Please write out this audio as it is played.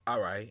All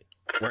right,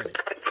 run it.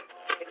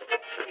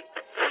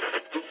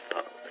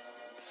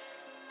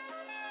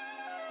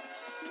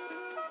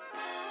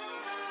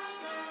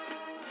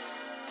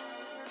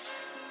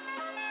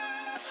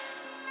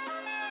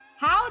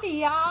 Howdy,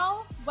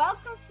 y'all.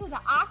 Welcome to the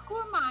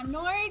Awkward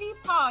Minority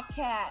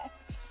Podcast.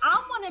 I'm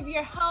one of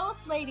your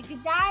hosts, Lady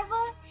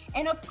Godiva,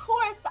 and of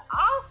course, the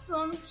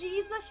awesome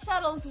Jesus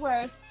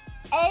Shuttlesworth,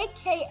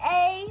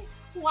 a.k.a.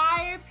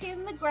 Squire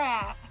Pin the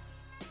Grass.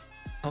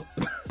 Oh.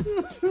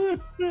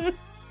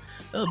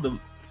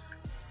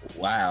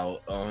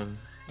 Wow.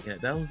 Yeah,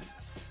 that was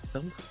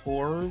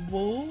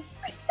horrible.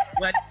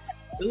 Like,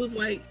 it was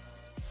like,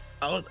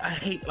 I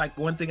hate, like,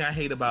 one thing I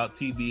hate about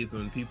TV is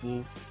when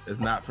people that's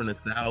not from the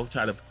South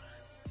try to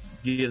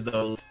give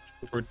those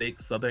super thick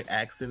Southern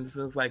accents.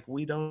 It's like,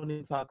 we don't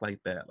even talk like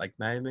that. Like,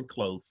 not even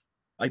close.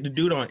 Like the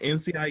dude on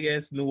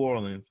NCIS New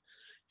Orleans,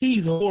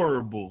 he's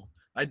horrible.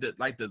 Like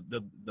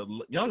the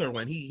younger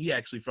one, he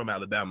actually from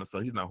Alabama, so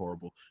he's not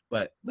horrible.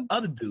 But the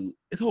other dude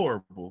is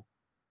horrible.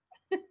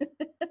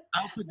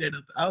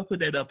 I'll put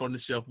that up on the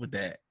shelf with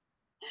that.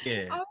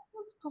 Yeah. I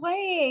was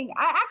playing.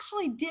 I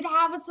actually did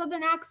have a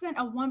Southern accent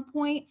at one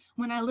point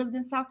when I lived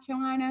in South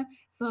Carolina.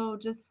 So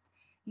just,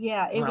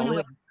 yeah, it went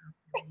away.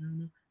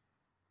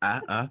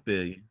 I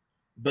feel you.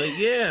 But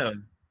yeah,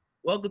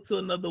 welcome to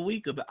another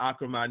week of the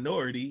Awkward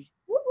Minority.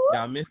 Woo-hoo.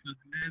 Y'all missed us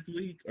last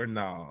week or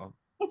no?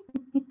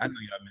 I know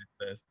y'all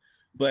missed us.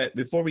 But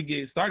before we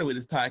get started with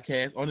this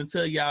podcast, I want to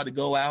tell y'all to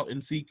go out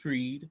and see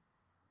Creed,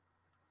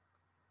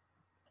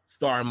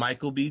 starring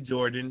Michael B.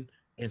 Jordan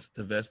and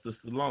Sylvester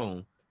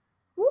Stallone.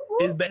 Woo-hoo.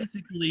 It's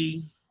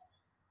basically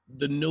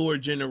the newer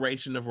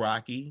generation of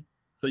Rocky.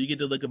 So you get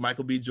to look at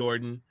Michael B.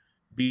 Jordan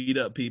beat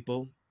up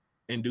people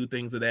and do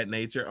things of that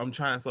nature. I'm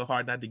trying so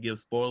hard not to give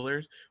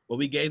spoilers, but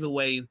we gave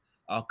away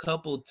a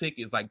couple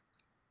tickets. Like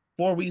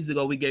 4 weeks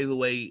ago, we gave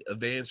away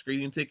advanced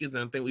screening tickets,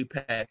 and I think we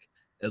packed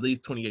at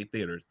least 28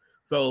 theaters.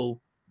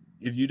 So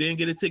if you didn't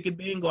get a ticket,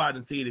 then go out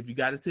and see it. If you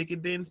got a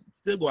ticket, then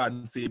still go out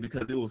and see it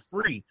because it was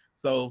free.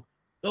 So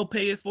go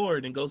pay it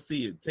forward and go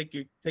see it.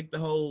 Take the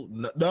whole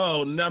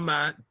no, never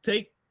mind.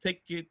 Take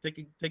your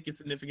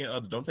significant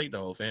other. Don't take the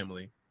whole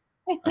family.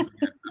 I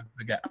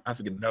forgot.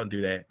 Don't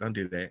do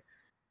that.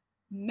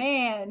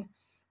 Man,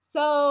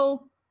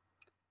 so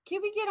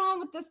can we get on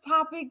with this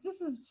topic?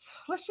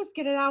 Let's just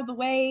get it out of the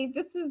way.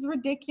 This is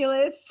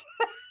ridiculous.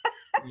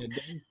 Yeah,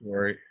 go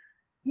for it.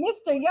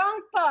 Mr.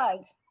 Young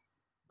Thug.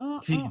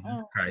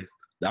 Jesus Christ.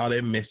 All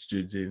that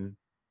mestrogen.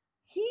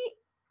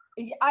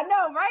 I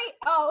know, right?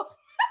 Oh,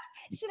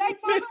 should I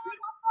tell him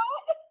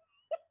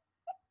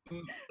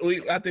about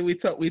that? I think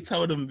we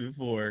told him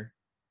before.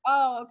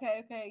 Oh,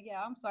 okay.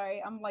 Yeah, I'm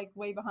sorry. I'm like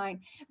way behind.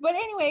 But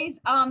anyways,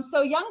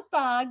 so Young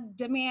Thug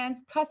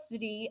demands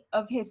custody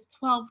of his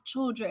 12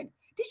 children.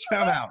 Did you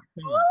Come out.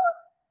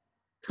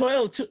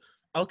 12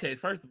 Okay,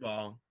 first of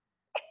all,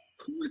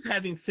 who is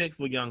having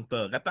sex with Young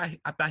Thug? I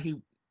thought he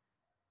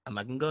I'm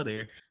not gonna go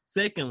there.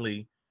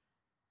 Secondly,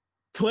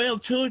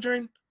 12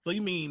 children? So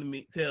you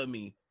mean tell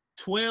me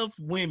 12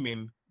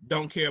 women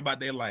don't care about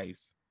their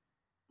lives?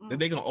 That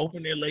they're gonna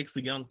open their legs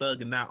to Young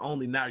Thug and not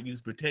only not use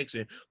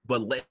protection,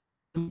 but let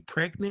them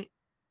pregnant?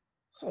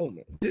 Hold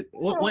on.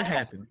 What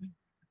happened?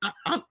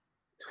 I'm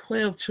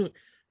 12 children.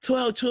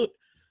 12 children.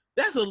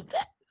 That's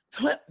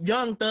 12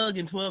 Young Thug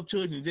and 12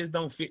 children just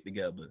don't fit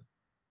together.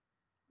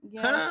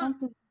 Yeah,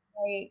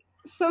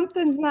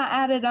 something's not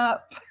added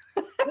up.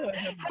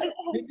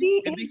 Did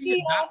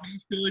he adopt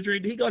these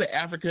children? Did he go to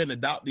Africa and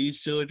adopt these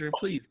children?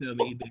 Please tell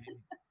me he did.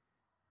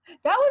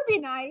 That would be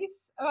nice.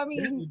 I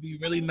mean, that would be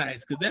really nice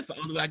because that's the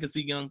only way I can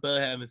see Young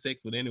Thug having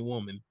sex with any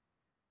woman.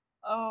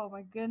 Oh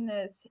my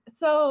goodness.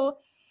 So,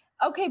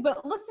 okay,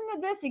 but listen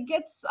to this. It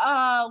gets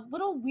a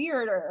little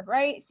weirder,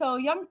 right? So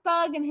Young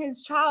Thug and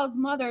his child's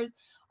mothers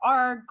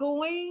are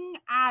going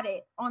at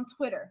it on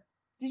Twitter.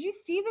 Did you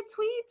see the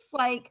tweets?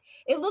 Like,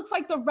 it looks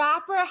like the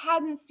rapper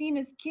hasn't seen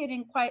his kid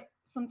in quite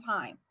some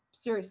time.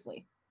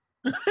 Seriously.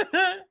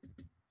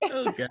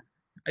 Okay.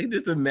 I can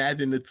just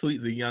imagine the tweets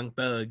of Young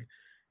Thug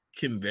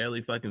can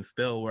barely fucking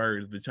spell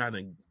words, but trying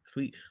to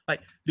tweet.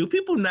 Like, do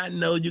people not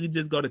know you can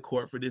just go to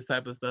court for this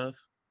type of stuff?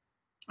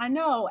 I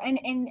know. And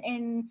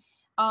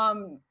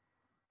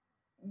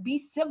be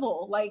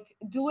civil. Like,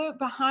 do it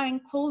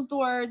behind closed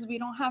doors. We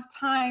don't have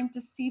time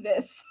to see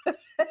this. I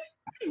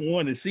don't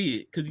want to see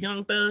it because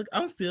Young Thug,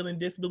 I'm still in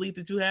disbelief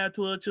that you have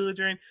 12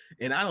 children,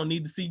 and I don't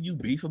need to see you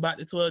beef about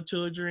the 12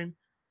 children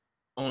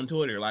on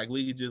Twitter. Like,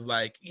 we could just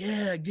like,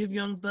 yeah, give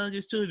Young Thug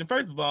his children.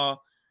 First of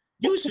all,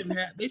 you shouldn't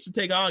have. They should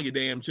take all your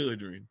damn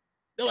children.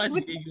 Nobody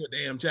should give you a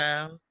damn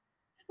child.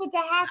 With the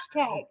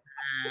hashtag.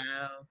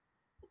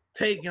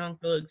 Take Young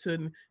Thug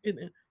children.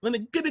 When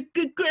it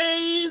get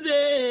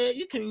crazy,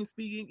 you can't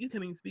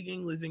even speak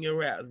English in your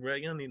raps, bro.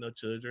 You don't need no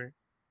children.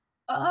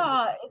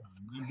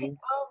 It's great.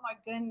 Oh my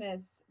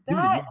goodness.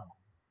 That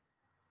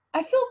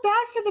I feel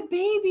bad for the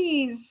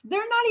babies. They're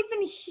not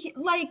even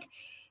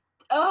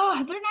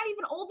they're not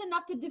even old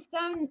enough to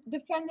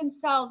defend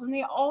themselves, and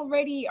they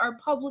already are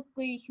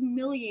publicly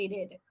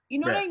humiliated. You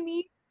know what I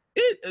mean?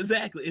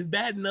 Exactly. It's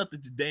bad enough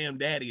that your damn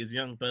daddy is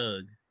Young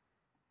Thug.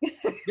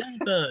 Young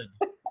Thug.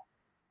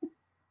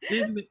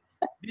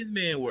 This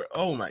man were,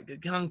 oh my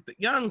God,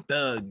 young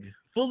Thug,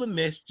 full of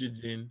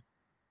estrogen.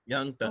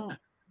 Young Thug.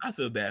 I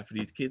feel bad for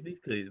these kids. These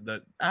kids,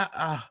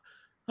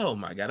 oh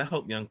my God, I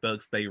hope Young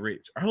Thug stay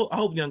rich. I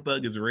hope Young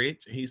Thug is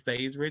rich. He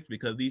stays rich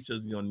because these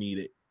children gonna need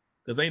it.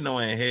 Because ain't no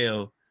in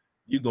hell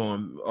you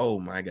going, oh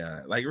my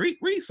God. Like,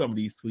 read some of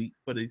these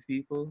tweets for these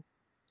people.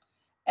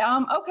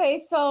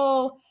 Okay,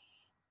 so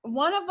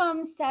one of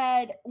them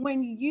said,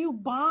 when you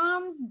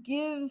bombs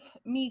give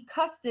me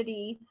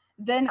custody,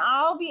 then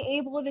I'll be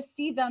able to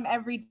see them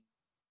every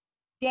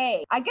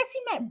day. I guess he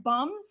meant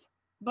bums,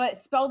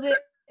 but spelled it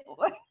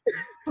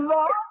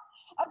wrong.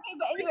 Okay,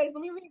 but anyways,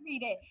 let me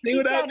reread it.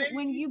 He said,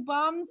 when you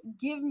bums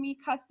give me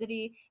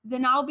custody,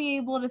 then I'll be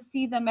able to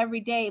see them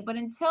every day. But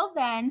until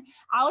then,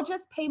 I'll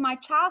just pay my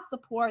child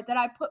support that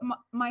I put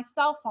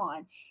myself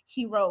on,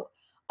 he wrote.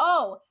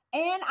 Oh,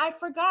 and I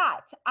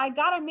forgot. I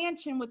got a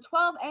mansion with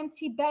 12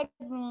 empty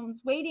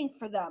bedrooms waiting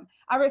for them.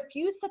 I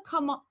refuse to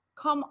come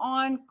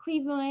on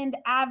Cleveland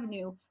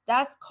Avenue.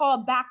 That's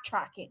called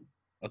backtracking.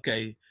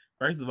 Okay,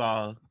 first of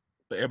all,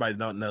 for everybody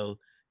don't know,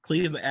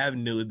 Cleveland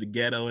Avenue is the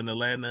ghetto in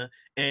Atlanta,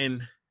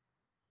 and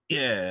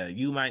yeah,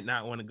 you might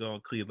not want to go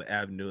on Cleveland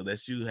Avenue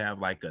unless you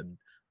have like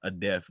a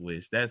death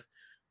wish. That's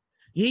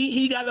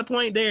he got a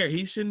point there.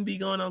 He shouldn't be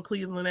going on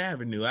Cleveland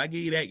Avenue. I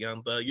give you that,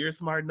 Young Thug. You're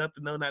smart enough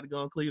to know not to go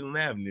on Cleveland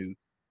Avenue.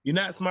 You're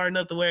not smart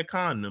enough to wear a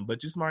condom,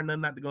 but you're smart enough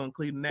not to go on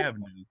Cleveland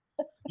Avenue.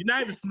 You're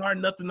not even smart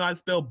enough to know how to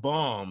spell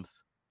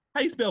bombs.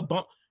 How you spell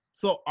bomb?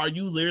 So are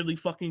you literally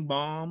fucking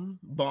bombs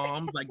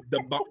like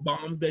the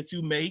bombs that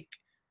you make?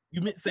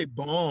 You meant to say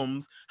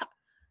bombs.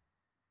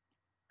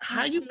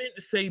 How you meant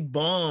to say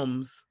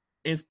bombs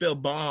and spell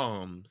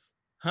bombs?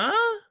 Huh?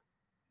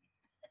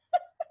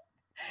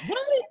 What?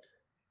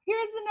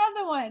 Here's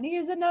another one.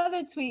 Here's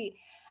another tweet.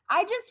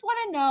 I just want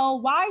to know,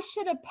 why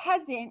should a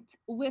peasant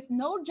with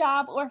no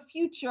job or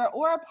future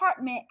or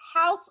apartment,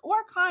 house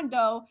or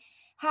condo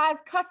has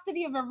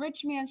custody of a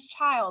rich man's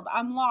child?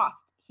 I'm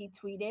lost, he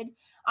tweeted.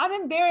 I'm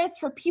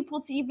embarrassed for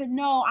people to even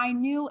know I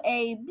knew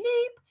a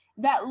bleep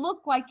that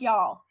looked like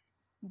y'all.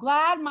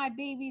 Glad my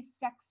baby's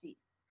sexy.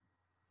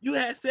 You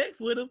had sex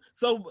with him?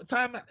 So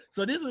time out.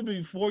 So this was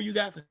before you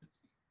got. So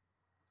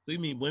you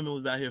mean women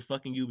was out here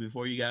fucking you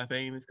before you got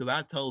famous? Because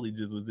I totally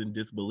just was in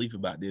disbelief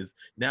about this.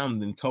 Now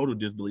I'm in total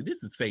disbelief.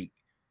 This is fake.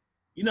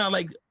 You know,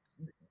 like,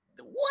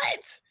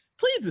 what?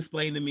 Please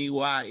explain to me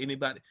why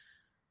anybody.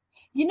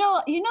 You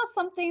know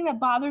something that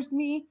bothers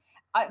me.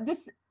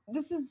 This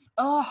is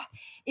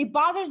it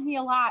bothers me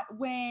a lot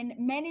when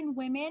men and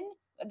women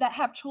that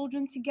have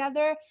children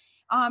together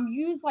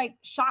use like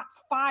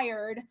shots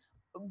fired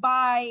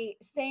by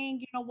saying,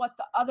 you know what,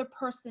 the other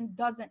person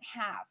doesn't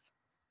have.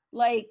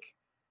 Like,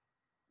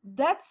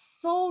 that's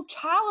so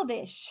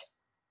childish.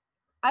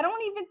 I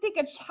don't even think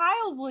a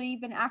child will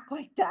even act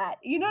like that.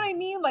 You know what I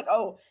mean? Like,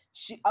 oh,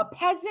 a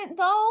peasant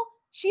though?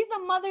 She's a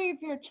mother of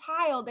your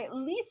child. At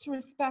least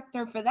respect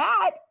her for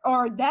that,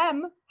 or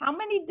them. How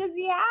many does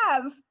he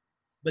have?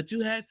 But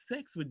you had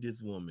sex with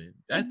this woman.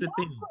 That's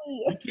exactly the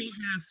thing. You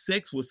can't have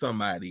sex with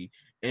somebody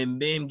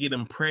and then get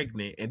them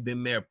pregnant and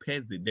then they're a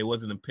peasant. They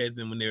wasn't a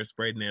peasant when they were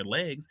spreading their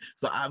legs.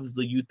 So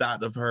obviously you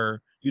thought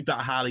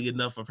highly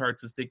enough of her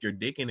to stick your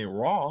dick in it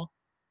raw.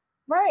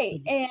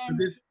 Right. And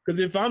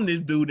because if I'm this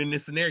dude in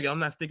this scenario, I'm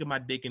not sticking my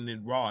dick in it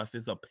raw if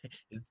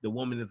the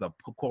woman is a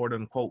quote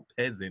unquote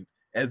peasant,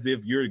 as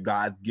if you're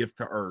God's gift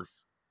to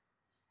earth.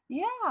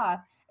 Yeah.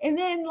 And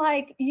then,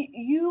 like,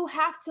 you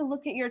have to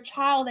look at your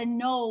child and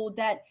know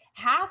that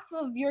half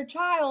of your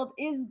child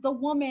is the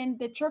woman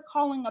that you're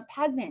calling a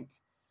peasant.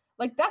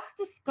 Like, that's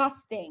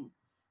disgusting.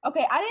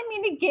 Okay, I didn't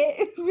mean to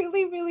get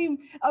really, really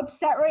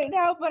upset right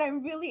now, but I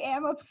really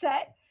am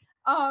upset.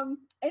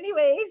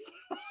 Anyways,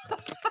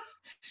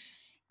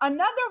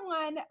 another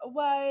one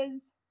was,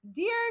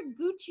 Dear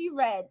Gucci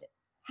Red,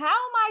 how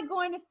am I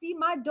going to see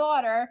my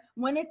daughter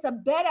when it's a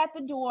bed at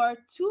the door,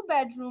 2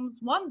 bedrooms,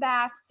 1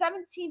 bath,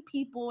 17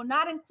 people,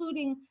 not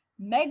including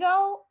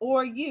Mego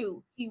or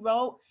you? He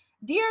wrote,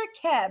 Dear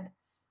Keb,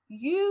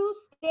 you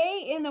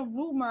stay in a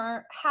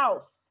rumor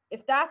house.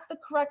 If that's the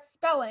correct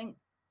spelling,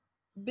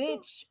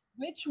 bitch,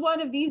 which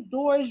one of these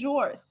doors is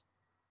yours?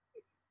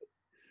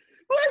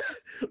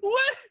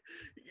 What?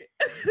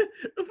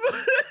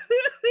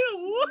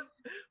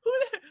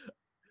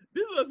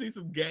 This must be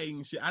some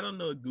gang shit. I don't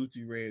know what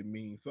Gucci Red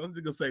means, so I'm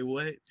just gonna say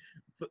what.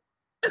 The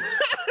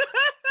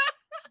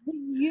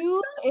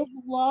youth is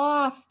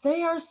lost.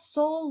 They are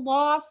so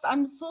lost.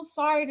 I'm so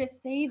sorry to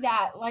say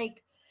that.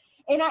 Like,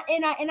 and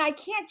I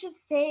can't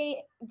just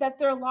say that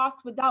they're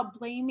lost without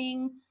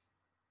blaming.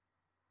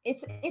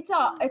 It's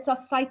a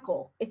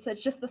cycle.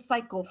 Just a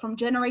cycle from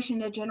generation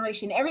to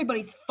generation.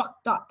 Everybody's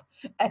fucked up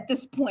at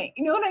this point.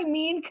 You know what I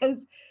mean?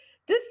 Because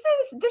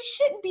this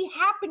shouldn't be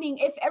happening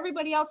if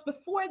everybody else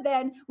before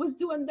then was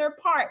doing their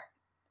part.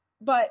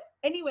 But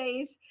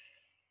anyways,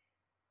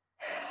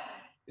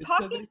 it's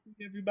because they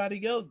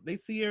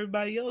see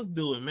everybody else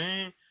do it,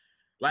 man.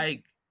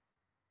 Like,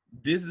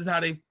 this is how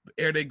they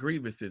air their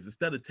grievances.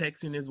 Instead of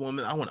texting this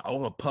woman, I want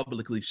to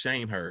publicly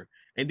shame her.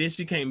 And then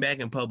she came back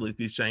and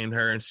publicly shamed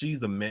her, and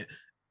she's a mess.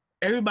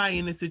 Everybody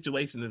in this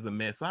situation is a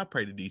mess. So I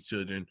pray to these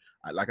children.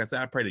 Like I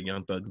said, I pray that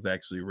Young Thug is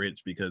actually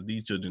rich, because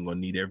these children gonna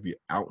need every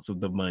ounce of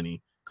the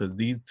money, because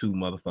these two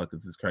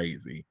motherfuckers is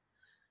crazy.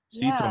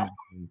 She told Yeah,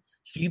 me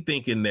she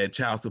thinking that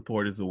child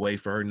support is a way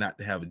for her not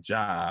to have a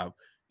job.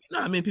 You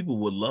know how many people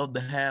would love to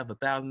have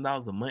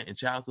 $1,000 a month in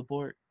child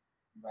support?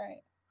 right.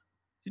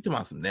 She talking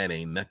about some that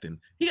ain't nothing.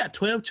 He got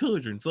 12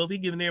 children, so if he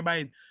giving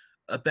everybody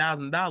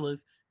 $1,000,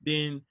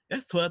 then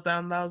that's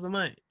 $12,000 a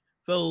month.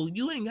 So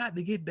you ain't got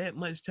to get that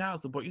much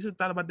child support. You should have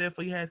thought about that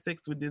before you had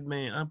sex with this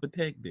man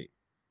unprotected.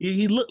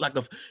 He looked like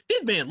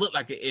this man looked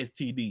like an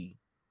STD.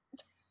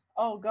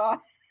 Oh God.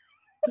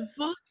 The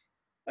fuck?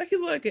 Like he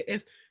look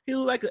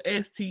like an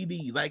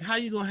STD. Like how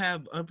you gonna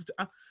have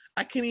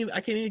I can't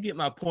even get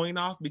my point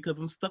off, because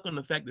I'm stuck on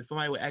the fact that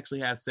somebody would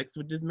actually have sex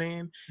with this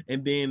man,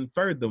 and then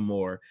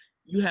furthermore,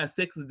 you have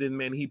sex with this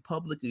man, he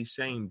publicly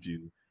shamed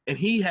you, and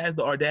he has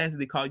the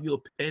audacity to call you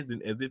a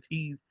peasant as if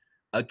he's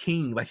a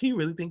king. Like he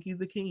really think he's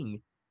a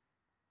king.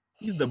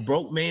 He's the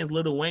broke man's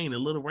Lil Wayne,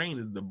 and Lil Wayne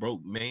is the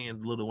broke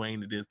man's Lil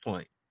Wayne at this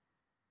point.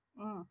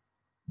 Mm.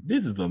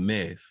 This is a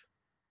mess.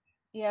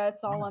 Yeah,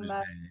 it's all a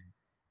mess.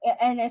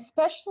 And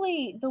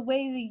especially the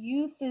way the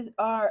youth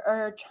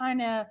are trying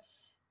to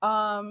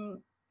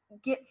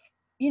get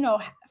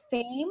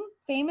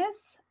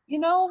famous,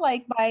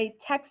 like by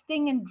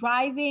texting and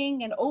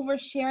driving and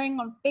oversharing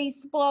on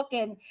Facebook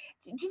and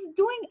just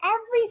doing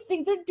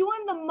everything. They're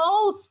doing the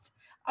most.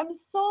 I'm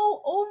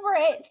so over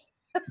it.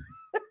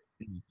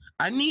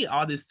 I need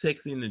all this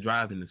texting and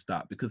driving to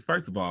stop, because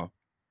first of all,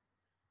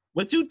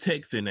 what you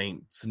texting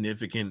ain't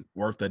significant,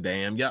 worth a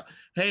damn. Y'all,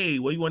 hey,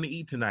 what you want to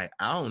eat tonight?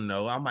 I don't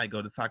know. I might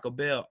go to Taco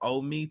Bell. Oh,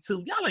 me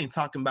too. Y'all ain't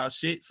talking about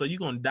shit, so you're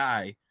gonna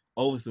die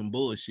over some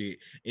bullshit.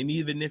 And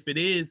even if it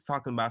is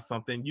talking about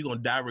something, you're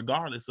gonna die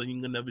regardless, so you're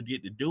gonna never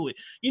get to do it.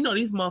 You know,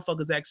 these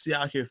motherfuckers actually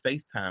out here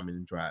FaceTiming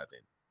and driving.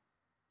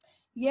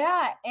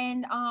 Yeah,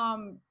 and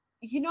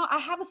I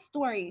have a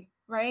story,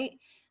 right?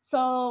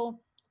 So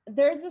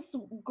there's this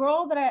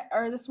girl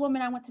this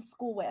woman I went to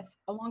school with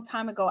a long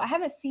time ago. I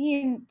haven't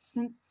seen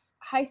since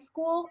high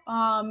school.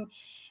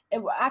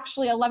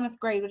 Actually 11th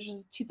grade, which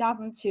is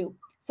 2002.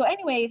 So,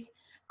 anyways,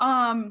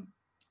 um,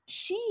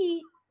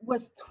 she she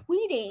was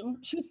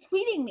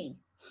tweeting me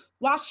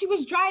while she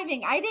was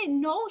driving. I didn't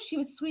know she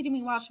was tweeting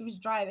me while she was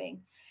driving,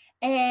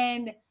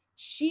 and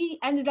she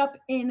ended up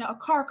in a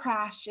car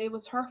crash. It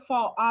was her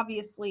fault,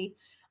 obviously.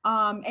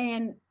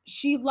 And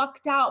she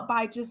lucked out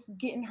by just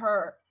getting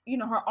her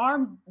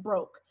arm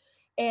broke.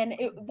 And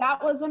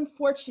that was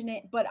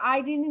unfortunate, but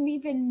I didn't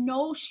even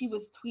know she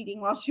was tweeting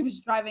while she was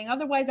driving.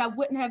 Otherwise, I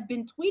wouldn't have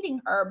been tweeting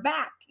her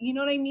back. You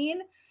know what I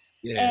mean?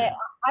 Yeah. And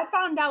I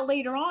found out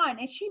later on,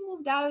 and she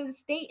moved out of the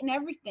state and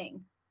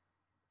everything.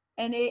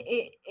 And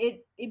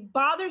it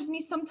bothers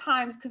me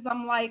sometimes, because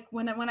I'm like,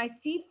 when I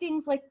see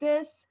things like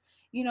this,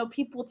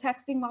 people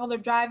texting while they're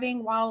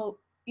driving, while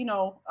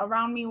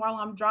around me while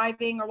I'm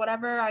driving or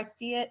whatever, I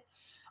see it.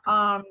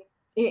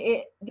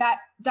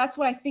 That's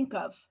what I think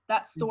of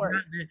that story.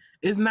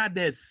 It's not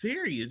that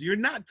serious. You're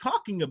not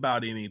talking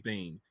about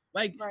anything.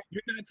 Like Right.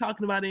 you're not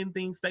talking about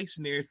anything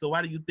stationary. So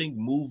why do you think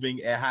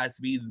moving at high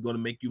speeds is going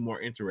to make you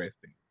more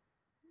interesting?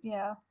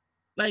 Yeah.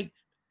 Like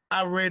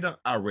I read on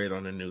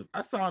the news.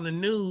 I saw on the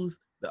news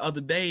the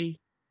other day,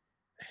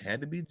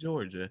 had to be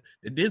Georgia,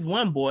 that this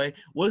one boy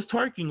was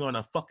twerking on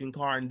a fucking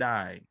car and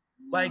died.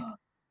 Like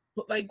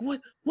what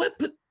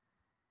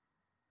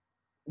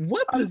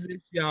Um,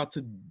 position y'all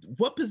to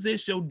what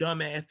position your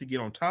dumb ass to get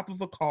on top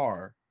of a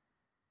car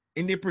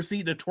and then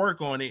proceed to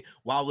twerk on it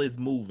while it's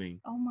moving?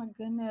 oh my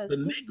goodness. The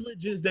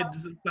negligence that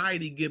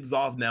society gives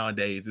off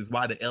nowadays is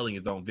why the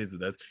aliens don't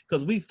visit us,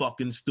 because we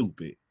fucking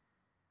stupid.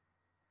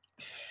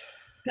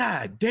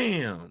 God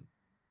damn.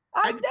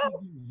 I I could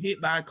know. be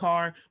hit by a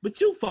car, but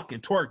you fucking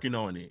twerking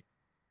on it.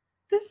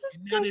 This is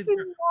And now this pissing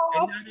girl, me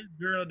and off. now this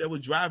girl that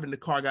was driving the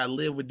car got to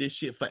live with this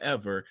shit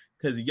forever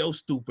because of your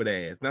stupid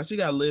ass. Now she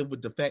got to live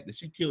with the fact that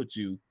she killed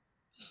you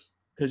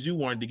because you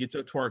wanted to get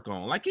your twerk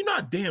on. Like, you're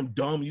not damn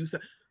dumb. You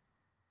said,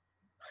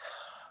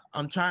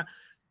 I'm trying.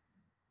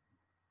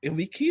 If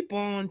we keep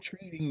on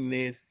treating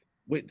this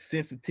with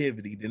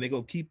sensitivity, then they're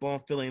going to keep on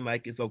feeling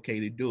like it's okay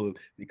to do it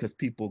because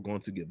people are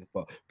going to give a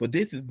fuck. But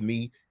this is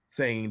me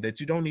saying that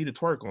you don't need to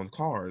twerk on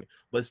cars,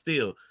 but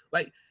still,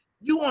 like,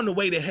 you on the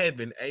way to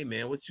heaven. Hey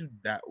man, what you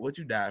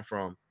died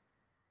from?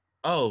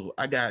 Oh,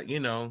 I got,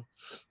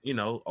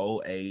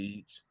 old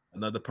age.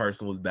 Another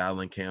person was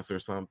battling cancer or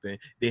something.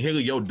 Then here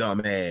your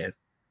dumb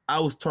ass. I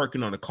was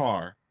twerking on a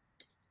car.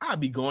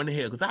 I'd be going to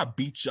hell because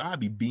I'd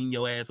be beating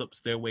your ass up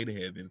stairway to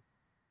heaven.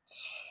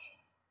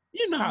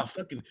 You know how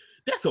fucking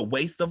that's a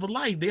waste of a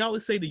life. They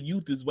always say the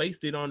youth is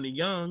wasted on the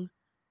young,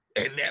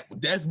 and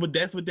that's what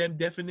that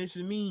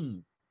definition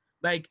means.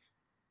 Like,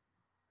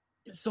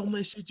 there's so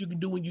much shit you can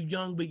do when you're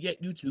young, but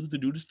yet you choose to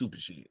do the stupid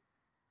shit.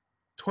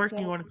 Twerking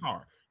Yeah. on a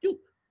car.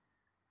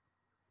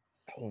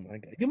 Oh my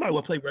god, you might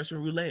well play Russian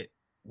roulette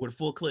with a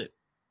full clip.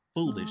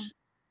 Foolish.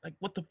 Like,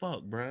 what the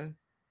fuck, bruh?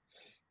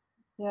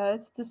 Yeah,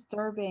 it's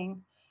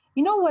disturbing.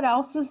 You know what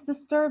else is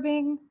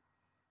disturbing?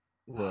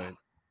 What?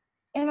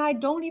 And I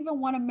don't even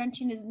want to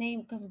mention his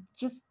name because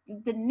just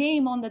the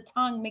name on the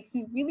tongue makes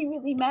me really,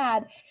 really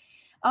mad.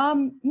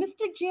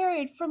 Mr.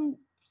 Jared from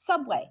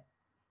Subway.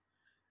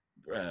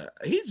 Bruh,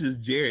 he's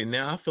just Jared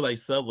now. I feel like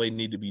Subway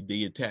need to be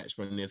detached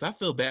from this. I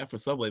feel bad for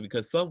Subway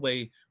because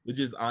Subway was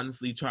just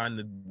honestly trying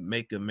to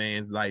make a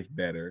man's life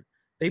better.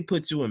 They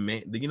put you in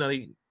man,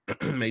 they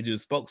made you a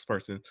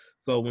spokesperson.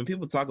 So when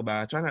people talk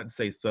about it, I try not to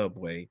say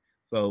Subway.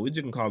 So we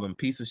just can call him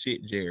piece of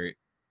shit Jared.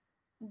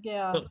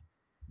 Yeah. So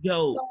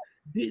yo, So,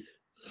 this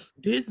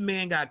this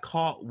man got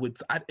caught with,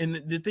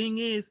 and the thing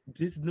is,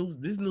 this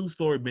news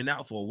story been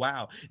out for a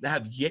while, and I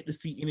have yet to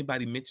see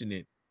anybody mention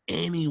it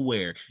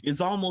anywhere.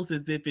 It's almost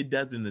as if it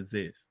doesn't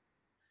exist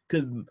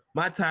because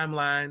my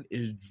timeline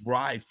is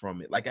dry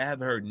from it. Like I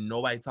haven't heard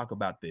nobody talk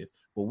about this,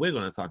 but we're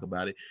gonna talk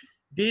about it.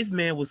 This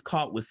man was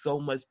caught with so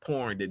much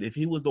porn that if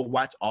he was to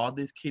watch all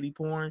this kitty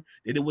porn,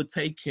 that it would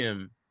take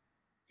him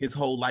his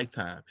whole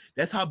lifetime.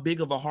 That's how big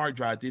of a hard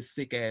drive this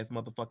sick ass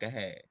motherfucker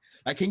had.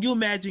 Like, can you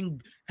imagine?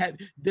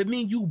 That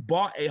mean you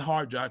bought a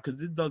hard drive because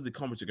this doesn't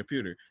come with your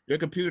computer. Your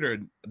computer,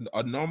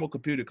 a normal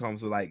computer,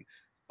 comes with like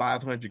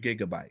 500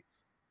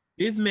 gigabytes.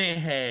 This man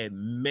had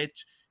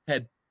metric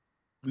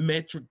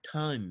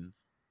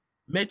tons,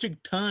 metric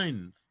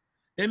tons.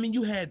 That mean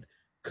you had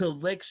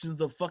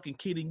collections of fucking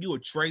kidding. You were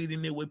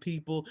trading it with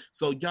people.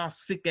 So y'all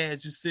sick ass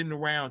just sitting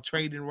around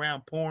trading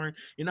around porn.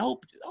 And I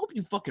hope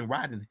you fucking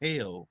rot in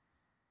hell.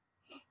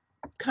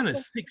 What kind of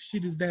sick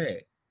shit is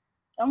that?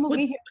 I'm over What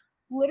here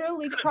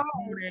literally kind of crying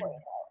grown ass, for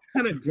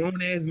you. kind of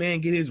grown ass man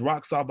get his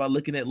rocks off by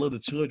looking at little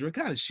children? What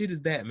kind of shit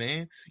is that,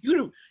 man?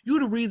 You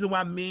the reason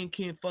why men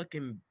can't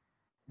fucking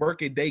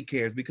work at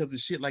daycares because of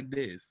shit like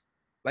this.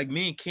 Like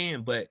men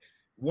can, but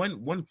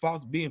one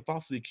being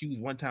falsely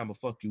accused one time will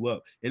fuck you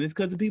up, and it's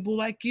because of people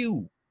like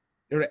you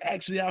that are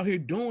actually out here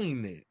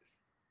doing this.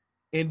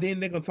 And then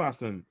they're gonna talk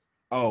some,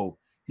 oh,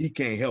 he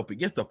can't help it.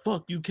 Yes, the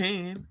fuck you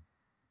can.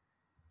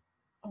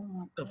 Oh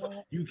my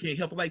god. You can't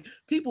help it. Like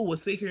people will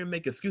sit here and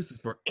make excuses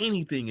for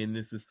anything in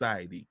this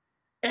society.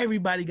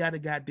 Everybody got a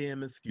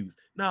goddamn excuse.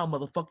 Nah,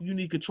 motherfucker, you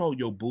need to control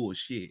your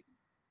bullshit.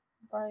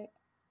 Right.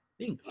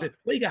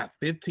 Well, you got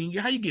 15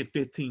 years. How you get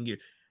 15 years?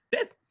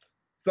 That's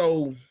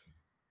so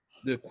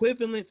the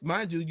equivalence,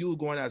 mind you, you were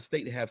going out of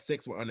state to have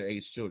sex with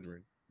underage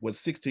children, with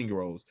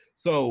 16-year-olds.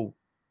 So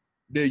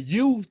the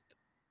youth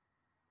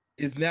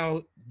is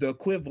now the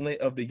equivalent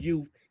of the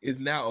youth is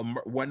now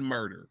one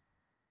murder.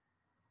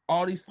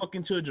 All these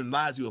fucking children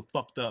lives you have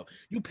fucked up.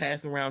 You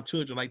pass around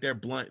children like they're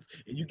blunts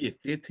and you get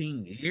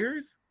 15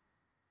 years?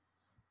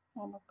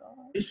 Oh my god.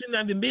 It shouldn't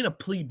have even been a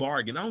plea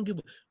bargain. I don't give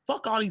a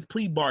fuck all these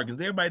plea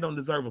bargains. Everybody don't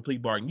deserve a plea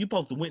bargain. You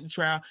supposed to went to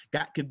trial,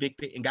 got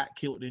convicted, and got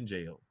killed in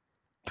jail.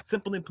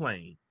 Simple and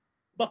plain.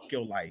 Fuck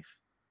your life.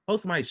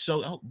 Host somebody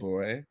show. Oh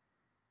boy,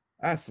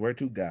 I swear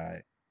to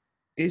God,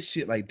 it's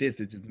shit like this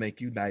that just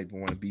make you not even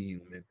want to be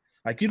human.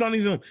 Like you don't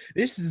even.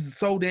 This is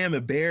so damn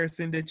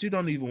embarrassing that you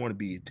don't even want to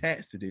be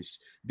attached to this.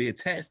 Be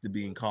attached to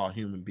being called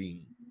human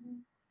being.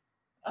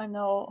 I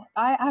know.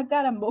 I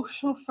got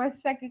emotional for a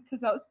second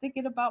because I was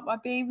thinking about my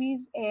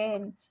babies,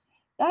 and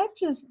that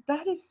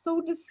is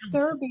so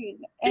disturbing.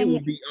 It And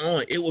will be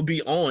on. It will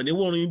be on. It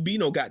won't even be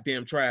no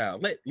goddamn trial.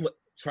 Let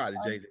try to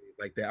JJ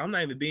like that. I'm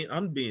not even being.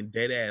 I'm being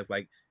dead ass.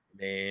 Like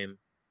man,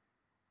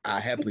 I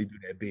happily do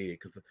that big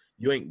because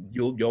you ain't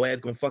your ass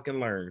gonna fucking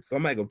learn.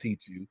 Somebody gonna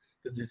teach you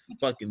because this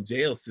fucking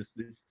jail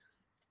system, this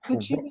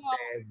but you corrupt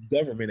know,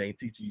 ass government ain't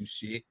teaching you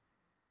shit.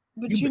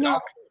 You but you better know,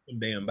 kill some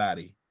damn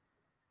body.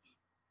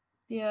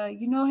 yeah,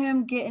 you know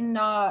him getting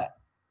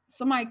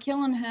somebody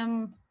killing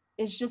him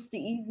is just the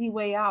easy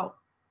way out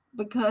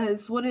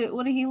because what did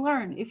he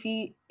learn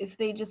if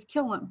they just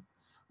kill him?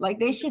 Like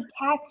they should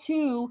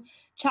tattoo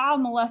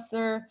child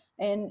molester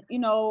and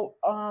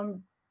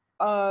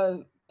uh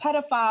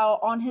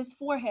pedophile on his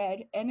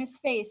forehead and his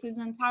face, his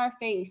entire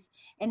face,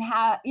 and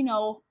have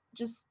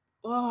just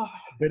oh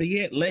Better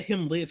yet, let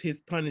him live his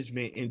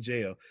punishment in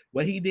jail.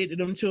 What he did to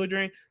them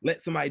children,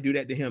 let somebody do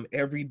that to him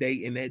every day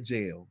in that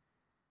jail.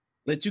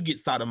 Let you get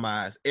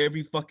sodomized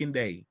every fucking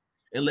day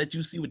and let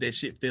you see what that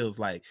shit feels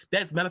like.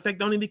 That's matter of fact,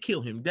 don't even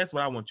kill him. That's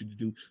what I want you to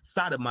do.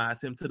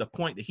 Sodomize him to the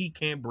point that he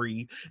can't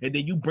breathe, and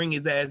then you bring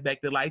his ass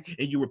back to life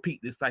and you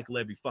repeat this cycle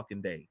every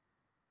fucking day.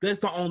 That's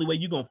the only way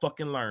you're gonna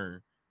fucking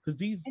learn. Cause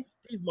these and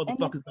the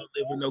motherfuckers thing don't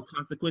live with no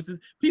consequences.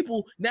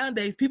 People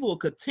nowadays, people are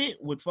content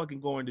with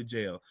fucking going to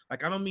jail.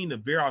 Like I don't mean to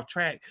veer off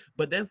track,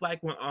 but that's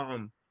like when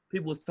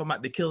people was talking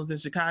about the killings in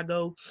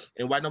Chicago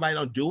and why nobody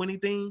don't do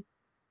anything.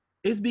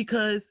 It's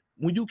because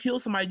when you kill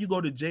somebody, you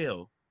go to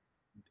jail.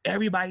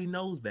 Everybody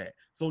knows that.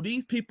 So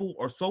these people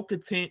are so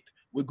content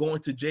with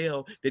going to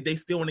jail that they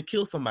still want to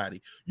kill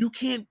somebody. You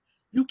can't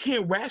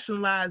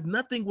rationalize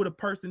nothing with a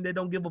person that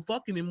don't give a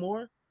fuck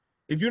anymore.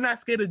 If you're not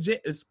scared of jail,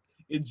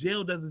 if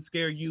jail doesn't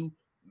scare you,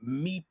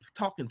 me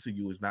talking to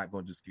you is not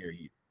going to scare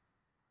you.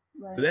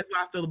 So right. that's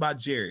what I feel about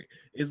Jared.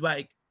 It's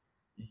like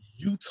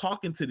you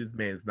talking to this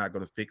man is not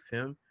going to fix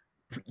him.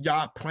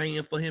 Y'all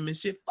praying for him and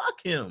shit.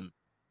 Fuck him.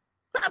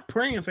 Stop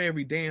praying for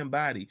every damn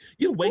body.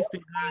 You're Who's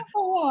wasting God. praying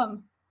for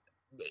him?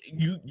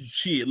 You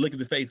shit, look at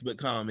the Facebook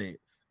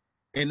comments.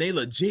 And they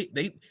legit,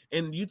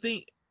 and you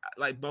think,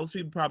 like, most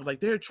people probably like,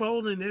 they're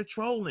trolling.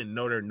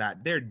 No, they're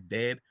not. They're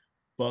dead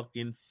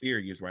fucking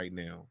serious right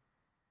now.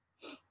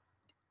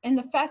 And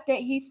the fact that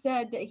he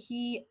said that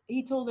he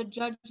told the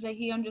judge that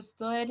he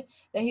understood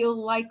that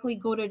he'll likely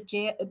go to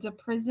jail, to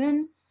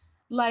prison,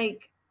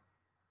 like,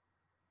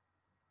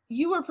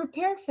 you were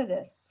prepared for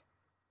this.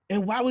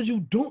 And why was you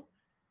doing?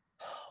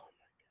 Oh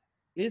my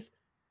god, it's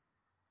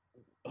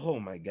oh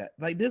my god.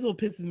 Like, this is what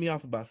pisses me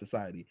off about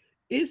society.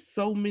 It's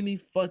so many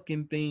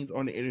fucking things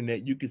on the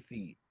internet you can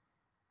see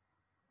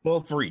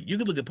for free. You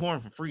can look at porn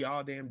for free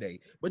all damn day,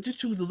 but you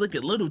choose to look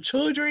at little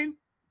children,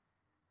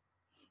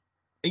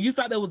 and you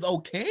thought that was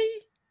okay?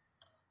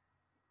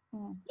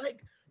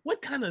 Like,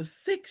 what kind of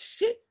sick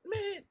shit,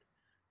 man?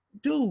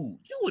 Dude,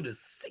 you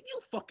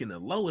fucking the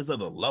lowest of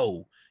the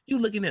low. You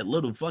looking at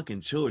little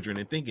fucking children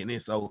and thinking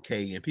it's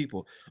okay, and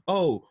people,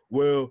 oh,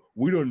 well,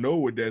 we don't know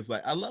what that's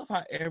like. I love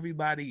how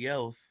everybody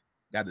else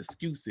got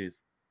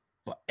excuses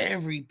for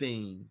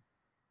everything.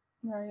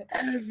 Right.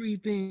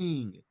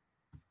 Everything.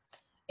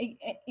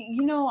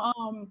 You know,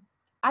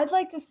 I'd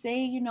like to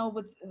say, you know,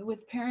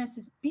 with parents,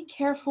 is be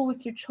careful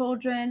with your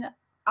children.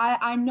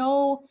 I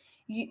know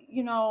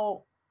you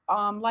know,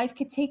 life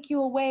could take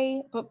you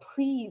away, but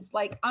please,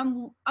 like,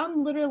 I'm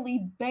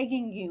literally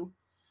begging you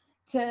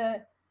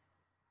to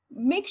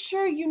make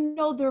sure you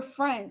know their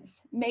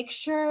friends. Make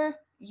sure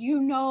you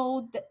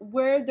know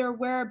where their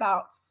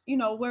whereabouts, you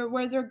know,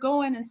 where they're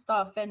going and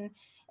stuff, and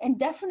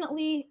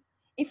definitely,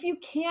 if you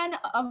can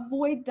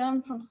avoid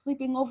them from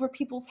sleeping over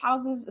people's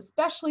houses,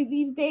 especially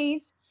these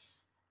days,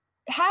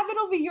 have it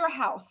over your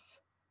house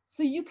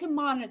so you can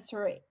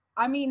monitor it.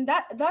 I mean,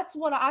 that's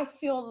what I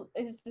feel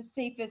is the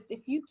safest.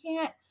 If you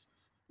can't,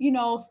 you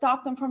know,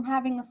 stop them from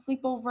having a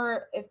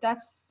sleepover, if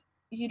that's,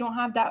 you don't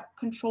have that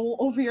control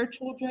over your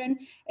children,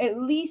 at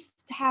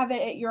least have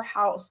it at your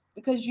house,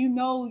 because you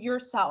know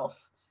yourself.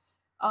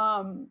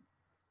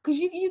 Because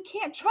you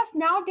can't trust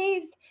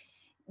nowadays.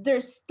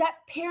 There's step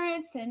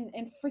parents and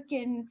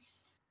freaking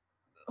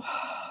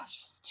it's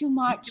just too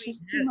much. It's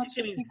too You much to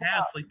can't even think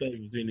have about.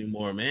 sleepovers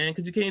anymore, man,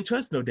 because you can't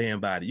trust no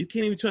damn body. You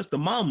can't even trust the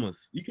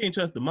mamas. You can't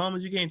trust the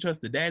mamas. You can't trust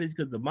the daddies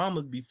because the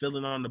mamas be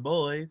filling on the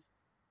boys.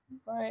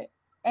 Right.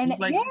 And It's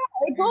like, yeah,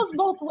 it goes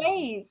both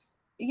ways.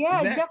 Yeah,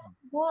 it exactly.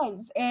 definitely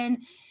does.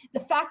 And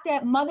the fact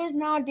that mothers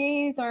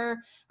nowadays are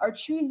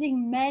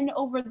choosing men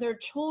over their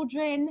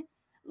children,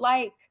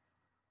 like,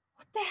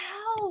 what the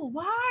hell?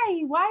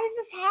 Why? Why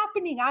is this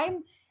happening?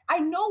 I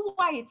know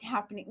why it's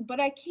happening, but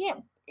I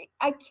can't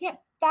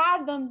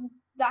fathom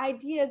the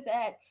idea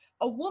that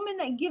a woman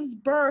that gives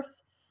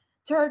birth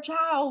to her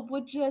child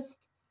would just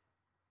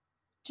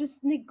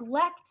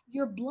neglect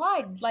your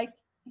blood. Like,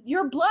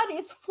 your blood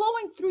is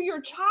flowing through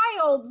your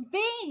child's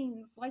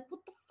veins. Like, what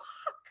the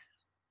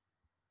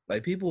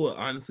Like, people will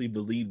honestly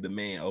believe the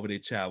man over their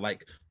child.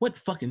 Like, what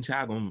fucking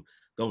child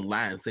gonna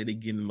lie and say they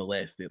getting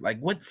molested? Like,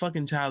 what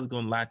fucking child is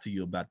gonna lie to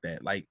you about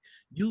that? Like,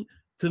 you,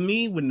 to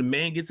me, when the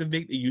man gets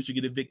evicted, you should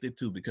get evicted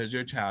too, because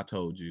your child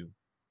told you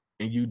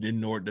and you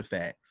ignored the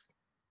facts.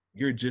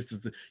 You're just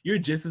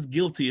as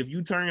guilty. If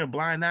you turn a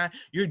blind eye,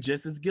 you're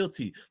just as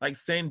guilty. Like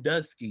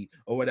Sandusky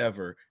or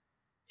whatever.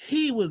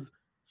 He was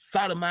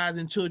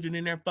sodomizing children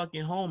in their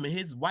fucking home, and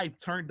his wife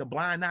turned the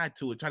blind eye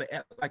to it, trying to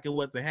act like it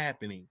wasn't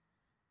happening.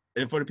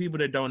 And for the people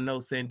that don't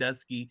know,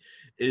 Sandusky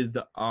is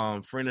the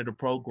friend of the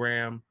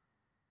program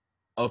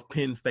of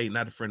Penn State,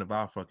 not a friend of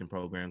our fucking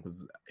program,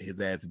 because his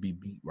ass be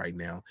beat right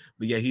now.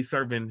 But yeah, he's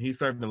serving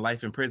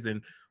life in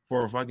prison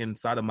for fucking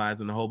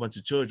sodomizing a whole bunch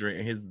of children,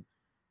 and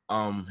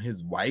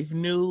his wife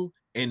knew,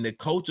 and the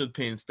coach of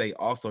Penn State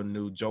also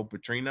knew, Joe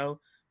Petrino.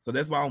 So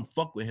that's why I don't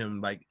fuck with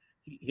him. Like,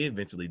 he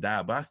eventually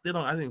died, but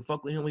I didn't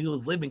fuck with him when he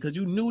was living, because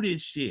you knew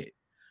this shit.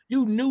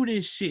 You knew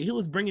this shit. He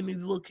was bringing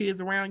these little kids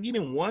around. You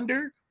didn't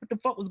wonder what the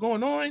fuck was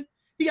going on.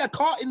 He got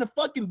caught in the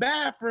fucking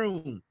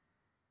bathroom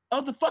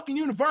of the fucking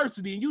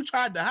university, and you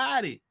tried to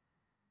hide it.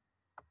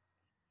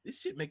 This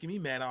shit making me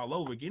mad all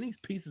over again. These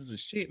pieces of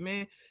shit,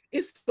 man.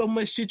 It's so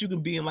much shit you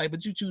can be in life,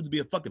 but you choose to be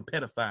a fucking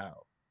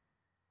pedophile.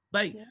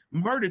 Like, fuck?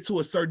 murder to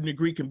a certain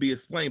degree can be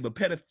explained, but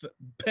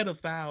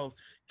pedophiles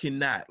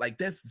cannot. Like,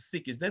 that's the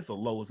sickest. That's the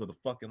lowest of the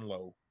fucking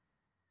low.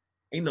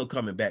 Ain't no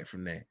coming back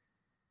from that.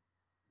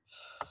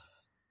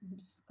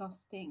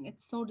 Disgusting.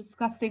 It's so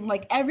disgusting.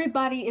 Like,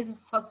 everybody is a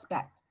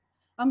suspect.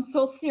 I'm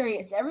so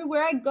serious.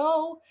 Everywhere I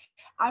go,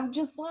 I'm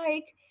just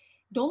like,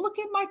 don't look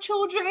at my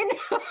children.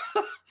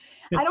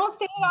 I don't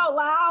say it out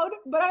loud,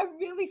 but I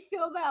really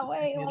feel that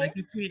way. Yeah, Like,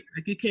 you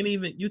can't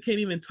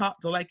even talk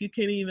to, like, you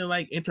can't even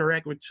like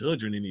interact with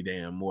children any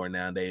damn more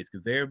nowadays,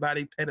 because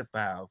everybody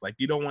pedophiles. Like,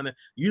 you don't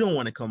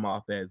want to come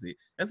off as it.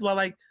 That's why,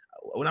 like,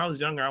 when I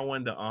was younger, I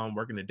wanted to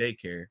work in the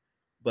daycare,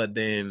 but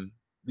then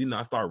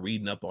I started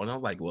reading up on it. I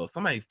was like, well, if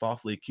somebody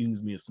falsely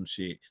accused me of some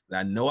shit that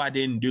I know I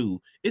didn't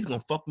do, it's gonna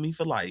fuck me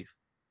for life.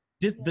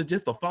 Just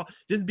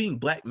being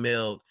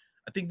blackmailed.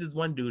 I think this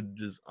one dude,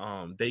 this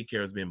daycare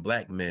has been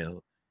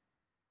blackmailed.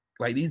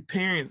 Like these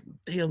parents,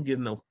 they don't give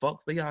no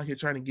fucks. They out here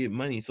trying to get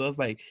money. So it's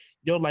like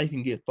your life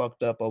can get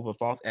fucked up over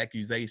false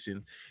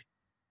accusations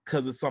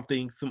because of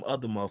something some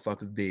other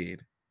motherfuckers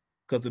did.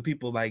 Because of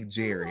people like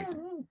Jared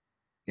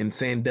and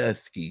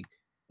Sandusky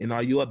and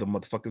all you other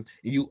motherfuckers,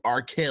 and you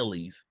R.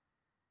 Kelly's.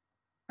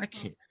 I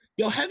can't.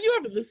 Yo, have you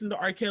ever listened to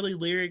R. Kelly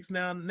lyrics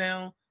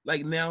now?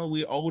 Like now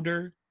we're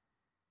older?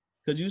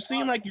 Because you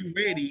seem like you're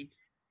ready.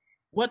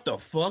 What the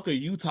fuck are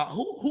you talking?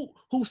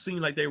 Who seem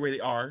like they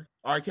ready are?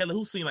 R. Kelly,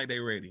 who seem like they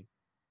ready?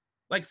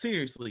 Like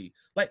seriously.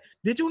 Like,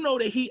 did you know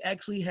that he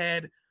actually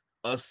had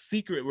a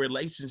secret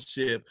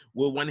relationship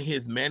with one of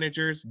his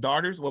manager's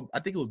daughters? Well, I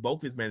think it was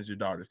both his manager's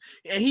daughters.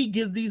 And he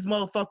gives these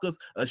motherfuckers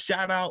a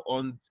shout out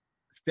on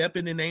Step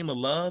in the Name of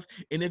Love.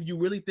 And if you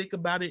really think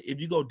about it, if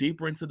you go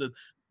deeper into the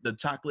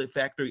Chocolate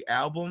Factory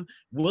album,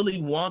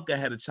 Willy Wonka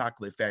had a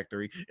chocolate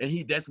factory,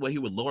 and that's what he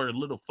would lure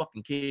little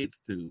fucking kids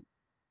to.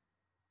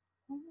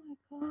 Oh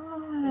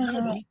my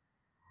How god. deep?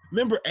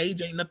 Remember,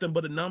 age ain't nothing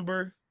but a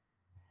number.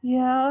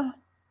 Yeah.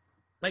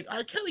 Like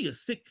R. Kelly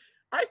is sick.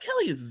 R.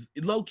 Kelly is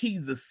low key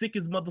the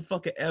sickest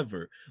motherfucker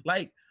ever.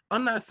 Like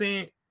I'm not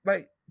saying,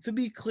 like, to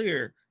be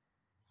clear,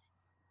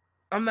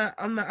 I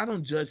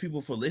don't judge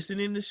people for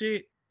listening to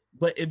shit.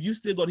 But if you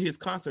still go to his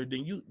concert,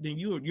 then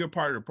you're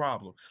part of the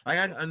problem. Like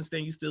I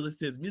understand you still listen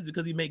to his music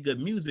because he made good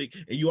music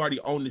and you already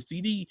own the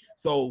CD,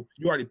 so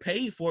you already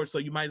paid for it, so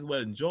you might as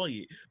well enjoy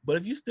it. But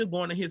if you still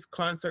going to his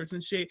concerts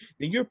and shit,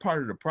 then you're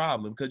part of the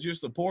problem because you're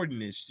supporting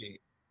this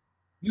shit.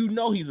 You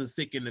know he's a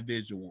sick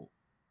individual.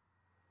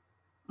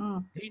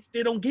 He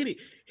still don't get it.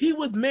 He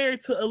was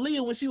married to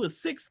Aaliyah when she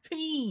was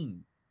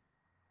 16.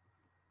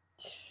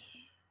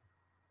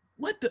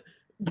 What the?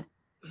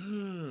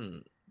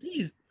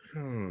 These,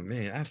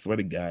 man, I swear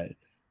to God,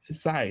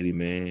 society,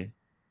 man.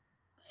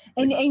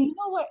 And Like, and you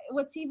know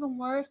what's even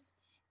worse?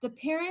 The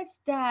parents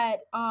that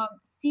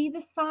see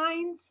the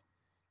signs,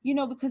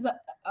 because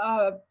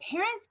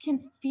parents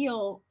can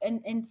feel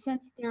and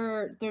sense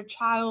their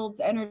child's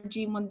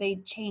energy when they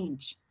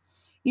change.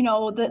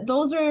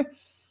 Those are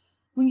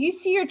when you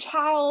see your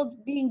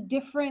child being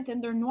different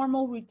in their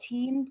normal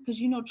routine, because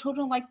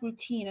children like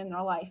routine in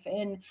their life,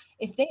 and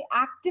if they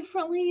act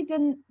differently,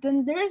 then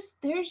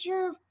there's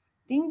your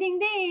ding ding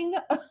ding,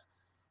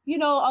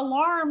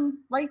 alarm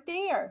right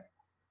there.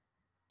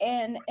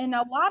 And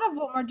a lot of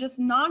them are just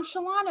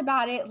nonchalant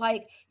about it,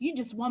 like you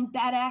just one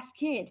badass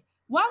kid.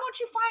 Why won't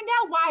you find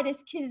out why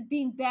this kid is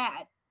being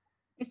bad,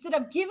 instead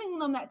of giving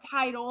them that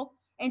title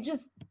and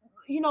just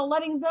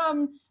letting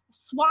them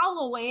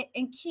swallow it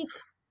and keep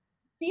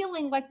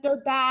feeling like they're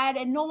bad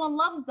and no one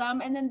loves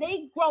them, and then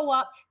they grow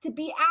up to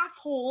be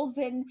assholes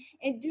and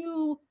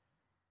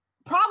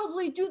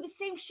probably do the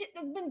same shit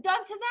that's been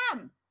done to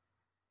them.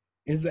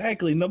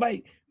 exactly.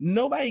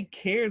 Nobody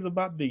cares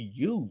about the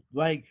youth.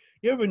 Like,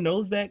 you ever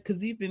knows that?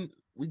 Because even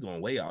we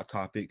going way off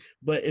topic,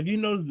 but if you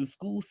notice the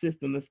school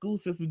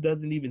system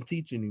doesn't even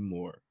teach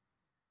anymore.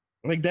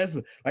 That's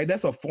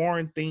a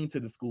foreign thing to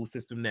the school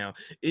system now.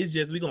 It's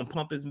just we're gonna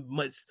pump as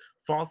much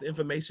false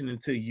information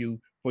into you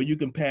for you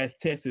can pass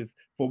tests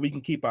for we can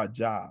keep our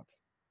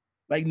jobs.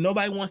 Like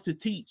nobody wants to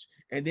teach,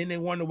 and then they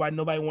wonder why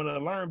nobody want to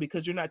learn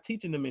because you're not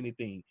teaching them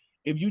anything.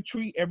 If you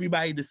treat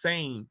everybody the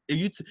same,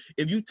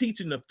 if you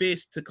teaching a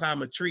fish to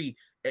climb a tree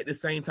at the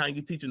same time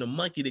you're teaching a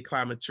monkey to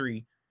climb a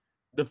tree,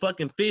 the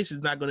fucking fish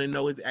is not going to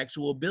know its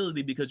actual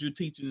ability because you're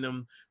teaching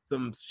them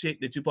some shit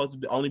that you're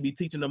supposed to only be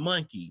teaching a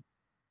monkey.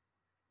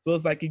 So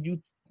it's like if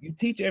you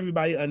teach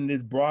everybody under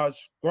this broad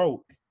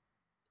stroke,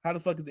 how the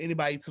fuck is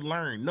anybody to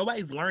learn?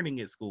 Nobody's learning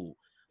at school.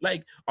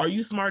 Like, are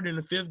you smarter than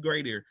a fifth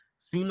grader?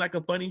 Seem like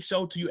a funny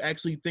show till you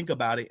actually think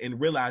about it and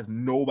realize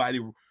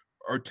nobody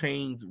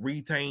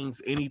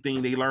retains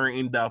anything they learn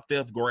in the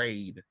fifth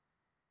grade.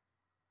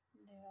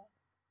 Yeah.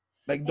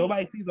 Like And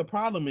nobody sees a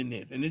problem in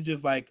this, and it's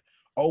just like,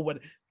 oh, what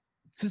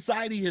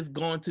society has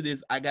gone to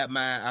this. I got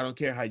mine. I don't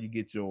care how you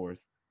get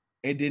yours.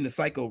 And then the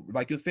cycle,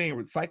 like you're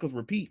saying, cycles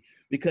repeat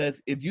because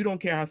if you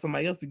don't care how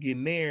somebody else is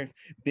getting theirs,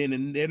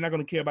 then they're not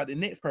going to care about the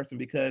next person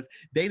because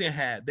they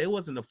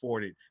wasn't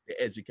afforded the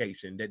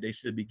education that they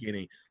should be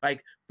getting.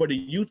 Like for the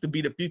youth to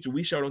be the future,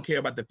 we sure don't care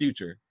about the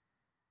future.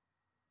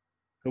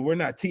 Because we're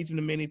not teaching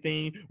them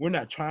anything. We're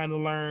not trying to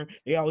learn.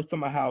 They always talk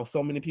about how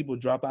so many people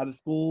drop out of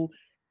school.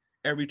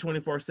 Every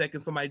 24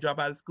 seconds, somebody drop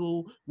out of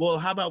school. Well,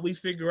 how about we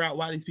figure out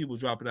why these people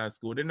dropping out of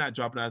school? They're not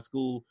dropping out of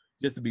school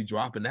just to be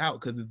dropping out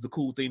because it's the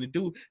cool thing to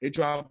do. They're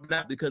dropping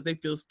out because they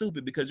feel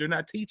stupid because you're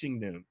not teaching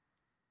them.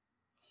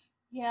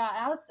 yeah,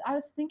 I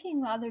was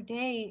thinking the other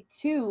day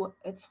too.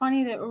 It's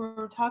funny that we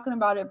were talking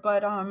about it,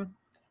 but I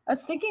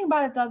was thinking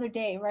about it the other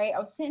day, right? I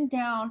was sitting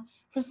down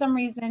for some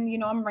reason,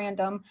 I'm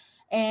random,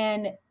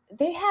 and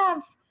they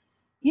have,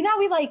 we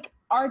like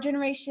our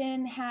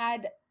generation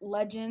had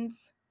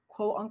legends,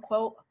 quote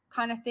unquote,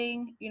 kind of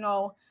thing,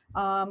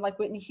 like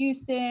Whitney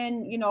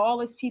Houston, all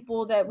these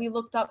people that we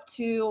looked up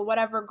to,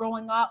 whatever,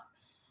 growing up,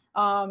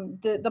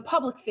 the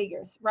public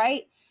figures,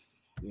 right?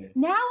 Yeah.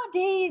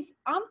 Nowadays,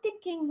 I'm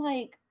thinking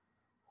like,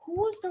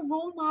 who is the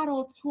role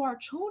model to our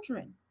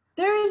children?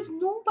 There is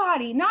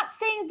nobody. Not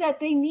saying that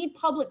they need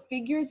public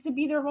figures to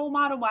be their role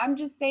model, but I'm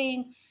just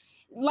saying,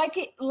 like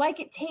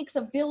it takes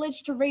a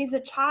village to raise a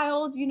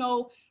child. You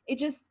know, it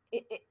just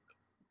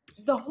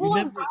the You whole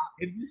never,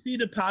 if you see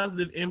the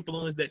positive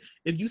influence that,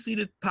 if you see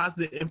the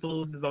positive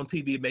influences on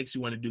TV, it makes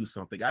you want to do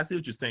something. I see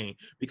what you're saying,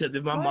 because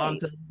if my mom right.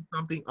 tells me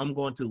something, I'm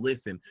going to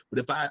listen. But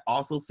if I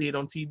also see it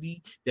on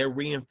TV, that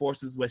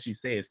reinforces what she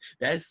says.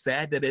 That's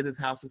sad that it is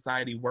how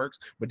society works,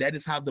 but that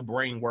is how the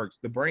brain works.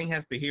 The brain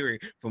has to hear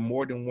it from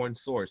more than one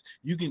source.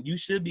 You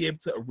should be able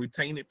to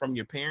retain it from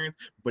your parents,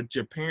 but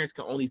your parents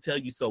can only tell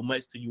you so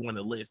much till you want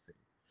to listen.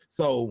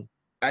 So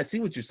I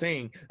see what you're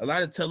saying. A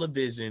lot of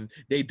television,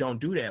 they don't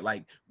do that.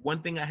 Like,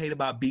 one thing I hate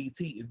about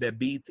BT is that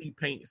BT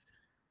paints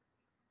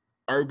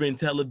urban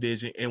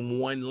television in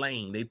one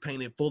lane. They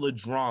paint it full of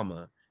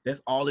drama.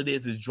 That's all it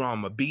is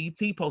drama.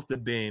 BT supposed to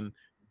have been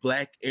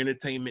black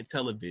entertainment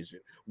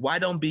television. Why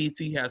don't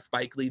BT have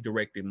Spike Lee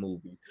directed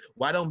movies?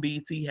 Why don't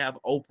BT have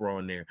Oprah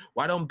on there?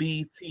 Why don't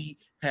BT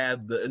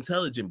have the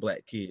intelligent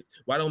black kids?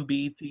 Why don't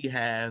BT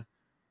have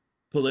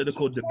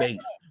political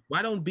debates?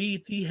 Why don't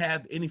BET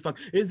have any fun?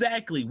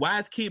 Exactly. Why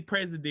is Kid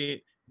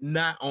President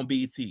not on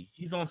BET?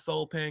 He's on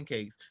Soul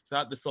Pancakes.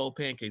 Shout out to Soul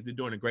Pancakes. They're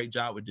doing a great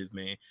job with this,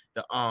 man.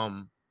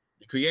 The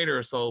creator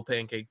of Soul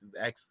Pancakes is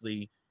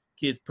actually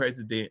Kid's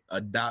president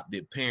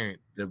adopted parent,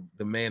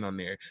 the man on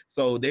there.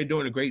 So they're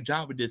doing a great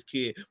job with this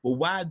kid. But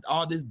why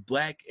all this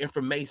black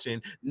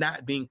information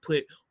not being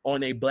put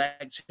on a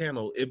black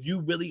channel? If you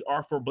really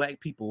are for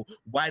black people,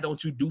 why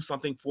don't you do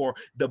something for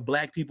the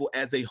black people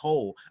as a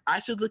whole?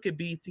 I should look at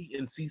BT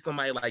and see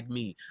somebody like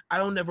me. I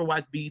don't never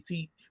watch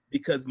BT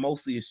because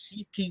mostly it's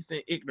Chief Keefs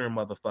and ignorant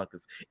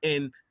motherfuckers.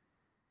 And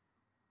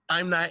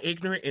I'm not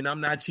ignorant and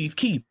I'm not Chief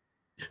Keef.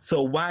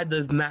 So why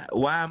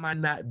am I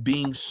not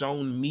being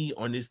shown me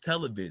on this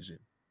television?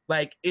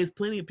 Like, it's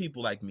plenty of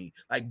people like me.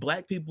 Like,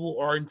 black people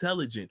are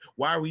intelligent.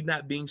 Why are we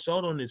not being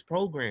shown on these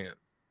programs?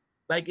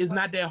 Like, it's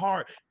not that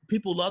hard.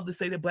 People love to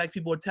say that black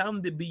people are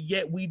talented, but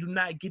yet we do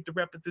not get the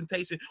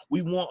representation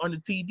we want on the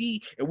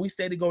TV. And we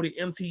say to go to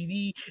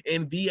MTV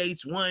and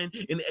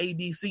VH1 and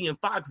ABC and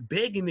Fox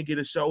begging to get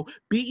a show.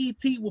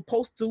 BET will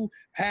supposed to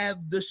have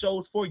the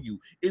shows for you.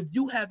 If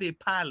you have a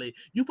pilot,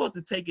 you're supposed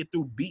to take it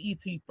through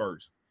BET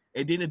first.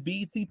 And then if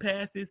BET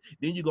passes,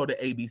 then you go to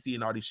ABC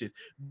and all these shits.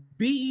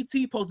 BET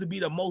supposed to be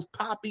the most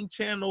popping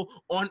channel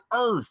on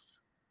earth.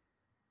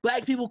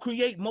 Black people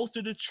create most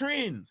of the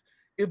trends.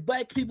 If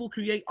black people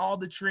create all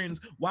the trends,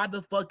 why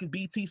the fuck is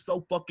BT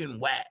so fucking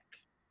whack?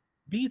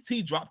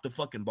 BT dropped the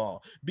fucking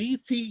ball.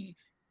 BT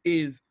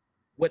is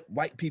what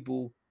white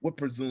people would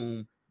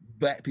presume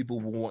black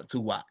people will want to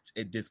watch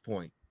at this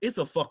point. It's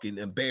a fucking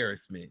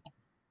embarrassment.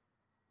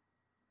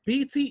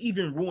 BET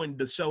even ruined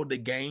the show The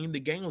Game. The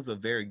Game was a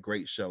very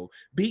great show.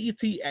 BET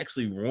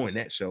actually ruined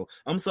that show.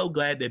 I'm so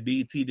glad that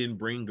BET didn't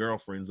bring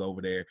girlfriends over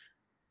there.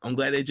 I'm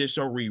glad they just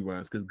show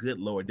reruns, because good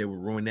Lord, they would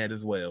ruin that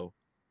as well.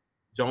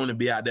 Joan would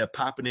be out there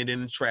popping it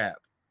in the trap.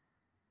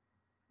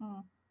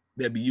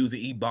 They'd be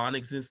using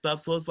ebonics and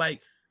stuff. So it's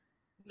like,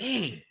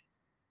 man,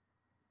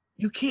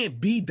 you can't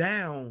be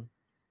down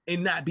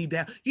and not be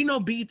down. You know,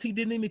 BET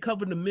didn't even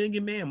cover the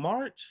Million Man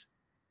March.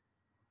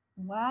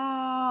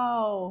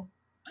 Wow.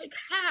 Like,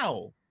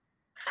 how?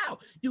 How?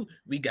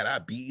 We got our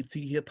BET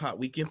Hip Hop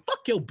Weekend.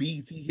 Fuck your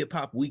BET Hip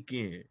Hop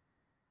Weekend.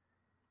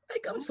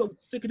 Like, I'm so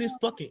sick of this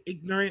fucking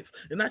ignorance.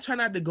 And I try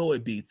not to go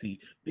at BT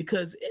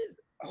because it's,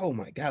 oh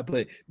my God,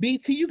 but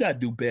BT, you gotta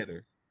do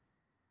better.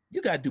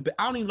 You gotta do better.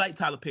 I don't even like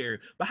Tyler Perry,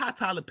 but how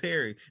Tyler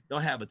Perry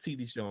don't have a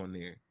TV show on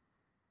there?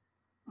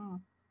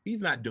 He's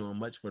not doing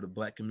much for the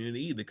black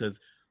community either, because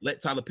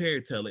let Tyler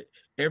Perry tell it.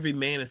 Every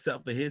man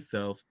except for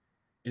himself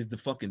is the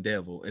fucking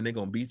devil, and they're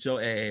gonna beat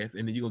your ass,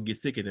 and then you're gonna get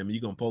sick of them, and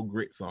you're gonna pour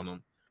grits on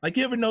them. Like,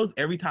 you ever notice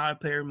every Tyler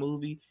Perry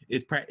movie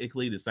is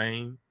practically the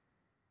same?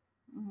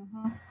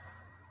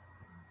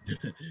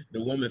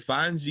 The woman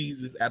finds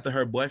Jesus after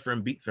her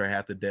boyfriend beats her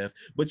half to death.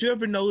 But you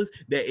ever notice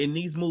that in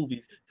these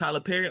movies, Tyler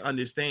Perry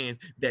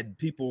understands that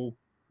people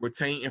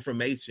retain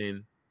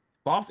information,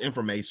 false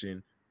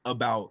information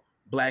about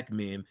black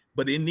men.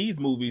 But in these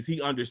movies,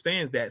 he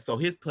understands that. So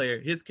his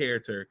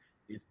character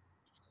is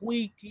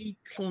squeaky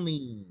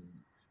clean.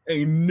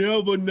 Ain't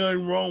never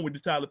nothing wrong with the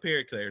Tyler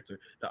Perry character.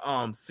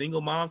 The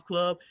Single Moms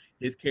Club,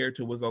 his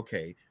character was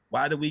okay.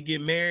 Why did we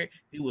get married?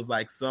 He was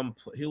like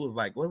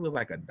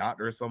a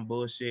doctor or some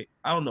bullshit.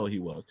 I don't know what he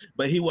was,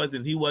 but he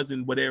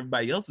wasn't what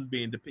everybody else was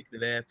being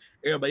depicted as.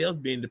 Everybody else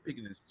being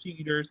depicted as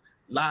cheaters,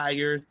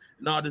 liars,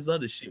 and all this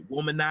other shit,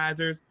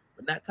 womanizers,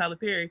 but not Tyler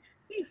Perry.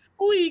 He's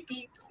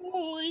squeaky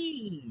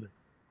clean.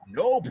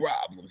 No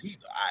problems. He's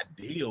the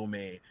ideal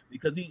man,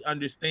 because he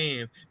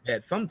understands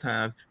that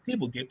sometimes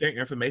people get their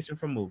information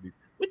from movies,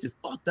 which is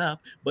fucked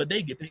up, but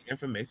they get their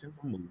information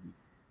from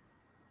movies.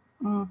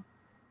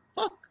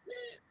 Fuck,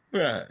 man,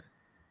 bruh.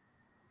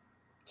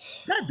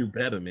 Gotta do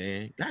better,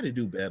 man. Gotta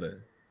do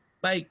better.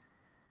 Like,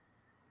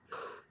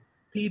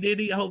 P.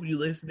 Diddy, I hope you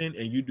listening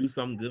and you do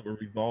something good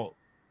with Revolt,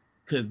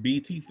 because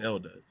BT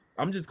failed us.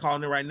 I'm just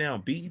calling it right now.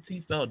 BET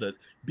failed us.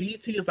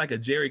 BET is like a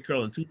Jerry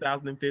Curl in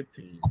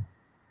 2015.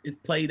 It's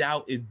played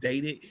out, it's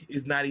dated,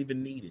 it's not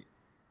even needed.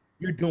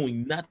 You're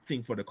doing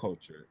nothing for the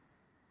culture.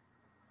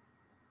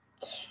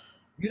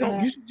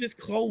 You should just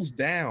close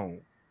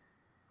down.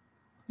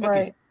 Fucking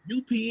Right.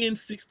 UPN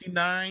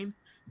 69.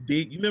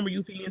 You remember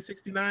UPN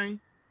 69?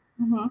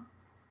 Mm-hmm.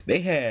 They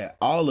had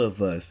all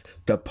of us,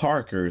 the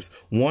Parkers,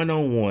 One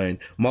on One,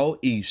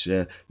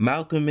 Moesha,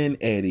 Malcolm and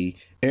Eddie,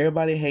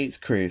 Everybody Hates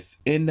Chris,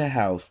 In the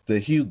House,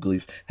 the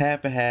Hugleys,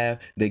 Half and Half,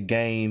 The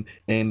Game,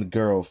 and the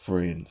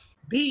Girlfriends.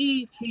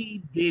 BET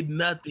did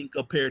nothing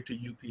compared to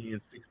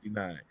UPN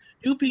 69.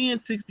 UPN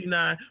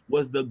 69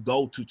 was the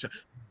go-to.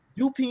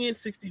 UPN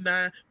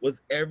 69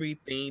 was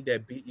everything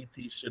that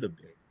BET should have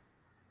been.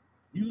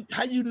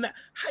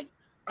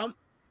 I'm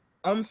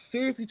I'm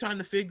seriously trying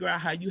to figure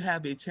out how you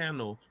have a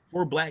channel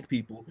for black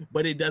people,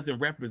 but it doesn't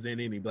represent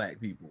any black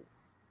people.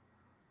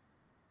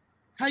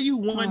 How you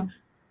want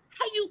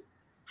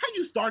how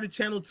you start a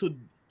channel to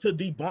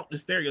debunk the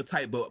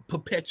stereotype but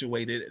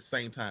perpetuate it at the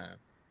same time?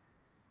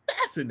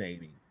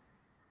 Fascinating.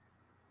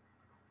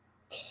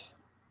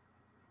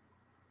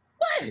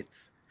 What?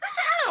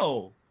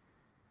 How?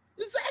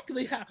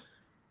 Exactly how?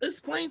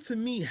 Explain to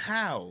me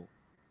how.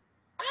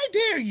 I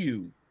dare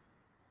you.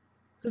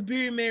 Because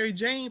being Mary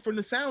Jane, from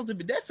the sounds of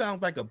it, that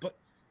sounds like a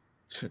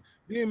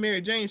being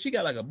Mary Jane, she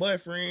got like a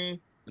boyfriend,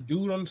 a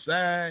dude on the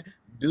side,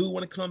 dude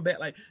want to come back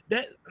like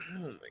that. Oh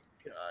my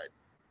god!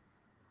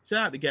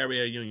 Shout out to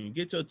Gabrielle Union.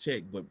 Get your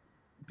check, but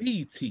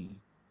BT,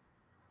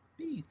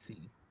 BT,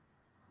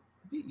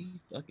 BE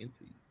fucking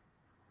T,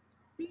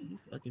 BE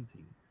fucking T.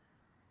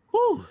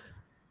 Whew.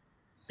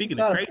 Speaking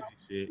of crazy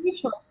shit,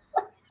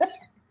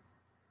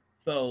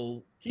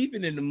 so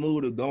keeping in the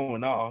mood of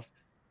going off,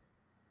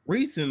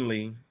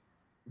 recently,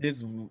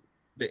 the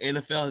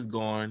NFL has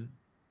gone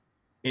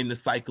in the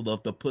cycle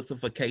of the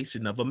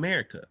pussification of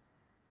America.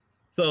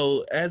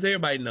 So as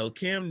everybody know,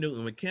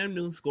 when Cam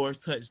Newton scores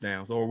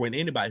touchdowns, or when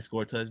anybody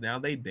scores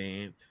touchdowns, they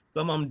dance.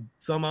 Some of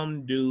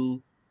them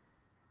do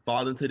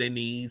fall into their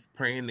knees,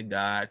 praying to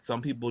God.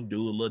 Some people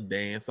do a little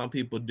dance. Some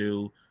people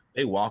do.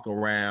 They walk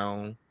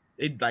around.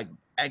 They like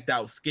act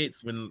out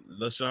skits. When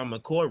LaShawn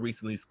McCoy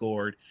recently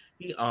scored,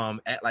 he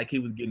act like he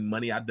was getting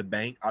money out the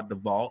bank, out the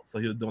vault. So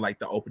he was doing like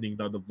the opening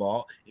of the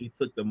vault. He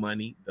took the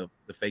money, the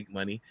fake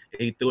money,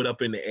 and he threw it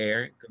up in the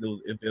air because it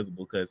was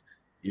invisible. Because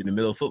you're in the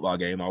middle of a football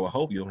game, I would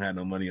hope you don't have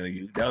no money on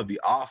you. That would be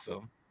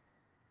awesome.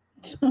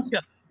 Yeah.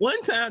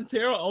 One time,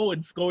 Terrell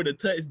Owens scored a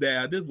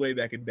touchdown. This way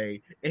back in the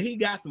day, and he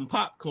got some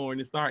popcorn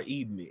and started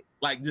eating it.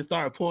 Like just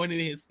started pouring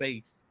it in his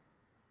face.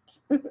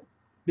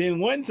 Then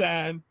one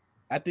time,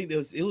 I think it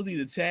was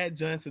either Chad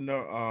Johnson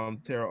or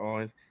Terrell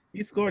Owens.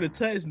 He scored a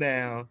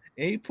touchdown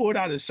and he pulled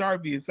out a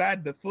Sharpie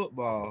inside the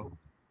football.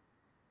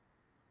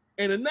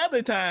 And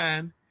another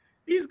time,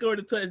 he scored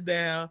a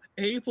touchdown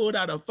and he pulled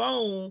out a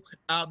phone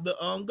out the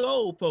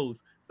goal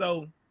post.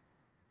 So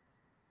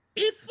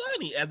it's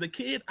funny. As a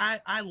kid,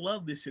 I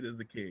love this shit as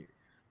a kid.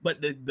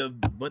 But the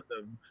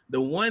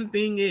one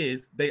thing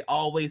is they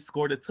always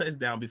scored a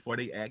touchdown before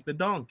they act the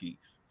donkey.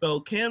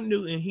 So Cam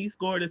Newton, he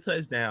scored a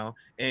touchdown,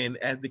 and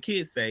as the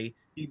kids say,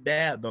 he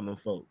dabbed on them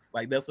folks.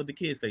 Like that's what the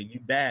kids say. You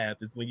dab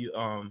is when you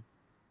y'all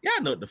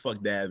know what the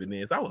fuck dabbing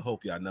is. I would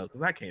hope y'all know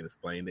because I can't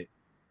explain it.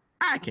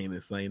 I can't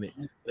explain it.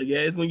 But yeah,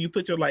 it's when you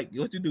put your what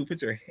you do,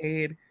 put your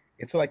head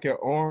into like your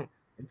arm,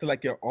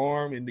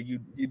 and then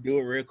you do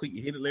it real quick.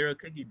 You hit it real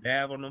quick. You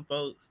dab on them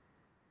folks.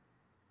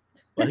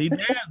 But he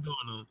dabbed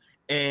on them,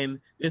 and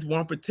this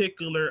one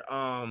particular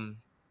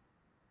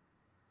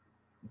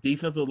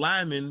defensive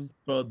lineman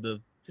for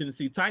the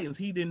Tennessee Titans,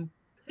 he didn't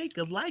take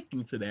a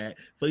liking to that,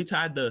 so he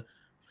tried to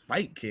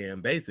fight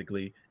Cam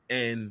basically,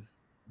 and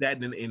that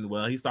didn't end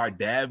well. He started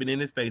dabbing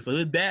in his face, so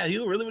he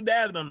was really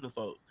dabbing on the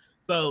folks.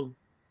 So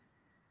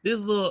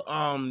this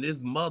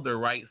mother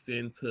writes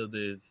into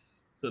the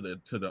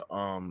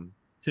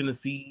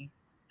Tennessee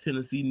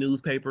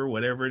newspaper,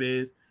 whatever it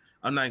is.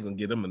 I'm not gonna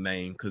give them a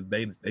name because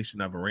they should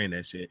never ran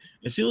that shit.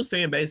 And she was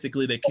saying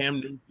basically that Cam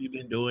Newton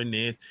been doing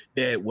this,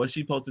 that what she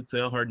supposed to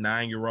tell her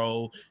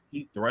 9-year-old,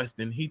 he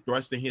thrusting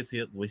his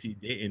hips, which he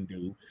didn't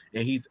do,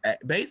 and he's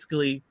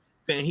basically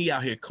saying he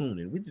out here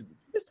cooning. We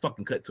just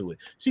fucking cut to it.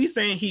 She's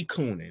saying he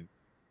cooning.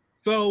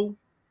 So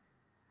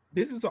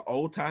this is an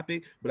old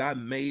topic, but I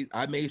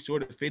made sure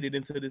to fit it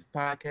into this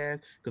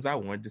podcast because I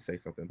wanted to say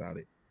something about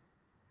it.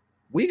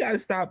 We got to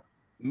stop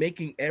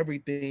making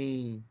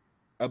everything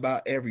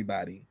about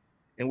everybody.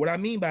 And what I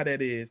mean by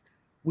that is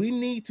we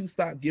need to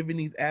stop giving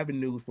these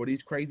avenues for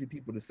these crazy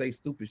people to say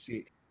stupid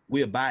shit.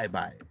 We abide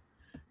by it.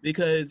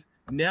 Because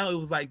now it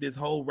was like this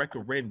whole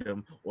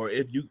referendum, or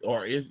if you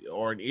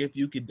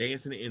could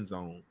dance in the end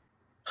zone.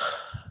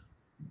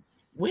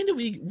 When did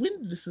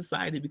the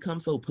society become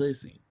so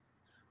pussy?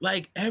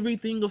 Like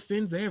everything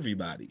offends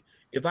everybody.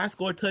 If I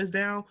score a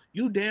touchdown,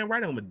 you damn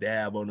right I'm a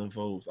dab on them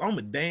folks. I'm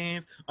a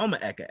dance. I'm a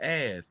act a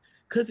ass.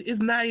 Cause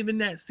it's not even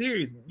that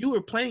serious. You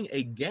were playing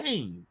a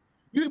game.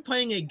 You're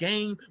playing a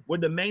game where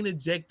the main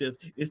objective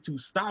is to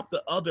stop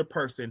the other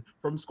person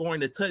from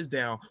scoring a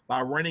touchdown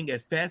by running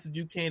as fast as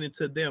you can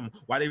into them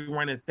while they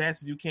run as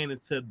fast as you can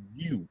into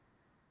you.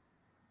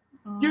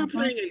 You're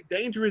playing a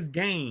dangerous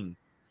game.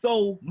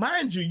 So,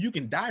 mind you, you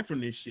can die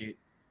from this shit.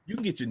 You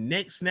can get your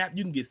neck snapped.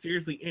 You can get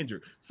seriously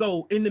injured.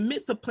 So, in the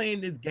midst of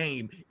playing this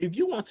game, if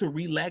you want to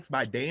relax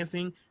by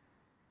dancing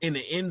in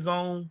the end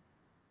zone,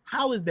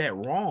 how is that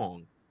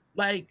wrong?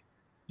 Like,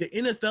 the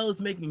NFL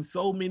is making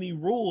so many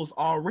rules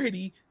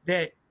already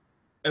that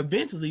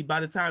eventually, by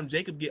the time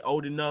Jacob get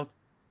old enough,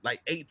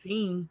 like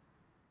 18,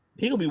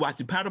 he gonna be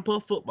watching powder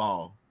puff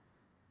football.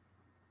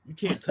 You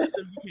can't touch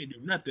him. You can't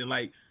do nothing.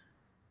 Like,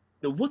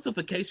 the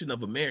wussification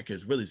of America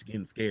is really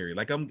getting scary.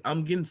 Like,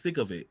 I'm getting sick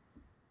of it.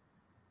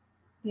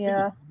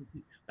 Yeah.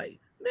 Like,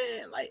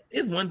 man, like,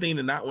 it's one thing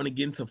to not want to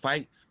get into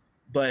fights,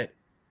 but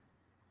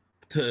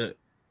to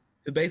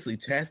basically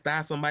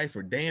chastise somebody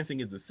for dancing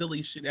is the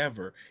silliest shit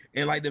ever.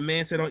 And like the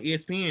man said on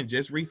ESPN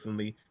just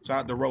recently, shout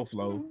out to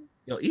Roflo.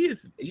 Yo,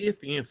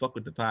 ESPN fuck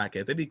with the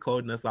podcast. They be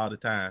quoting us all the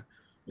time.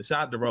 But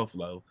shout out to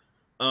Roflo.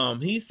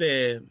 He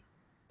said,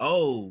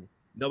 "Oh,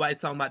 nobody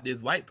talking about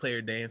this white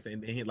player dancing."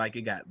 And then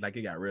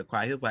it got real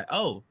quiet. He was like,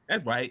 "Oh,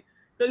 that's right,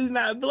 because he's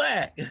not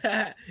black."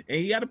 And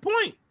he had a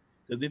point.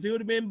 Because if he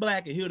would have been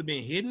black and he would have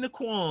been hitting the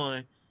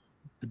quan,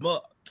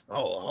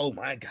 oh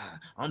my God,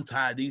 I'm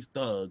tired of these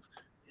thugs.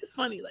 It's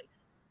funny, like,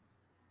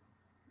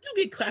 you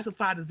get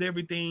classified as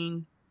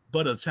everything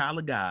but a child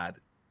of God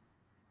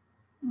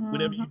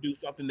whenever you do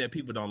something that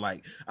people don't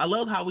like. I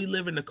love how we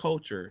live in a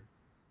culture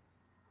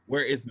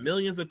where it's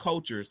millions of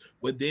cultures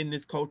within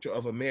this culture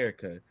of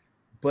America.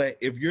 But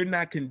if you're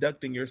not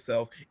conducting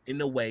yourself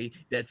in a way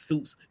that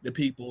suits the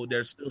people that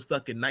are still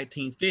stuck in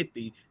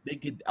 1950, they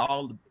get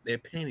all their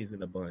panties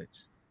in a bunch.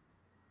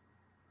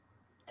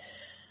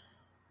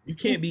 You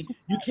can't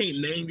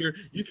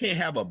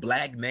have a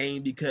black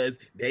name because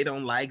they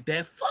don't like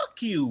that.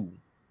 Fuck you.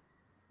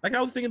 Like,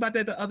 I was thinking about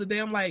that the other day.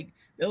 I'm like,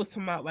 they was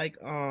talking about like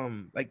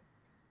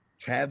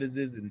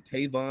Travis's and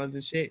Tavon's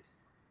and shit.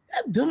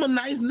 Them are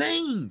nice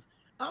names.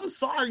 I'm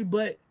sorry,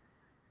 but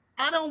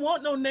I don't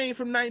want no name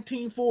from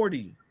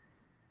 1940.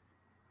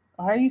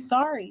 Are you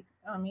sorry?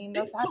 I mean,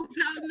 it's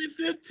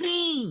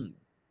 2015.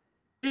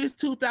 It's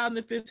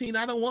 2015.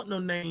 I don't want no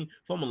name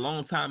from a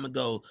long time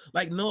ago.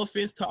 Like, no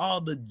offense to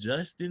all the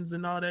Justins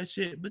and all that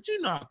shit, but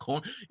you know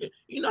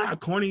how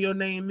corny your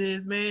name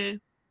is, man.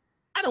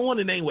 I don't want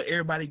a name where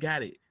everybody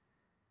got it.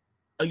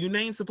 Your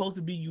name's supposed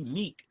to be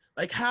unique.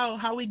 Like,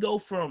 how we go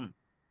from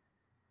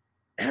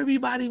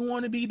everybody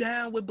want to be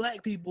down with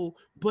black people,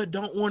 but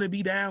don't want to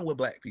be down with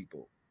black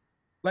people.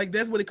 Like,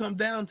 that's what it comes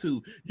down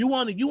to. You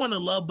want to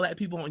love black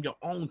people on your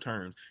own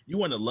terms. You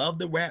want to love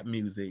the rap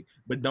music,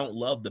 but don't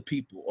love the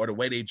people or the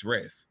way they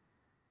dress.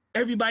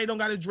 Everybody don't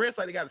got to dress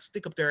like they got to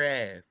stick up their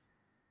ass.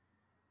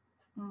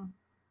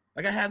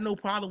 Like, I have no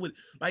problem with,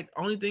 like,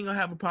 only thing I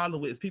have a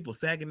problem with is people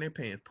sagging their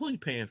pants. Pull your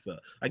pants up.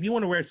 Like, you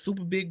want to wear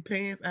super big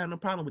pants? I have no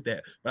problem with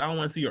that. But I don't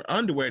want to see your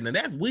underwear. Now,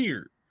 that's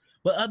weird.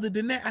 But other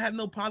than that, I have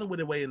no problem with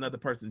the way another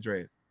person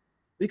dress.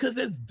 Because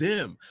it's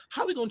them.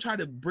 How are we going to try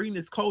to bring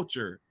this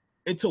culture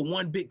into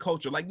one big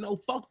culture? Like, no,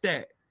 fuck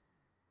that.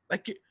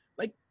 Like,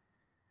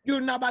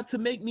 you're not about to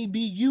make me be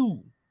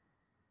you.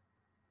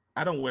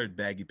 I don't wear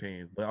baggy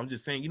pants, but I'm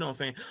just saying, you know what I'm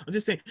saying? I'm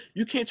just saying,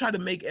 you can't try to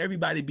make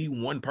everybody be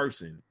one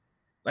person.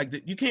 Like,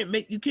 you can't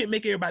make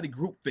everybody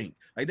group think.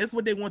 Like, that's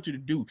what they want you to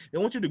do. They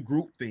want you to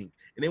group think,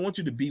 and they want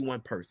you to be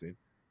one person.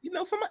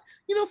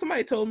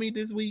 Somebody told me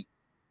this week.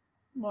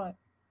 What?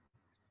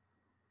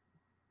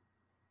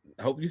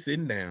 I hope you're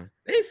sitting down.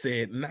 They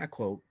said, and I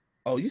quote,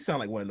 "Oh, you sound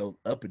like one of those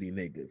uppity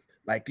niggas.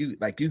 Like you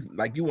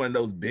one of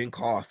those Ben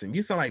Carson.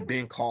 You sound like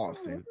Ben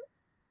Carson."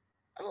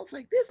 I was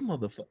like, this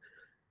motherfucker.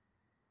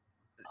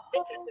 They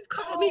just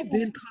called me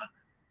Ben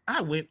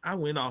Carson. I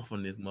went off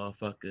on this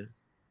motherfucker.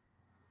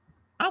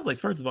 I was like,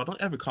 first of all,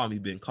 don't ever call me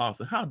Ben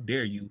Carson. How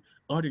dare you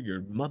utter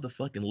your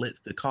motherfucking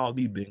lips to call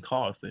me Ben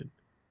Carson?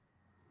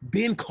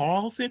 Ben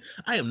Carlson?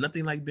 I am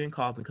nothing like Ben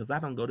Carlson because I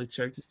don't go to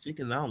Church's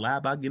Chicken and I don't lie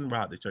about getting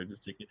robbed at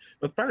Church's Chicken.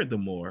 But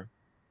furthermore,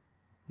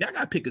 y'all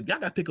gotta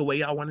pick a way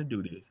y'all want to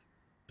do this.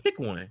 Pick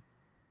one.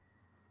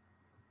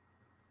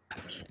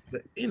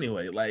 But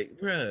anyway, like,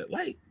 bruh,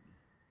 like,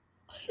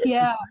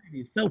 yeah,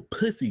 society is so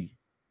pussy.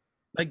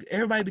 Like,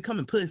 everybody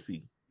becoming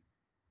pussy.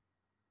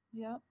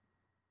 Yep.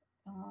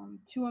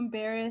 Too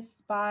embarrassed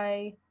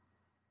by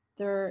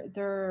their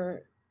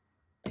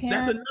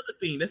parents.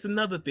 That's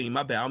another thing.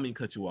 My bad. I don't mean to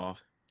cut you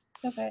off.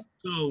 Okay.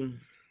 So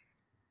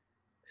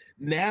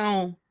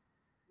now,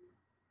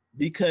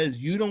 because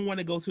you don't want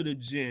to go to the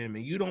gym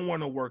and you don't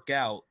want to work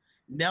out,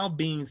 now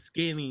being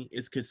skinny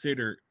is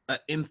considered an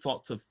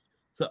insult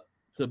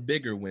to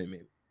bigger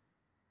women.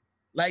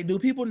 Like, do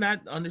people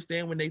not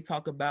understand when they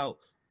talk about,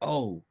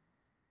 oh,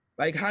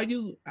 like, how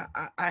you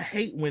I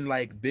hate when,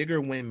 like,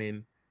 bigger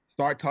women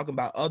start talking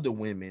about other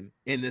women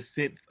in the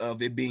sense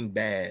of it being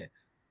bad.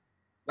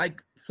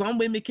 Like, some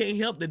women can't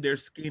help that they're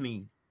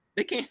skinny.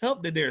 They can't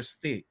help that they're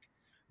thick.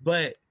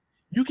 But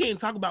you can't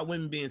talk about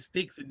women being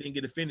sticks and then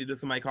get offended if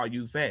somebody call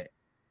you fat.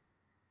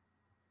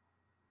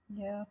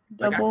 Yeah,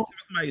 Like I can double.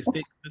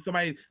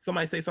 tell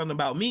somebody say something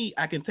about me,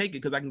 I can take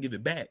it because I can give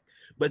it back.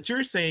 But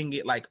you're saying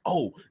it like,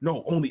 oh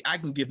no, only I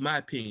can give my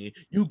opinion.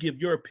 You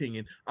give your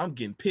opinion. I'm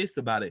getting pissed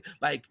about it.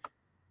 Like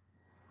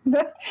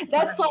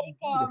That's like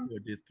beautiful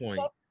at this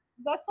point.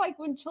 that's like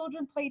when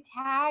children play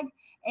tag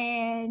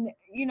and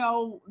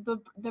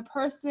the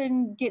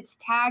person gets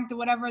tagged or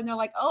whatever and they're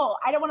like, oh,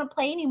 I don't want to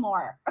play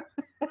anymore.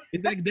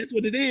 Exactly, that's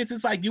what it is.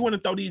 It's like you want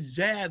to throw these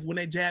jabs. When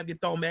that jab get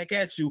thrown back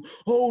at you,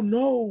 oh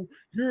no,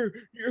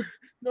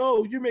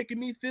 you're making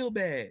me feel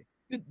bad.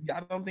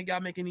 Y'all don't think y'all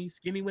making these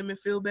skinny women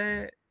feel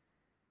bad?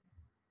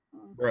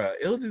 Bruh,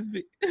 it was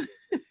this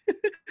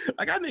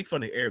like I make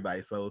fun of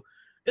everybody. So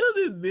it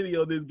was this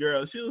video of this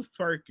girl, she was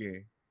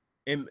twerking.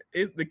 And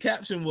the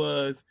caption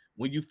was,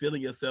 when you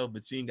feeling yourself,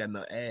 but you ain't got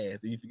no ass,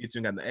 and you forget you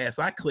ain't got no ass.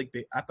 So I clicked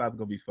it. I thought it was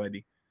gonna be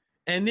funny.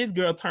 And this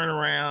girl turned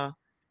around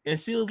and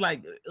she was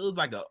like, it was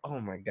like oh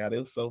my God, it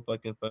was so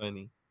fucking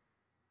funny.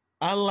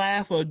 I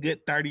laughed for a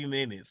good 30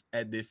 minutes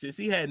at this shit.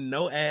 She had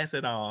no ass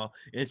at all,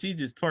 and she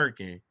just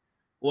twerking.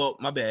 Well,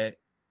 my bad.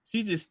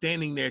 She just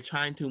standing there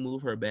trying to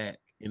move her back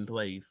in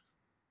place.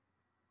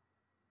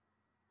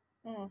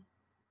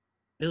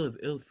 It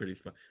was pretty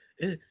fun.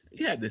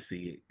 You had to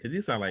see it because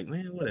you sound like,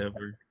 man,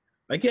 whatever.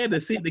 Like you had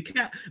to see the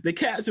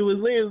caption was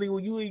literally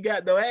when you ain't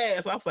got no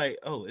ass. I was like,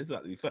 oh, it's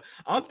about to be fun.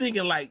 I'm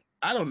thinking like,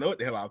 I don't know what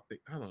the hell I was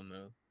thinking. I don't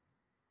know.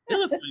 It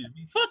was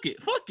funny. Fuck it.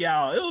 Fuck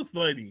y'all. It was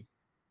funny.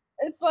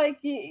 It's like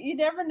you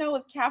never know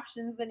with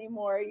captions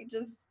anymore. You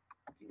just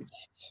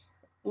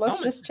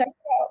let's just check it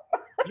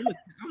out.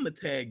 I'm gonna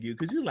tag you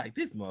because you're like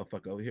this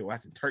motherfucker over here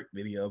watching Turk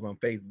videos on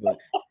Facebook.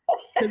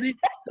 Because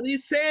he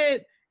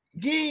said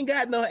you ain't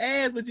got no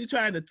ass, but you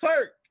trying to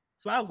twerk.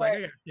 So I was like,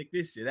 I gotta check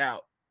this shit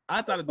out.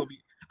 I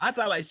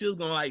thought like she was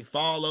gonna like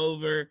fall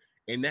over,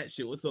 and that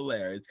shit was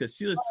hilarious because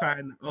she was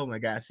trying. Oh my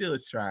God, she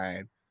was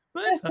trying.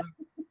 Bless her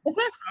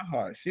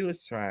heart. She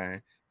was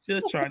trying. She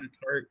was trying to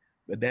twerk.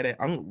 But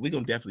we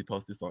gonna definitely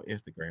post this on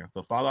Instagram.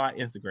 So follow our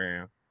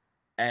Instagram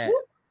at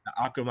the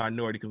Awkward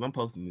Minority because I'm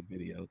posting this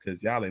video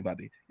because y'all ain't about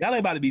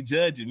to be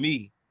judging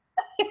me.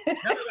 Y'all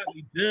ain't about to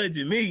be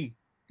judging me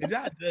because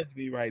y'all judge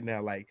me right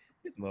now like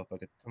this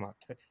motherfucker come out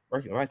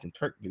watching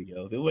Turk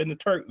videos. It wasn't a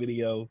Turk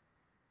video.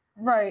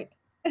 Right.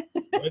 It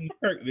wasn't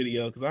a Turk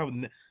video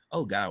because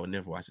oh God, I would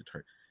never watch a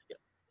Turk.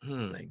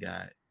 Oh my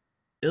God.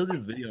 It was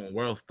this video on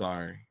World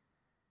Star.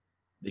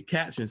 The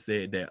caption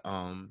said that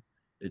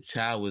the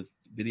child was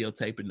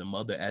videotaping the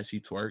mother as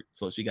she twerked,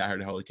 so she got her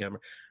to hold the camera.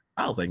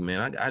 I was like,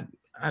 man, I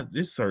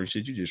this certain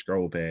shit you just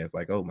scroll past.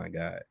 Like, oh my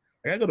God.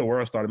 Like, I go to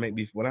World Star to make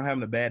me when I'm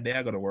having a bad day,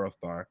 I go to World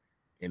Star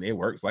and it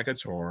works like a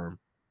charm.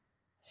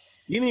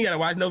 You ain't gotta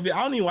watch no video.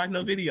 I don't even watch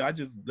no video. I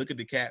just look at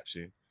the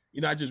caption.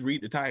 I just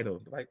read the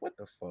title. Like, what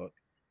the fuck?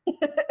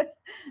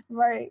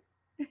 Right.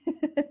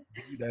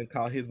 He done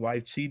call his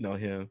wife cheating on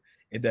him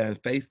and done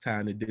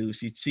FaceTime the dude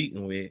she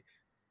cheating with.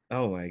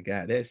 Oh my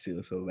God, that shit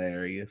was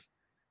hilarious.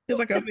 It's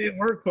like I'm at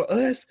work for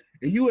us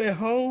and you at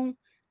home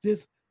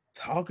just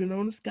talking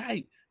on the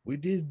Skype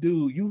with this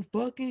dude. You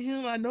fucking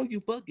him? I know you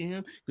fucking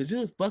him because you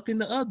was fucking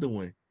the other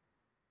one.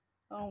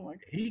 Oh my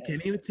God. He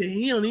can't even tell.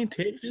 He don't even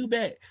text you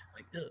back.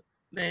 Like,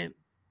 man,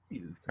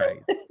 Jesus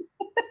Christ.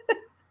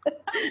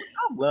 I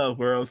love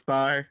World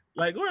Star.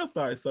 Like World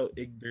Star is so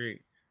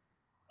ignorant.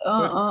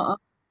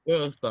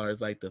 World Star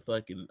is like the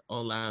fucking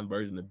online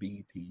version of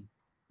B.E.T.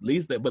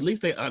 At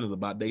least they honest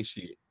about their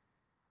shit.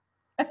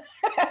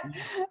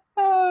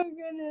 Oh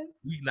goodness.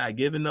 We not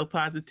giving no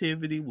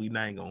positivity. We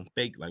not gonna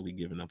fake like we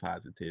giving no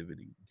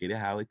positivity. Get it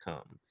how it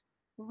comes.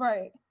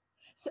 Right.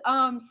 So,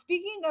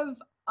 speaking of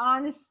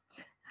honest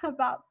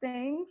about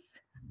things,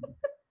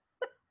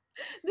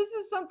 this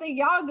is something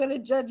y'all gonna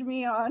judge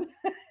me on.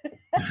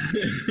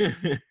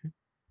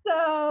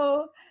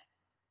 So,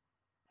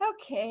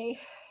 okay,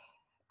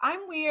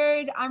 I'm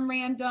weird. I'm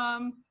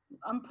random.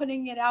 I'm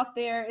putting it out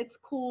there. It's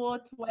cool.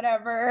 It's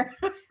whatever.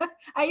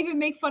 I even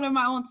make fun of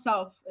my own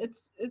self.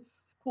 It's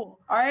cool.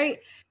 All right.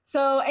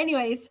 So,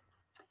 anyways,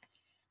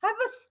 I have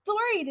a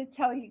story to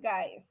tell you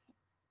guys.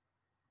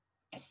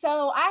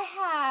 So I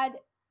had,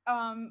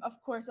 of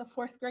course, a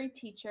fourth grade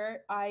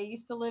teacher. I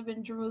used to live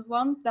in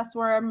Jerusalem. That's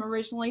where I'm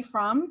originally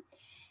from.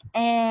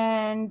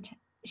 And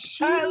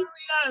she.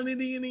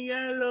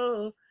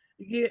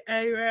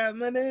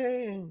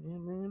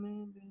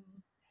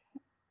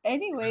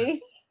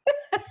 Anyways.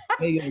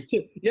 Hey,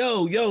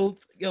 yo,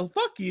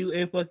 fuck you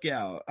and fuck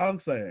y'all. I'm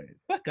sorry.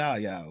 Fuck all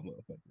y'all,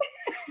 motherfuckers.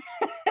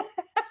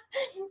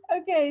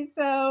 Okay,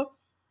 so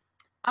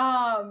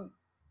now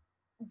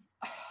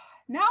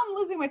I'm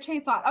losing my train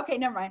of thought. Okay,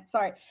 never mind.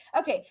 Sorry.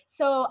 Okay,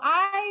 so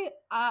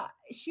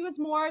she was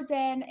more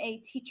than a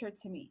teacher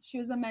to me. She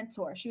was a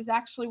mentor. She was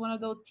actually one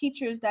of those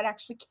teachers that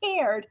actually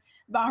cared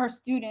about her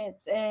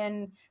students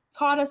and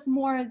taught us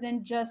more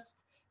than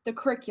just the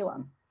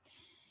curriculum.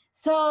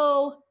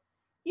 So,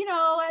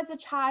 as a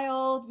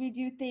child, we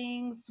do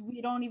things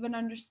we don't even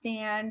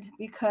understand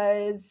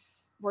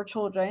because we're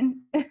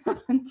children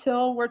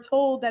until we're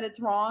told that it's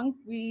wrong.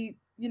 We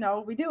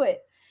do it.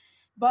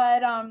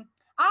 But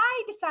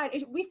I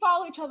decided, we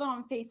follow each other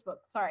on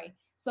Facebook. Sorry.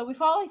 So we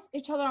follow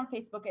each other on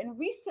Facebook. And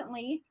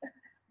recently,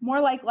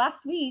 more like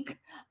last week,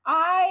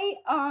 I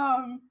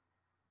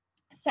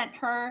sent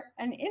her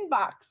an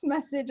inbox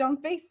message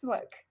on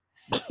Facebook.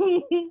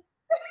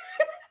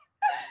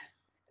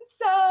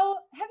 So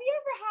have you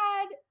ever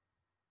had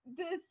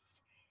this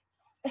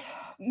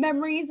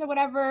memories or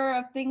whatever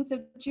of things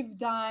that you've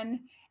done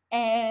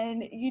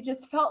and you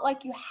just felt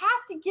like you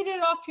have to get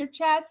it off your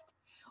chest?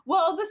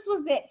 Well, this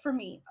was it for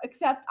me,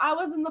 except I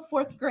was in the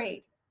 4th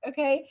grade.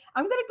 Okay,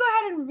 I'm gonna go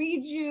ahead and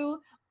read you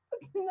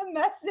the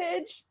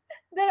message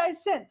that I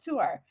sent to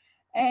her,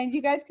 and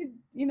you guys could,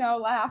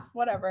 laugh,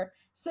 whatever.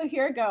 So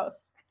here it goes.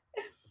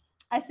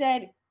 I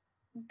said,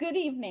 "Good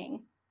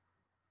evening.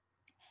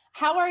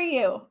 How are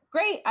you?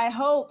 Great, I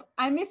hope.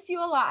 I miss you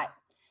a lot."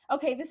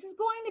 Okay, this is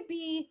going to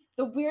be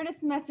the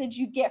weirdest message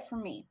you get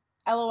from me.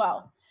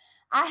 LOL.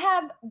 "I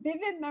have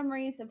vivid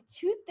memories of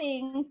 2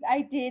 things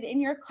I did in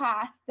your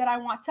class that I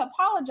want to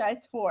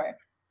apologize for.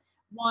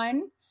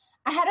 1,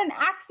 I had an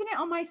accident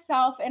on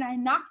myself and I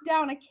knocked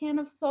down a can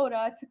of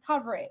soda to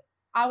cover it.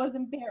 I was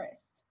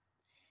embarrassed.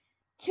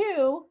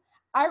 2,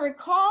 I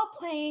recall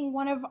playing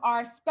one of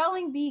our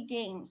spelling bee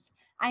games.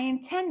 I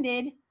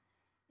intended,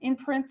 in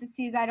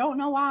parentheses, I don't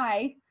know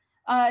why,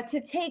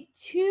 to take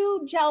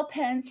 2 gel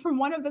pens from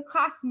one of the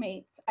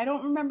classmates. I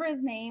don't remember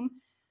his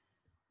name.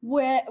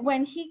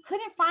 When he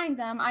couldn't find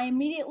them, I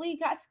immediately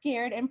got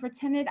scared and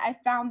pretended I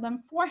found them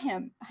for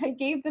him. I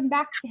gave them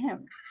back to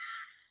him."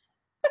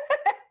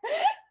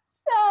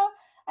 So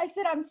I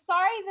said, "I'm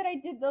sorry that I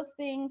did those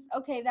things.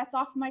 Okay, that's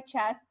off my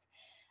chest.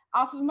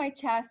 Off of my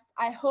chest.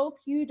 I hope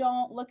you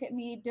don't look at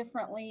me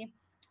differently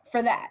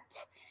for that.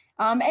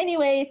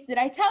 Anyways, did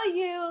I tell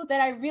you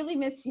that I really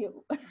miss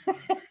you?"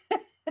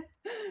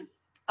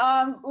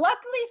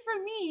 Luckily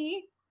for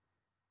me,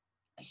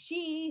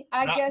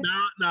 I guess.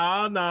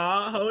 No.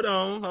 Hold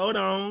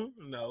on.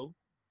 No.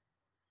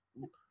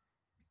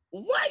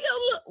 Why your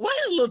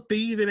little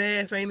thieving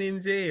ass ain't in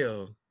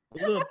jail?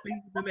 Little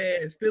thieving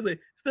ass still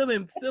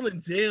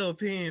in jail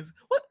pens.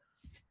 What?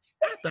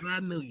 I thought I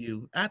knew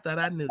you. I thought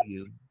I knew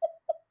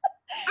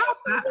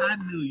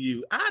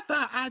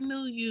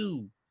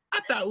you. I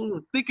thought we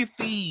were thick as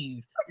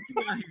thieves. What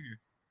you out here?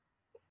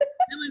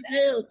 Still in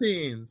jail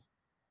pens.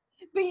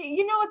 But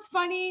you know what's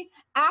funny?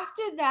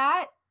 After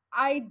that,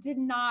 I did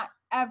not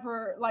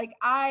ever, like,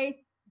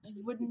 I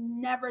would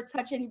never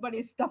touch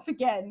anybody's stuff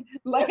again.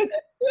 Like,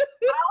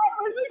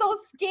 I was so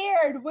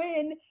scared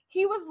when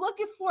he was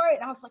looking for it.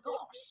 And I was like,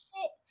 oh,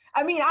 shit.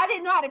 I mean, I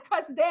didn't know how to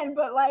cuss then,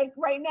 but like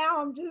right now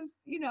I'm just,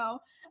 I'm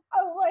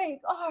like,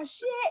 oh,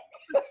 shit.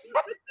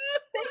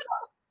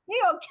 They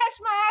gonna catch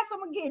my ass. I'm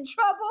gonna get in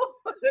trouble.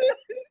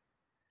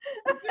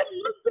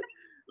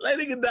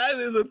 Lady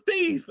Godiva is a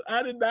thief.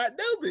 I did not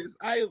know this.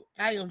 I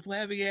am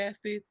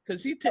flabbergasted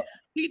because he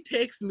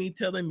texted me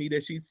telling me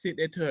that she sent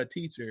that to her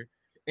teacher,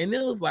 and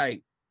it was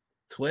like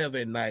 12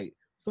 at night.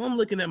 So I'm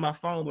looking at my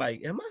phone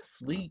like, am I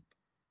asleep?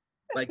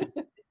 Like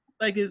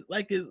is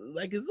Lady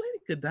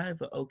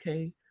Godiva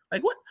okay?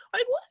 Like what?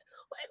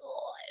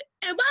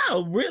 Am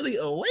I really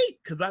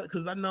awake? Cause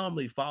I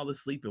normally fall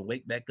asleep and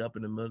wake back up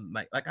in the middle of the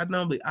night. Like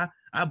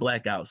I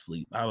black out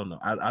sleep. I don't know.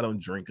 I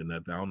don't drink or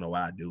nothing. I don't know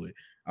why I do it.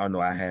 I don't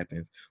know how it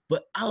happens.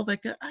 But I was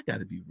like, I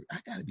gotta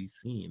be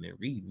seeing and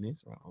reading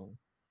this wrong.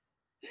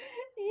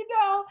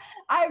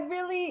 I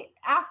really,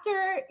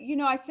 after,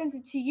 I sent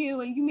it to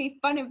you and you made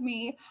fun of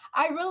me,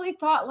 I really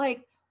thought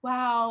like,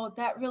 wow,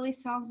 that really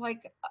sounds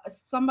like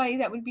somebody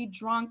that would be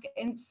drunk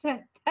and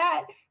sent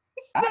that.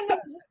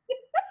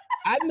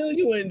 I knew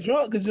you weren't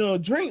drunk because you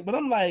don't drink, but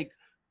I'm like,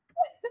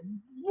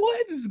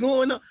 what is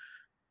going on?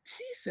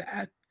 She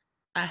said,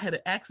 I had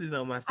an accident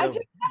on myself. I just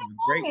had a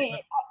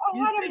moment. I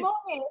had a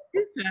moment.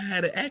 She said I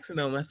had an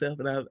accident on myself,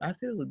 and I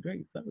said it was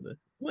great soda.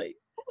 Wait,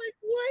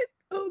 what?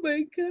 Oh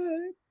my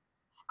God.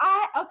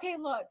 Okay,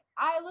 look,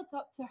 I look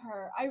up to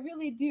her. I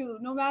really do,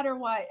 no matter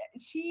what.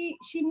 She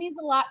means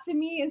a lot to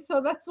me, and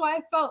so that's why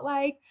I felt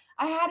like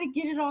I had to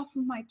get it off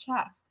of my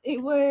chest.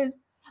 It was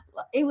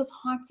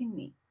haunting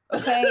me.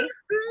 Okay. It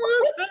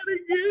was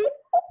haunting you.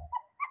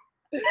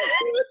 It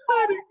was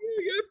haunting you.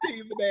 Your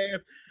thieving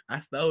ass. I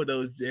stole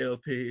those gel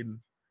pens.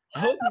 I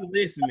hope you're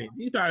listening.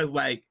 He probably was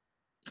like,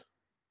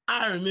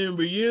 I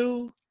remember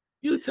you.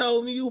 You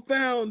told me you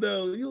found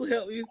those. You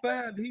helped me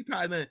find it. He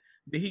probably done.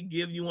 Did he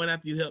give you one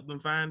after you helped him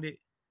find it?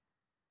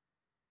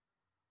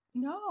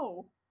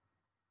 No.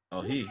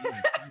 Oh, he's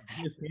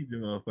the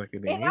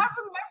motherfucker. And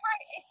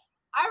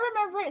I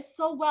remember it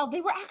so well.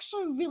 They were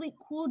actually really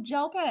cool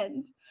gel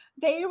pens.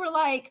 They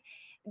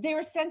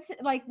were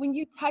sensitive. Like when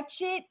you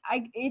touch it,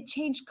 it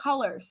changed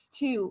colors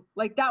too.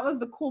 Like that was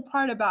the cool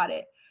part about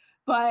it.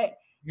 But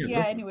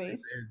yeah,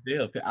 anyways.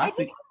 Gel pen.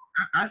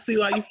 I see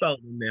why you stole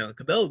them now,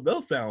 because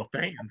those sound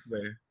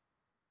fancy.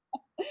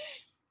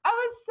 I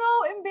was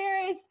so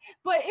embarrassed,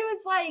 but it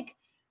was like,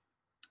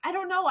 I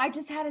don't know. I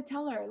just had to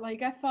tell her.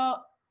 Like I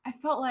felt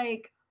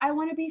like I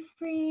want to be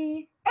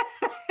free.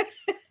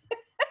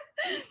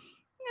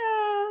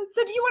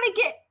 So do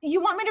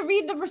you want me to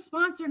read the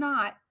response or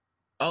not?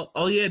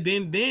 Oh yeah.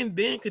 Then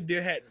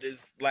Kadir had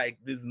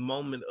this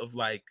moment of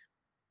like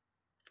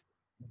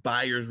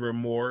buyer's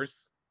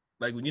remorse.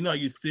 Like when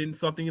you send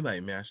something, you're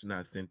like, man, I should not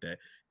have sent that.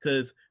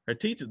 Because her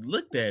teacher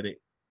looked at it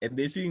and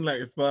then she didn't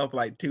like respond for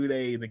like 2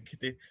 days. And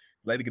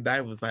Lady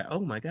Godiva was like, oh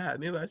my God,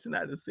 maybe I should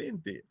not have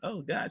sent it.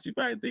 Oh God, she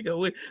probably think I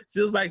would. She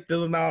was like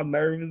feeling all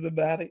nervous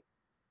about it.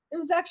 It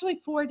was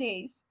actually 4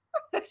 days.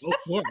 Oh,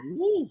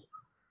 woo,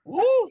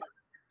 woo.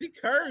 She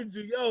encouraged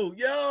you,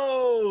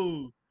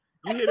 yo.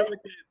 You hit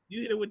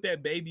her with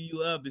that baby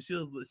you up, and she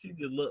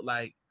just looked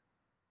like,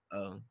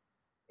 oh.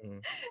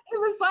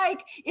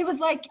 It was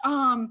like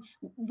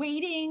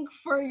waiting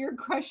for your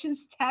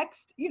crush's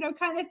text,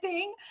 kind of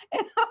thing.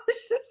 And I was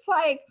just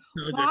like,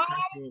 why?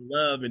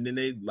 Love, and then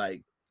they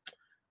like,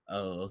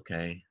 oh,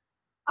 okay.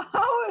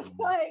 I was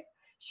like,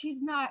 she's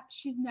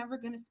never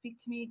gonna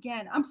speak to me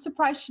again. I'm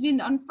surprised she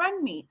didn't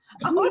unfriend me.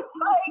 I was like,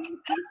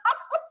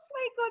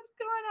 what's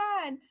going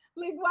on?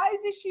 Like, why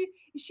is she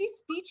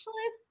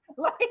speechless?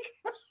 Like,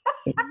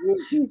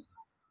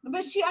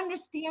 but she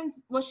understands.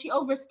 Well, she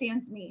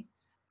overstands me.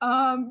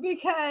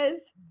 Because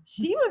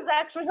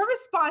her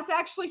response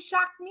actually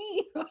shocked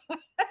me.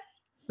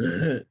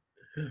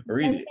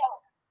 Read it.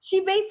 She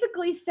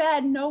basically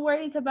said, no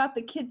worries about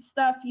the kid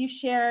stuff you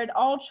shared.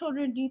 All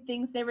children do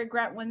things they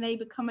regret when they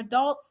become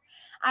adults.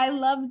 I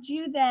loved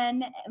you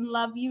then and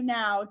love you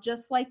now,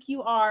 just like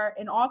you are,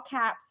 in all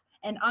caps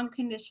and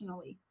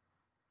unconditionally.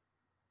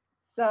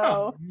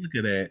 So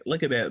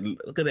look at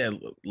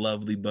that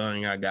lovely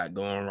bun I got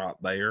going right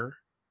there.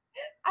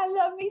 I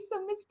love me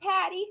some Miss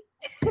Patty.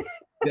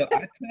 Yo,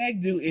 I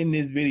tagged you in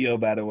this video,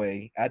 by the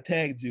way. I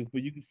tagged you,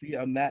 but you can see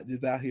I'm not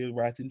just out here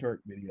watching twerk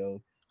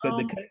videos.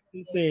 Because the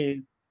caption says,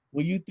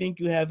 well, you think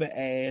you have an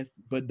ass,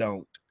 but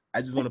don't.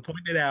 I just want to point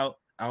it out.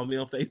 I don't be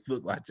on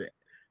Facebook watching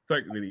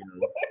twerk videos.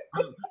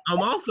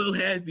 I'm also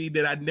happy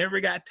that I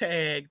never got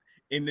tagged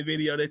in the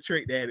video that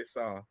Trick Daddy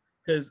saw.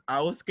 Because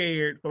I was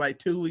scared for like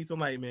 2 weeks. I'm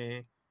like,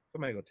 man,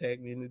 somebody gonna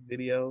tag me in this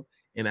video,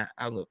 and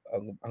I'm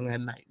gonna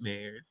have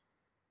nightmares.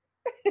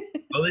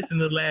 Go listen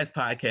to the last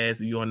podcast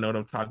if you want to know what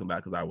I'm talking about,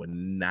 because I would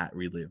not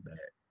relive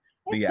that.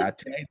 But yeah, I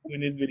tagged you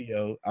in this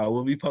video. I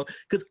will be posting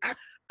because I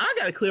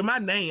gotta clear my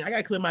name. I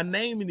gotta clear my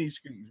name in these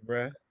streets,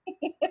 bruh.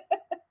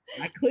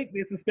 I clicked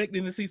this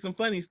expecting to see some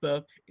funny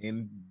stuff,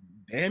 and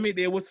damn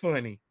it was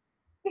funny.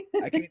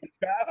 I can't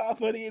describe how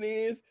funny it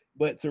is,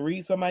 but to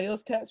read somebody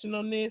else's caption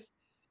on this,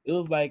 it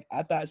was like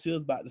I thought she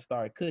was about to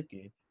start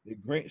cooking. The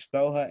Grinch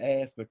stole her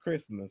ass for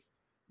Christmas.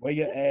 Where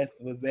your ass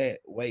was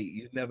at? Wait,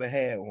 you never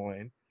had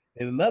one.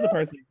 And another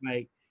person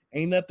like,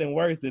 ain't nothing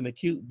worse than a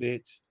cute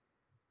bitch.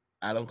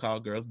 I don't call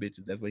girls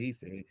bitches. That's what he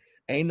said.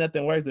 Ain't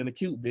nothing worse than a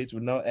cute bitch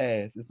with no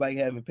ass. It's like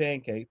having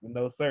pancakes with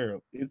no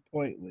syrup. It's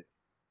pointless.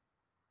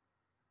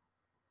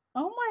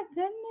 Oh my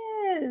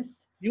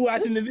goodness. You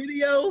watching the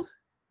video?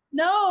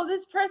 No,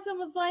 this person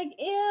was like,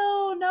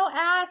 ew, no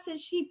ass. And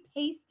she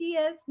pasty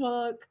as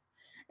fuck.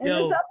 And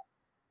yo,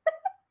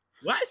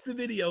 watch the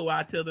video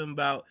while I tell them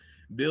about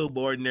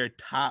Billboard and their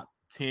top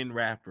 10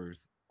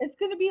 rappers. It's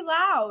going to be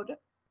loud.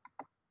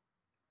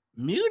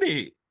 Mute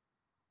it.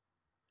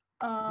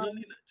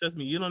 Trust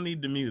me, you don't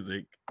need the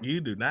music. You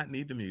do not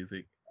need the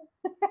music.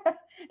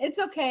 It's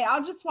okay.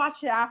 I'll just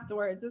watch it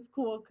afterwards. It's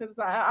cool because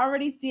I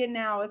already see it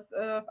now. It's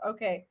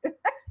okay.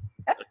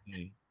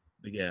 Okay.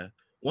 But yeah.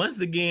 Once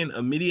again,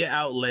 a media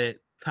outlet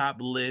top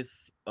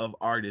list of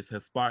artists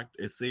has sparked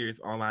a serious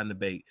online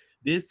debate.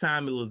 This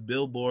time it was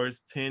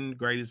Billboard's 10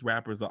 greatest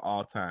rappers of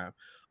all time.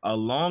 A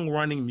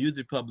long-running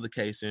music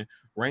publication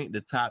ranked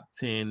the top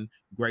 10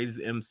 greatest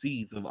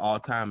MCs of all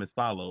time as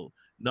followed.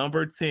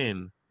 Number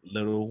 10,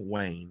 Lil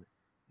Wayne.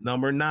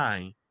 Number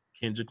 9,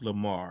 Kendrick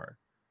Lamar.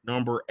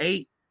 Number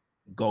 8,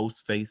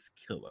 Ghostface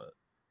Killah.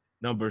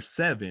 Number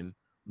 7,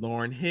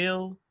 Lauryn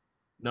Hill.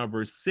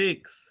 Number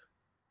 6,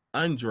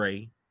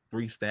 Andre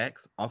 3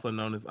 Stacks, also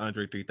known as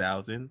Andre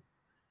 3000.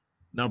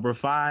 Number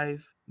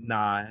 5,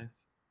 Nas.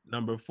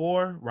 Number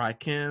 4,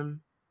 Rakim.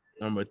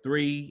 Number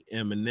 3,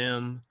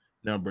 Eminem.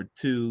 Number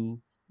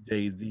 2,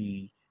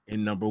 Jay-Z.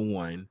 And number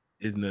 1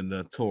 is the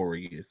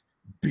notorious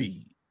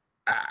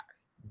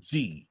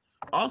B.I.G.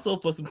 Also,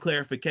 for some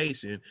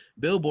clarification,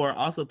 Billboard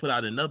also put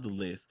out another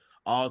list,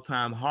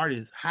 all-time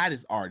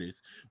hottest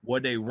artists, where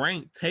they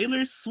ranked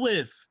Taylor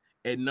Swift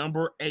at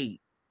number 8,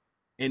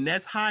 and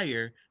that's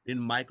higher than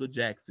Michael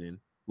Jackson,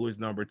 who is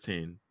number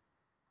 10.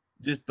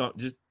 Just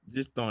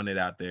throwing it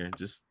out there.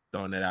 Just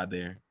throwing it out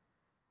there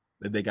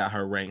that they got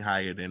her ranked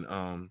higher than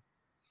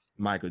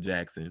Michael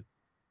Jackson.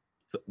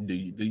 So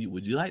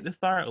would you like to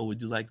start, or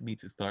would you like me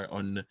to start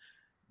on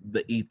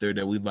the ether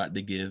that we about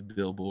to give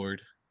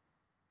Billboard?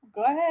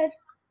 Go ahead.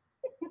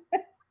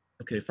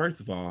 Okay,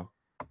 first of all,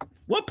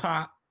 what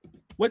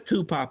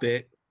Tupac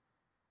at?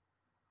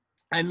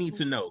 I need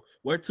to know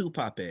where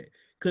Tupac at,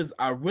 because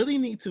I really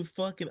need to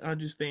fucking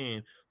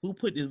understand who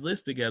put this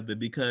list together,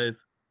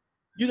 because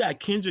you got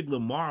Kendrick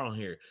Lamar on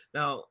here.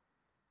 Now,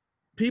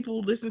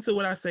 people, listen to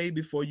what I say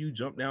before you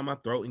jump down my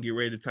throat and get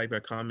ready to type your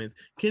comments.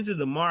 Kendrick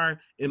Lamar,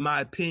 in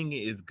my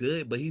opinion, is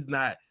good, but he's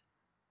not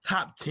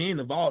top 10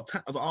 of all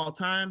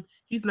time.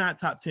 He's not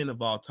top 10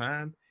 of all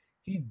time.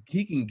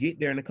 He can get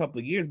there in a couple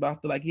of years, but I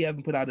feel like he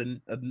haven't put out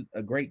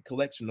a great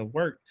collection of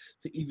work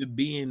to even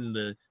be in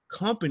the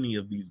company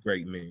of these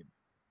great men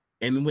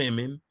and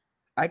women.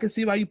 I can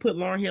see why you put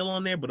Lauryn Hill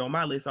on there, but on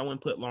my list, I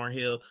wouldn't put Lauryn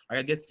Hill. Like,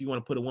 I guess if you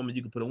want to put a woman,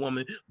 you can put a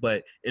woman,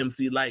 but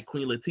MC Light,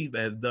 Queen Latifah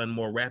has done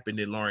more rapping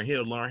than Lauryn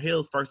Hill. Lauryn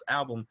Hill's first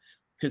album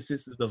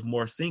consisted of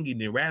more singing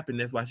than rapping.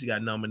 That's why she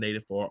got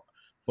nominated for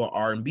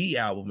R&B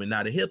album and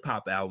not a hip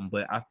hop album.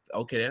 But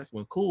okay, that's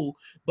one cool.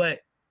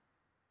 But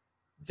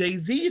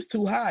Jay-Z is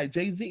too high.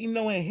 Jay-Z, you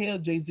know, in hell,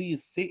 Jay-Z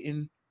is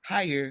sitting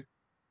higher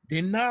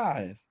than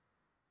Nas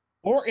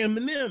or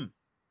Eminem.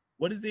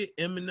 What is it?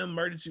 Eminem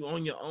murdered you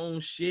on your own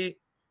shit.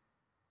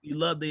 You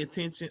love the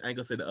attention. I ain't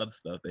gonna say the other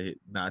stuff that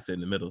Nas said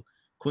in the middle.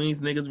 Queens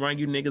niggas run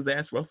you niggas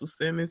ass Russell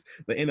Simmons.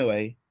 But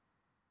anyway,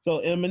 so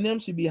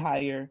Eminem should be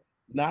higher.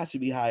 Nas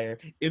should be higher.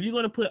 If you're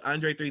gonna put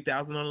Andre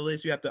 3000 on the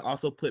list, you have to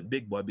also put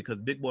Big Boy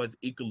because Big Boy is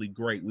equally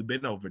great. We've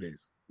been over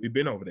this. We've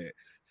been over that.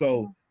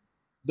 So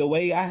the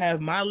way I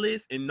have my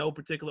list in no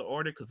particular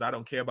order, because I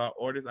don't care about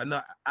orders. I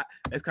know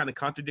that's kind of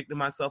contradicting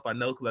myself. I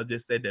know because I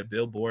just said that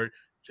Billboard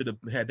should have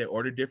had their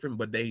order different,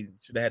 but they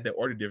should have had their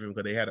order different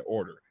because they had an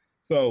order.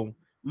 So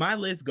my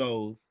list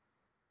goes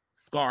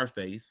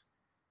Scarface,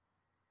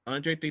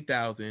 Andre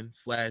 3000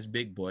 /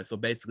 Big Boy. So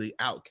basically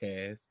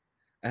Outkast.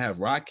 I have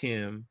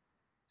Rakim,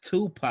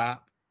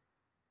 Tupac,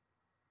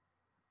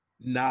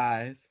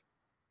 Nas,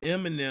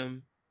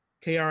 Eminem,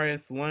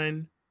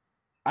 KRS-One,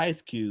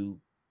 Ice Cube,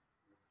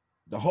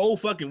 the whole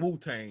fucking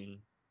Wu-Tang.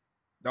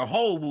 The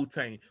whole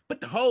Wu-Tang. Put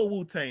the whole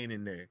Wu-Tang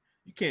in there.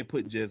 You can't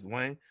put just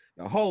one.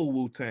 The whole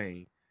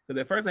Wu-Tang.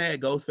 Because at first I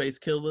had Ghostface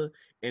Killer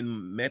and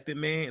Method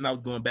Man, and I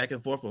was going back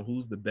and forth on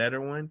who's the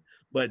better one.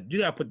 But you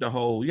gotta put the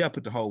whole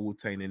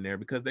Wu-Tang in there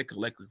because they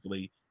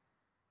collectively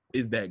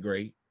is that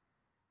great.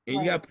 And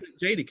you gotta put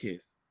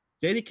Jadakiss.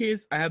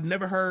 Jadakiss, I have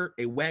never heard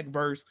a whack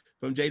verse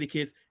from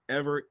Jadakiss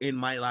ever in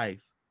my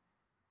life.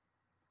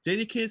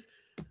 Jadakiss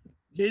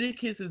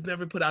has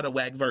never put out a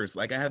whack verse.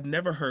 Like, I have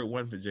never heard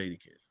one for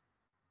Jadakiss.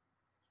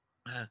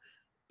 And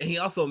he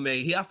also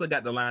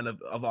got the line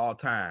of all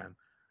time.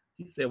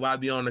 He said, "Why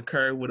be on the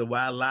curb with a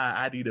wild lie?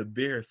 I need a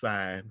beer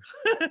sign."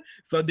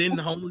 So then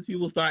the homeless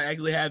people start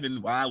actually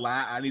having wild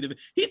lie. I need a.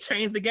 He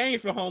changed the game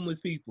for homeless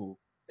people.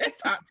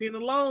 That's top 10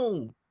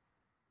 alone.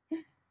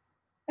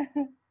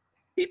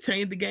 He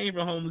changed the game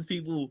for homeless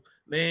people,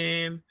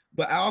 man.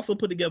 But I also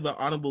put together an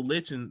honorable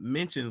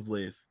mentions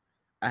list.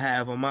 I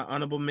have on my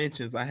honorable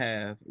mentions, I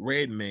have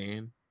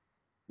Redman,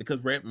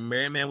 because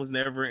Redman was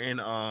never in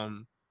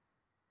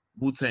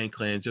Wu-Tang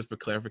Clan, just for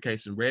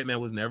clarification. Redman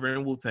was never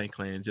in Wu-Tang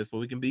Clan, just so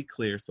we can be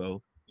clear.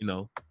 So, you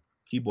know,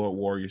 keyboard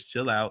warriors,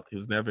 chill out. He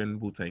was never in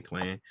Wu-Tang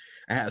Clan.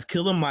 I have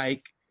Killer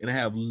Mike, and I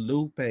have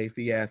Lupe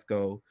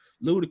Fiasco,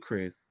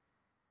 Ludacris.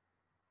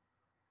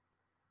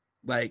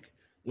 Like,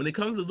 when it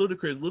comes to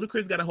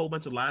Ludacris got a whole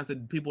bunch of lines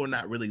that people are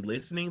not really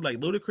listening. Like,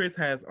 Ludacris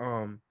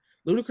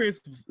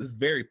is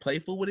very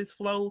playful with his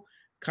flow,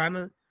 kind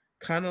of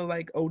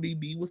like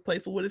ODB was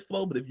playful with his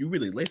flow. But if you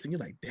really listen, you're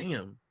like,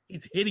 damn,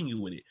 he's hitting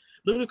you with it.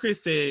 Ludacris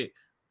said,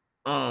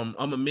 I'm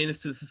a menace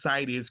to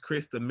society as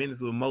Chris, the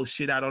menace with most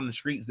shit out on the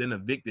streets than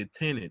evicted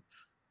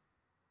tenants.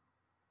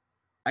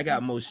 I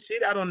got more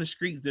shit out on the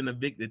streets than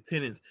evicted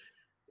tenants.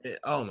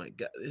 Oh my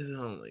god!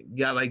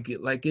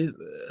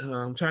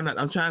 I'm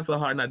trying so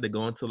hard not to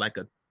go into like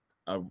a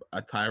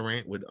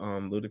tyrant with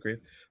Ludacris,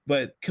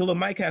 but Killer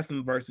Mike has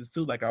some verses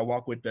too. Like I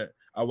walk with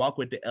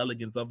the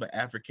elegance of an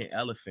African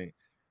elephant.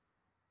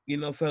 You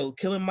know, so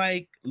Killer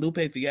Mike, Lupe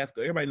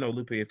Fiasco. Everybody know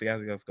Lupe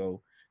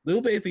Fiasco.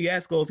 Lupe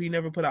Fiasco, if he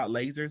never put out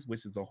Lasers,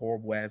 which is a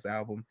horrible ass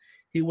album,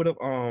 he would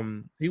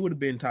have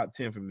been top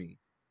 10 for me.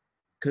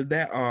 Cause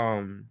that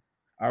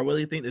I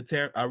really think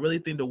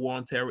the war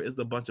on terror is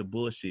a bunch of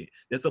bullshit.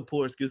 That's a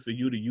poor excuse for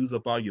you to use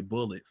up all your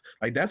bullets.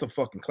 Like, that's a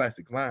fucking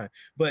classic line.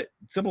 But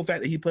simple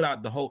fact that he put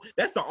out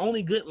that's the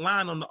only good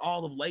line on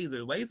all of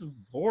Lasers. Lasers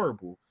is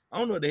horrible. I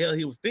don't know what the hell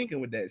he was thinking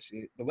with that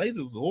shit. But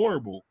Lasers is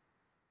horrible.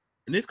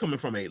 And this coming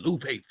from a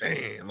Lupe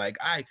fan. Like,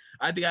 I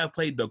think I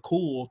played the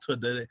cool so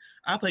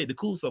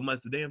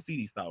much the damn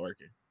CD stopped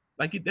working.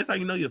 Like, that's how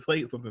you know you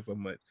played something so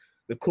much.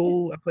 The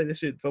cool, I played that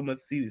shit so much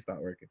the CD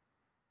stopped working.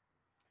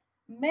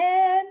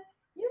 Man,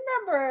 you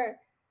remember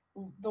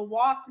the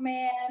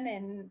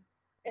Walkman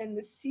and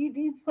the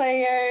CD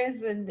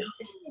players and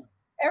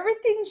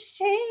everything's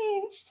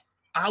changed.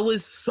 I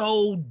was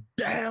so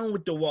down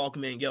with the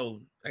Walkman.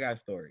 Yo, I got a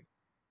story.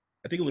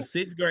 I think it was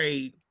 6th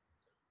grade.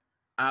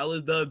 I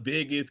was the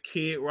biggest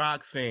Kid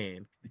Rock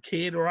fan.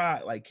 Kid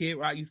Rock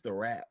used to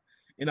rap.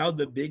 And I was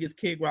the biggest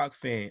Kid Rock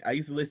fan. I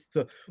used to listen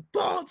to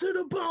Ball to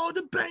the Ball,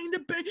 the bang,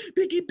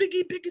 Biggie,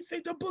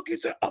 say the boogie,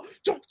 say, oh,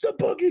 jump the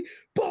boogie,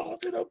 Ball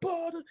to the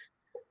Ball.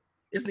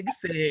 This nigga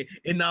said,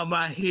 and now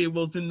my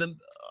heroes in the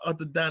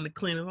down the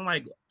cleaners. I'm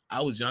like,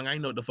 I was young. I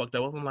didn't know what the fuck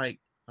that was. I'm like,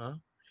 huh?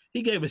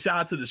 He gave a shout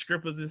out to the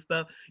strippers and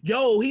stuff.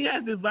 Yo, he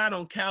has this line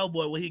on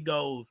Cowboy where he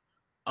goes,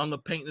 I'm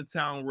gonna paint the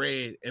town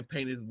red and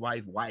paint his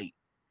wife white.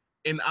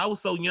 And I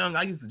was so young,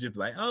 I used to just be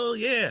like, oh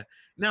yeah.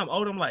 Now I'm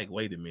old, I'm like,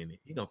 wait a minute,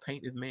 he gonna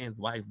paint this man's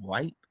wife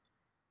white?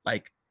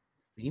 Like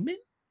semen?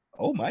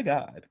 Oh my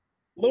God.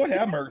 Lord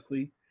have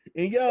mercy.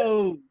 And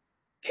yo,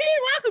 Kid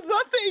Rock is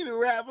my favorite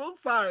rapper. I'm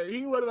sorry.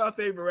 He's one of my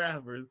favorite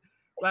rappers.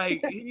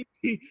 Like he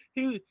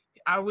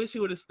I wish he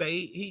would have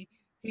stayed.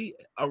 He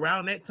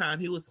around that time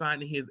he was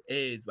finding his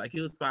edge, like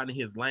he was finding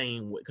his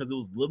lane because it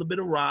was a little bit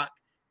of rock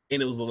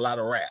and it was a lot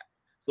of rap.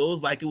 So it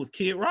was like it was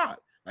Kid Rock.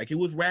 Like he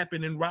was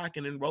rapping and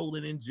rocking and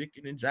rolling and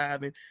jicking and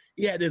jiving.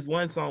 He had this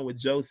one song with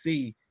Joe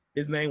C.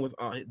 His name was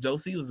Joe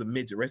C was a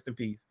midget, rest in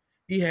peace.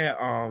 He had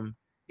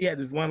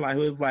this one line.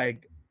 It was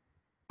like,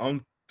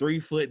 I'm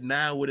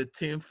 3'9" with a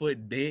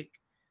 10-foot dick.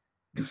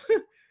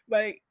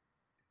 Like,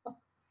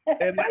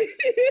 and like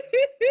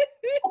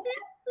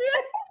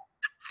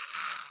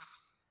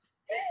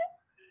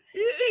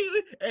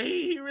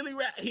he really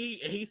rap.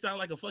 He sounded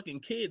like a fucking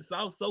kid. So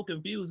I was so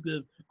confused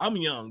because I'm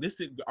young.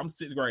 I'm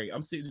sixth grade.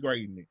 I'm sixth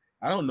grade.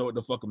 I don't know what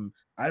the fuck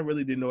I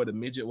really didn't know what a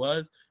midget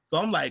was. So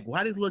I'm like,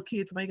 why this little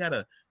kid somebody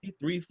got he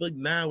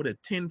 3'9" with a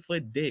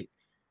 10-foot dick?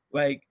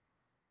 Like,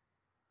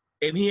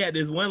 and he had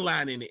this one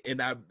line in it.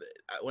 And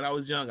when I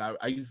was young,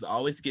 I used to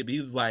always skip.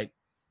 He was like,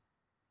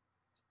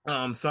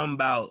 something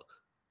about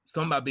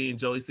being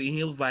Joey C.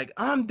 He was like,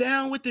 I'm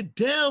down with the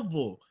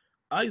devil.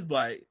 I was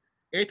like,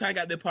 every time I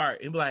got that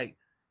part, he'd be like,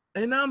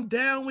 and I'm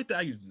down with the.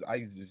 I used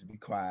to just be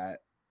quiet.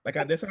 Like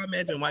that's how I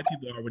imagine white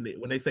people are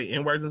when they say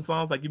N words in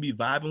songs. Like you be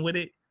vibing with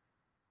it.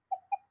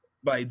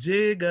 Like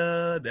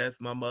Jigga,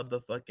 that's my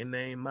motherfucking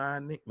name, my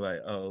name.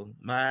 Like, oh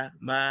my,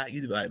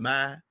 you be like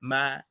my.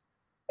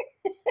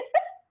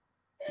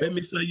 Let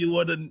me show you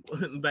what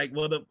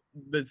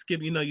the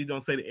skip. You know you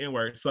don't say the N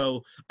word.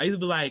 So I used to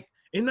be like,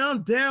 and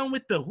I'm down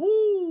with the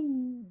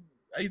woo.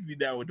 I used to be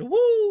down with the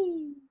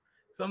woo.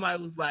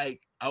 Somebody was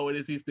like, oh,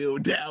 is he still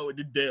down with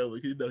the devil?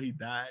 You know he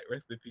died.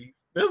 Rest in peace.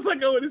 That's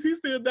like, oh, is he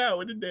still down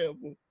with the devil?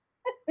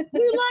 We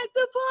like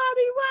the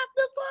party, rock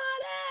the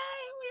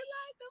party. We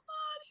like the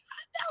party.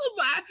 That was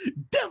like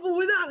devil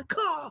without a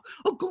car.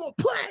 I'm going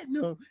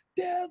platinum,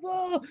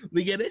 devil.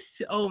 But yeah, this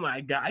shit, oh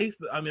my God. I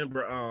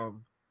remember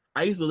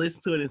I used to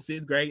listen to it in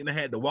sixth grade and I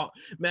had to walk.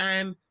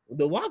 Man,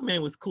 the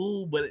Walkman was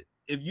cool, but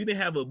if you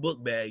didn't have a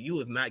book bag, you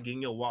was not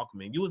getting your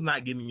Walkman. You was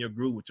not getting your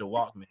groove with your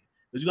Walkman.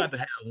 Because you got to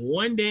have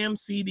one damn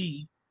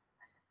CD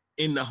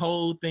in the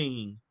whole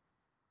thing.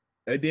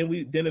 And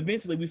then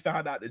eventually we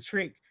found out the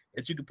trick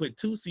that you could put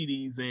two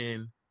CDs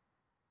in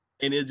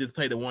and it'll just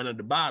play the one at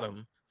the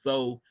bottom.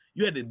 So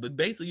you had to, but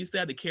basically you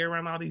still had to carry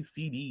around all these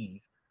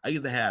CDs. I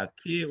used to have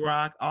Kid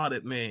Rock, all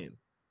that, man.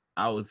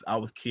 I was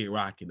Kid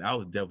Rocking. I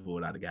was devil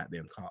without a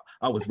goddamn car.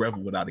 I was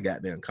rebel without a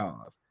goddamn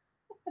cars.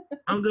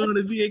 I'm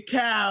gonna be a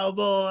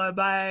cowboy,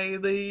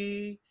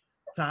 baby.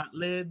 Top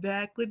laid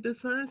back with the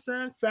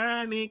sunshine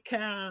shining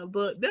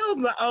cowboy. That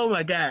was oh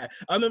my God.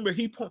 I remember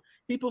he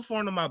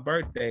performed on my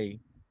birthday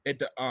at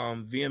the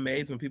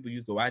VMAs when people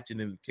used to watch it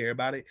and care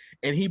about it.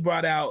 And he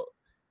brought out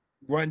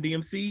Run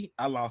DMC.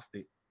 I lost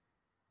it.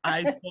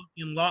 I fucking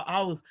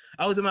lost.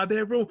 I was in my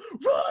bedroom.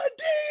 Run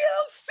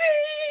DMC,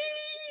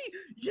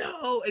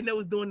 yo, and they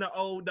was doing the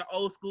old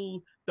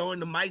school throwing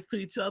the mics to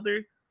each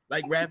other,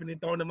 like rapping and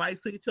throwing the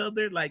mics to each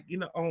other, like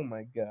oh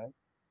my God.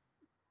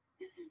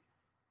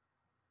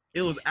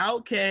 It was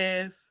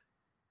Outkast,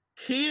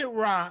 Kid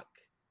Rock,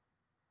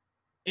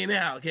 and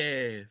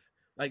Outkast.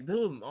 Like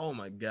those, oh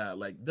my God,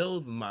 like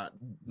those my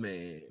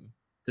man.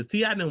 Because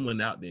T.I. didn't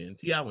went out then.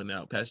 T.I. went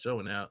out, Pastor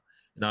went out,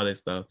 and all that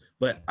stuff.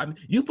 But I mean,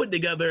 you put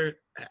together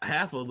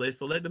half a list,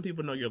 so let the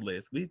people know your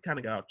list. We kind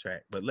of got off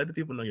track, but let the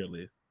people know your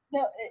list.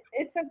 No,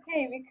 it's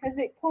okay because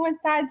it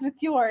coincides with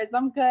yours.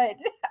 I'm good.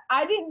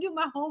 I didn't do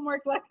my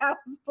homework like I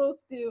was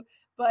supposed to,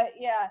 but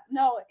yeah,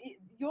 no,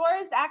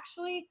 yours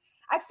actually.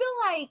 I feel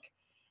like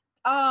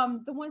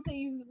the ones that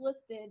you've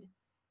listed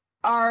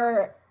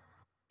are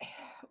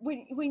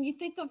when you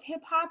think of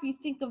hip hop, you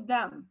think of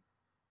them.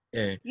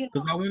 Yeah,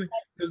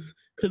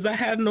 because I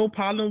had no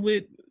problem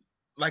with,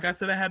 like I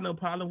said, I had no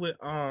problem with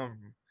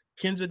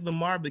Kendrick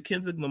Lamar, but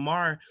Kendrick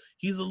Lamar,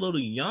 he's a little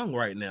young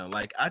right now.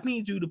 Like I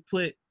need you to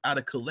put out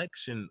a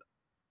collection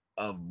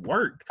of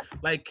work.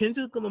 Like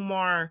Kendrick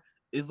Lamar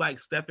is like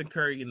Stephen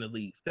Curry in the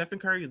league. Stephen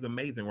Curry is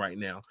amazing right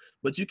now,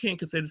 but you can't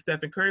consider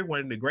Stephen Curry one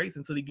of the greats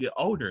until you get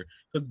older.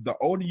 Because the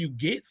older you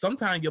get,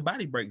 sometimes your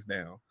body breaks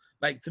down.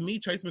 Like to me,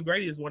 Trace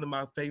McGrady is one of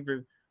my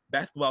favorite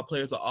basketball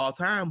players of all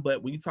time.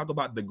 But when you talk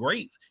about the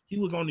greats, he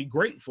was only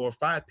great for a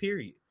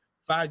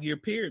 5-year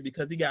period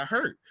because he got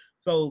hurt.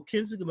 So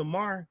Kendrick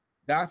Lamar,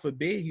 God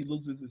forbid he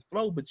loses his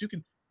flow, but you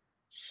can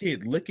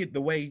look at the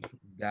way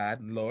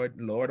Lord,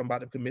 I'm about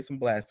to commit some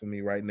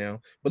blasphemy right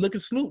now. But look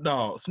at Snoop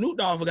Dogg. Snoop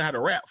Dogg forgot how to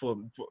rap for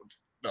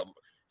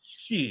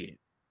shit.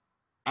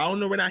 I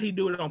don't know whether he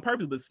do it on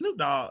purpose, but Snoop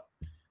Dogg,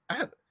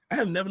 I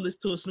have never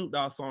listened to a Snoop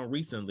Dogg song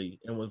recently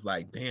and was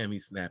like, damn,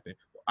 he's snapping.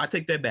 I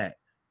take that back.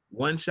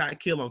 One Shot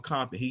Kill on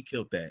Compton, he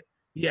killed that.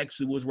 He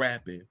actually was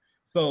rapping.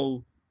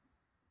 So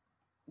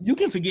you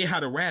can forget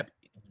how to rap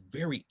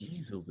very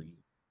easily.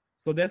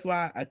 So that's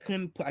why I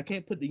can't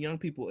put the young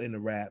people in the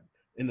rap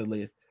in the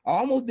list. I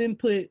almost didn't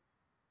put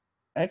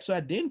Actually,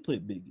 I didn't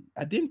put Biggie.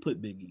 I didn't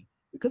put Biggie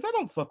because I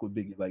don't fuck with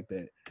Biggie like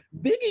that.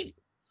 Biggie,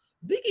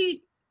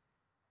 Biggie,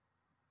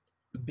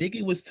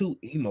 Biggie was too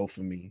emo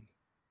for me.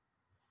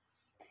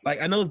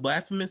 Like I know it's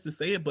blasphemous to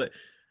say it, but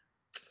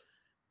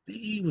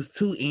Biggie was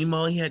too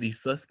emo. He had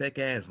these suspect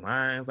ass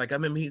lines. Like I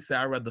remember he said,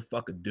 "I'd rather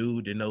fuck a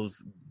dude than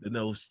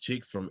those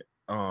chicks from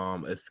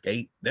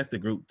Escape." That's the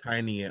group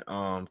Tiny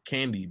and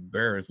Candy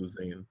Burris was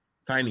in.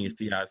 Tiny is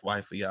T.I.'s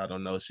wife. For y'all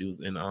don't know, she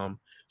was in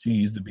she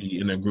used to be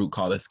in a group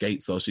called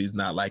Escape, so she's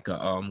not like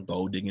a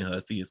gold digging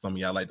hussy as some of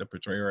y'all like to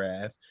portray her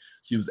as.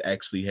 She was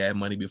actually had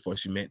money before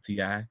she met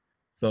T.I.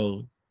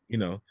 So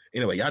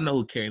anyway, y'all know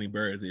who Candy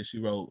Burris is. She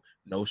wrote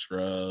No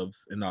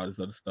Scrubs and all this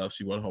other stuff.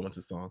 She wrote a whole bunch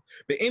of songs.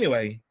 But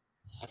anyway,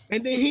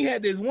 and then he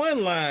had this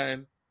one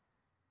line.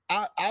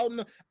 I don't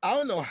know. I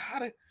don't know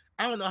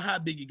how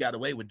Biggie got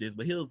away with this,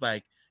 but he was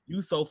like,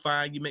 "You so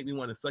fine, you make me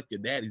want to suck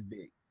your daddy's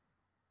dick."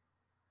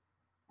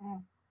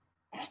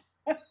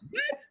 What?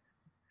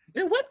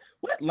 And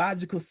what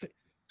logical sense?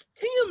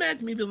 Can you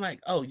imagine me being like,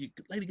 "Oh,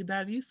 Lady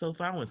Godiva, you so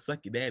fine, I want to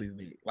suck your daddy's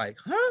dick"? Like,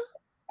 huh?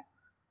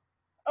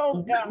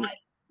 Oh God.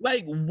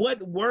 Like,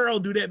 what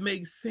world do that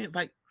make sense?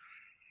 Like,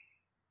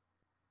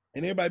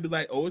 and everybody be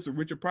like, "Oh, it's a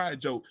Richard Pryor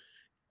joke."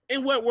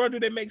 In what world do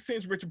that make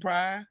sense, Richard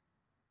Pryor?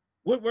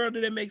 What world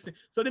did that make sense?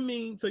 So you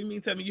mean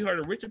tell me you heard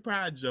a Richard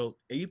Pryor joke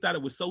and you thought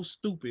it was so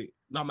stupid?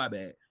 No, my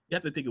bad. You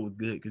have to think it was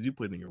good because you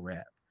put it in your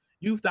rap.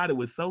 You thought it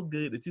was so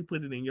good that you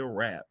put it in your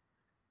rap.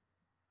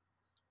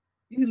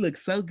 You look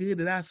so good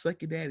that I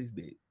suck your daddy's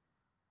dick.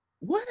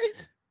 What?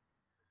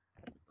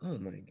 Oh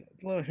my God.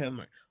 Lord have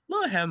mercy.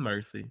 Lord have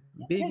mercy.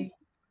 Biggie.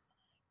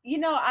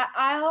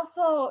 I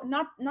also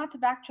not to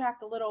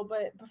backtrack a little,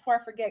 but before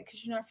I forget, because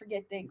I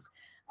forget things.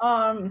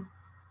 Um,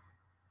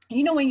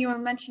 when you were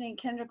mentioning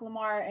Kendrick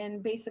Lamar,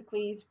 and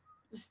basically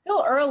it's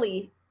still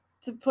early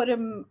to put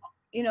him,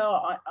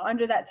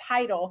 under that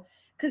title,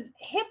 because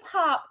hip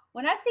hop.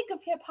 When I think of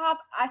hip hop,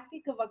 I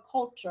think of a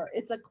culture.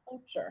 It's a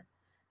culture,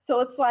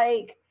 so it's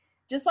like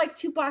just like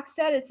Tupac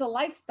said, it's a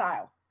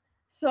lifestyle.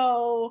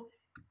 So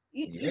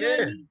you know what I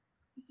Yeah. mean.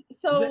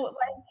 So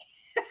like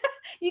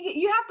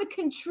you have to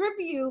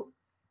contribute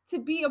to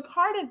be a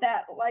part of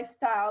that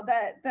lifestyle,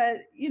 that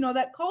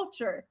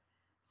culture.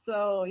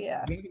 So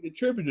yeah. You haven't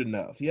contributed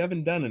enough. You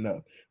haven't done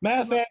enough.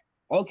 Matter of fact,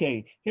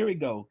 okay, here we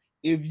go.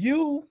 This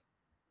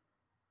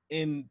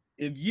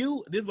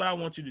is what I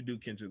want you to do,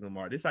 Kendrick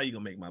Lamar. This is how you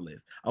gonna make my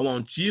list. I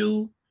want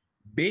you,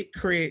 Big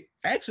Crit.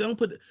 Actually, I'm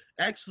gonna put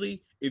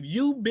if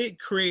you, Big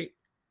Crit,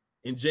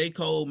 and J.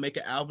 Cole make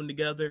an album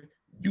together,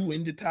 you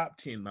in the top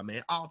 10, my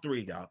man. All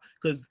three of y'all.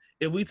 Because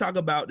if we talk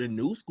about the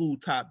new school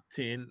top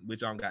 10,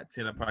 which I don't got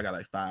 10, I probably got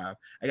like 5.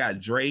 I got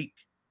Drake,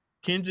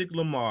 Kendrick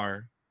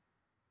Lamar,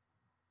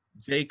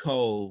 J.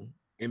 Cole,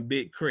 and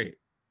Big Crit.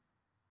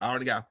 I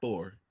already got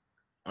 4.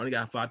 I only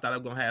got 5. I thought I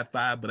was gonna have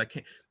 5, but I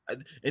can't.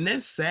 And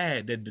that's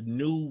sad that the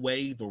new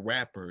wave of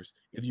rappers,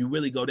 if you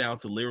really go down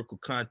to lyrical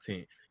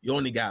content, you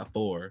only got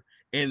 4.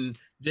 And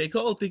J.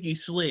 Cole think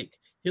he's slick.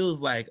 He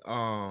was like,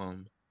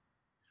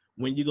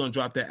 when you gonna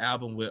drop that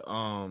album with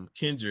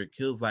Kendrick,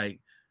 he was like,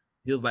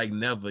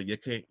 never. You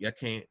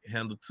can't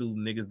handle 2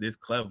 niggas this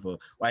clever.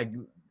 Like,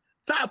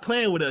 stop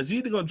playing with us. You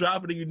either gonna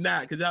drop it or you're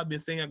not, because y'all been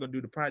saying y'all gonna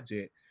do the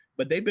project.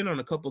 But they've been on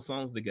a couple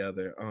songs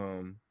together.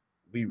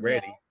 We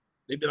Ready. Yeah.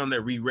 They've been on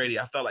that We Ready.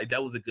 I felt like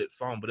that was a good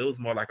song, but it was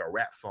more like a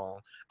rap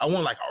song. I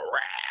want like a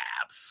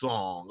rap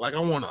song. Like I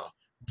want to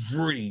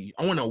breathe.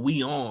 I want to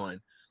We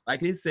On. Like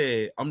he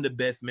said, I'm the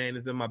best man,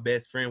 as if my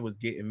best friend was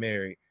getting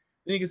married.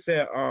 Nigga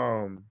said,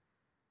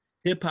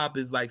 hip hop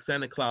is like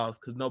Santa Claus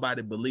because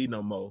nobody believe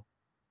no more.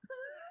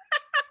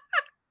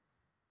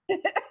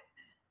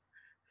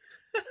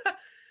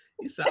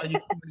 You saw you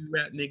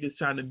rap niggas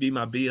trying to be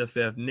my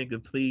BFF,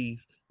 nigga.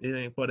 Please, it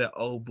ain't for that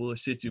old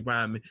bullshit you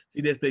rhyming.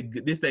 See, this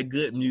that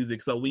good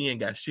music, so we ain't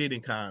got shit in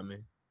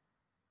common.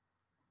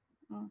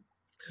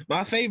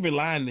 My favorite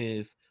line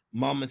is,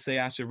 "Mama say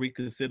I should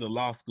reconsider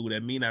law school.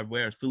 That mean I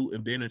wear a suit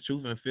and bend the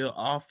truth and feel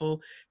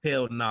awful?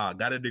 Hell nah.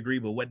 Got a degree,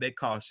 but what they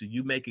cost you?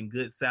 You making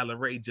good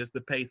salary just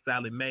to pay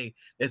Sally Mae.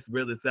 That's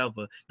real as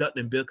ever.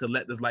 Nothing bill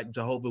collectors like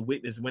Jehovah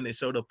Witness when they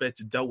showed up at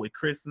your door with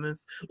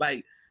Christmas."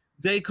 Like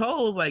J.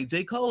 Cole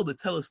to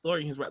tell a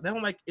story in his rap.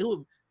 I'm like,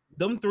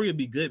 them 3 would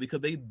be good because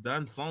they've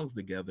done songs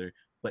together.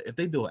 But if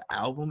they do an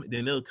album,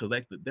 then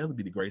that'll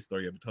be the great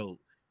story ever told.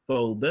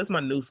 So that's my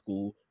new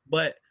school.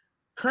 But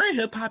current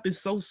hip hop is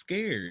so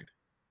scared.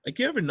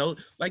 You ever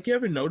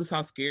notice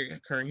how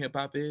scared current hip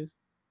hop is?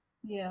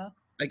 Yeah.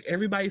 Like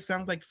everybody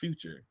sounds like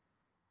Future.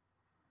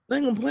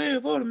 Like I'm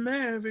playing for the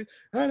Mavericks.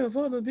 I don't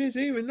for the bitch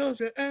even know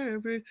you're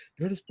average.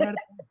 You're the spot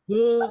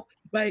good.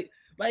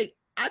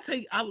 I've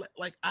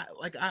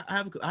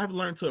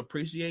learned to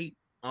appreciate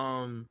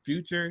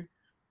Future,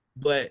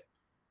 but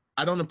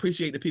I don't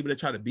appreciate the people that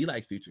try to be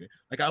like Future.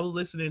 Like I was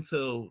listening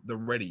to the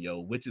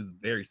radio, which is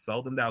very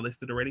seldom that I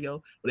listen to the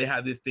radio, but they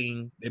have this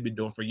thing they've been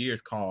doing for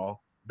years called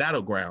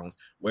Battlegrounds,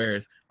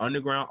 whereas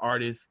underground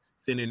artists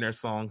send in their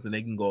songs and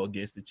they can go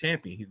against the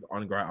champion. He's an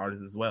underground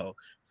artist as well.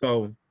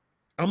 So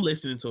I'm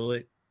listening to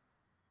it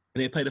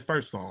and they play the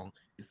first song.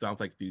 It sounds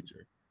like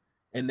Future.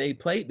 And they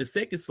played the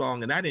second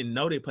song, and I didn't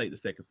know they played the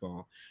second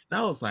song. And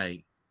I was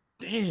like,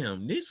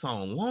 damn, this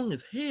song long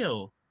as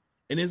hell.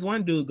 And this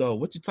one dude go,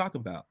 what you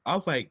talking about? I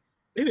was like,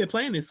 they've been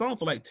playing this song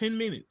for like 10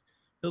 minutes.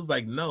 It was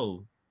like,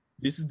 no,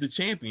 this is the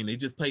champion. They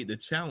just played the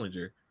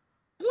challenger.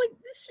 I'm like,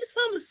 this shit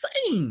sound the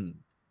same.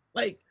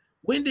 Like,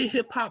 when did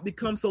hip hop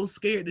become so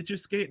scared that you're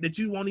scared that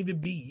you won't even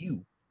be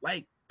you?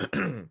 Like,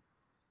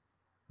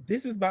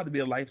 this is about to be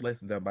a life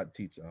lesson that I'm about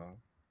to teach y'all.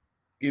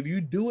 If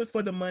you do it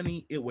for the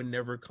money, it will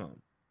never come.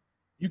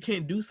 You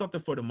can't do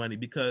something for the money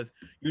because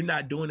you're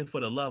not doing it for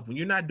the love. When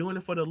you're not doing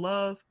it for the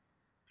love,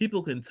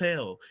 people can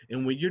tell.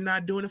 And when you're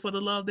not doing it for the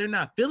love, they're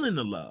not feeling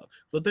the love.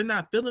 So if they're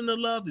not feeling the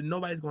love, then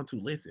nobody's going to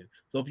listen.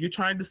 So if you're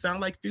trying to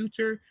sound like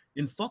Future,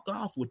 then fuck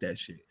off with that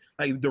shit.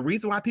 Like the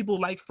reason why people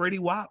like Freddie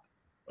Wap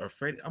or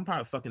Freddie, I'm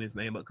probably fucking his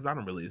name up because I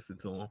don't really listen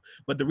to him.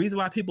 But the reason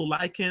why people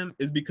like him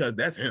is because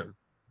that's him.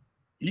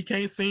 He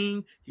can't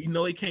sing. He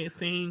know he can't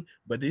sing,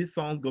 but his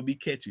song's gonna be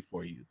catchy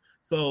for you.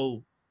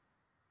 So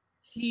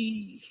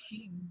he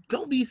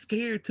don't be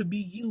scared to be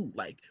you.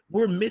 Like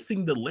we're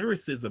missing the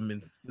lyricism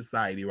in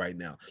society right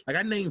now. Like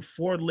I named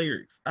 4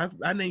 lyrics.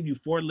 I named you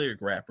 4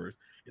 lyric rappers,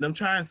 and I'm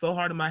trying so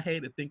hard in my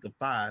head to think of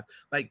 5.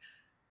 Like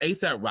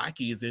ASAP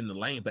Rocky is in the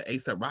lane, but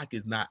ASAP Rocky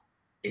is not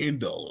in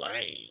the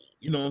lane.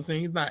 You know what I'm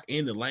saying? He's not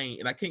in the lane,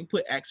 and I can't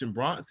put Action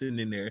Bronson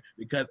in there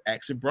because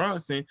Action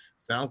Bronson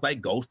sounds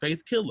like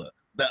Ghostface Killer.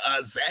 The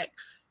Zach.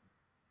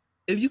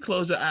 If you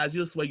close your eyes,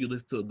 you'll swear you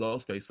listen to a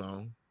Ghostface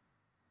song.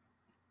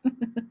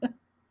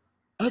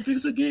 I think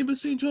it's a game of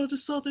St. George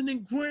Southern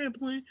and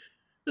Grambling.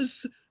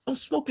 I'm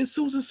smoking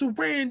Susan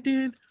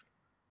Sarandon.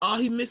 Oh,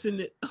 he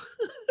missing it.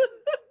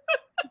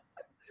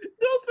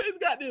 Ghostface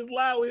got this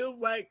line where he was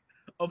like,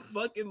 I'm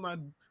fucking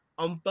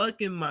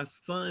my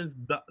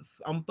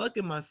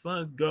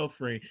son's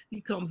girlfriend.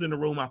 He comes in the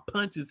room, I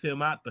punches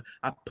him out.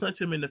 I punch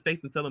him in the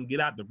face and tell him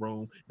get out the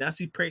room. Now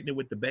she pregnant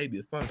with the baby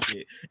or some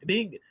shit. And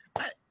then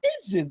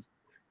it's just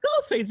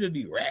Ghostface just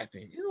be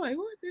rapping. You're like,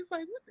 what? It's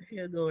like, what the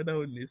hell going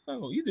on in this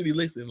song? You just be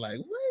listening like,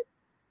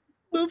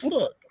 what the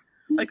fuck?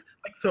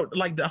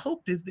 Like I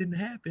hope this didn't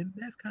happen.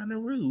 That's kind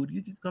of rude.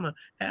 You're just gonna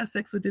have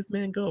sex with this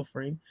man's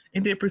girlfriend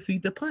and then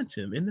proceed to punch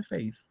him in the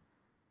face.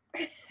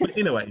 But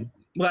anyway,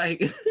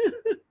 like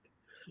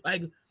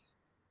like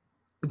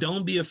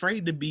don't be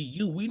afraid to be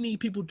you. We need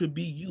people to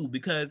be you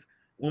because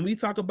when we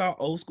talk about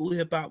old school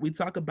hip hop, we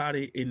talk about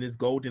it in this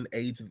golden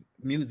age of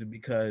music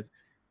because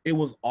it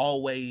was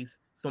always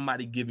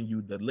somebody giving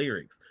you the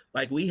lyrics.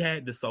 Like we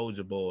had the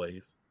Soulja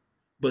Boys,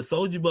 but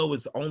Soulja Boy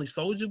was only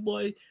Soulja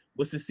Boy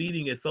was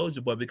succeeding as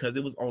Soulja Boy because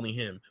it was only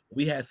him.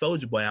 We had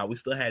Soulja Boy out. We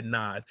still had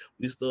Nas.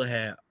 We still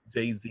had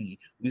Jay-Z.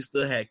 We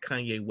still had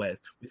Kanye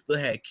West. We still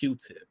had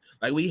Q-Tip.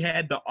 Like we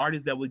had the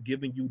artists that were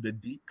giving you the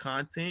deep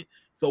content,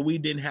 so we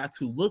didn't have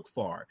to look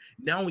far.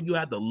 Now, when you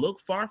have to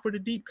look far for the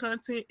deep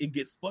content, it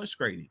gets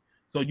frustrating.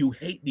 So you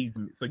hate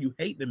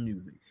the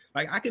music.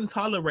 Like I can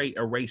tolerate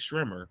a Ray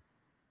Shrimmer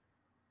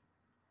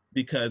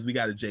because we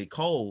got a J.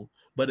 Cole,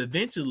 but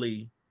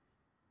eventually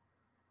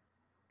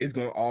it's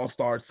gonna all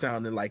start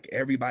sounding like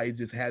everybody's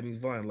just having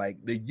fun. Like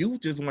the youth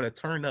just want to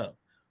turn up.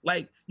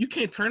 Like you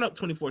can't turn up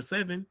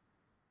 24/7.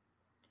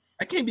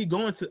 I can't be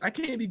going to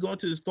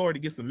the store to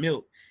get some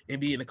milk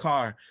and be in the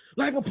car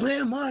like I'm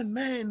playing my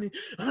man.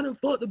 I done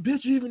fucked the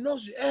bitch even though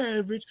she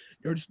average.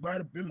 Dirty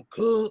Sprite up in my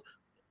cup.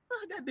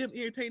 I got them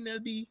irritating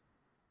that be.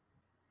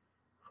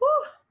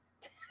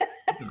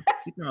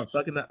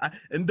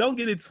 And don't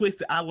get it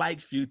twisted. I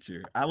like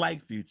Future.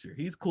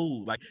 He's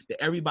cool. Like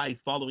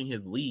everybody's following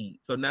his lead.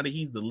 So now that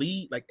he's the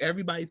lead, like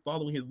everybody's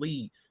following his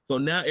lead. So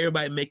now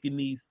everybody making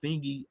these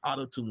singy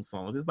auto-tune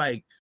songs. It's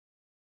like,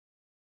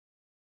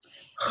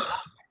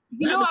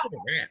 what happened to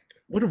the rap?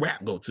 Where the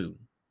rap go to?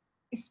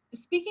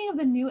 Speaking of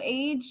the new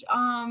age,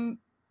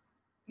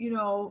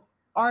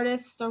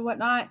 artists or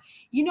whatnot,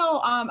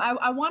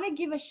 I want to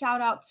give a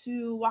shout out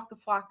to Waka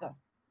Flocka.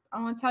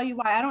 I want to tell you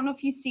why. I don't know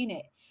if you've seen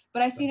it,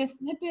 but I seen a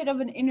snippet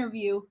of an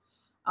interview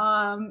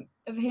of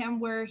him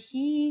where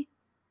he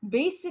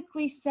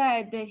basically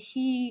said that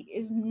he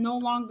is no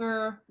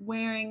longer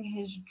wearing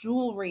his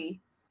jewelry.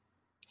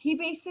 He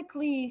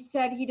basically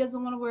said he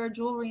doesn't want to wear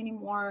jewelry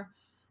anymore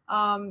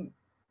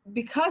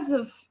because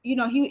of,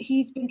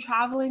 he's been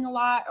traveling a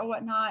lot or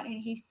whatnot,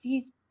 and he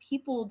sees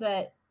people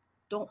that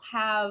don't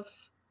have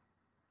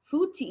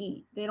food to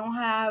eat. They don't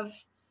have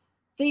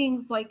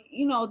things like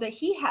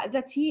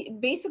that's he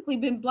basically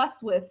been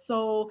blessed with,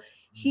 so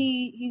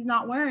he's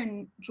not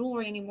wearing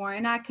jewelry anymore,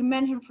 and I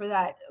commend him for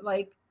that.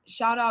 Like,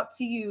 shout out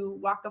to you,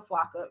 Waka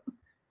Flocka.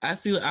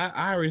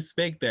 I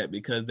respect that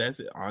because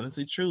that's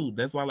honestly true.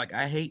 That's why, like,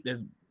 I hate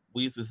that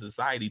we as a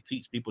society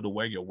teach people to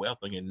wear your wealth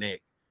on your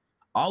neck.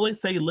 I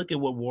always say, look at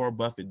what Warren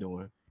Buffett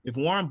doing. If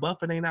Warren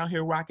Buffett ain't out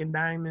here rocking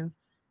diamonds,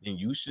 then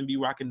you shouldn't be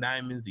rocking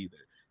diamonds either.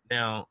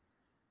 Now,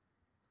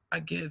 I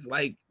guess,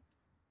 like,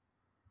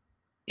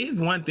 it's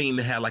one thing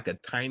to have like a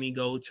tiny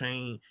gold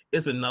chain.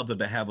 It's another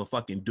to have a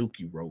fucking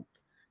dookie rope.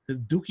 Because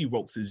dookie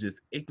ropes is just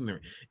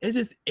ignorant. It's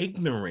just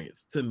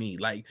ignorance to me.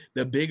 Like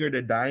the bigger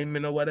the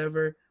diamond or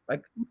whatever.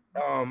 Like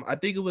I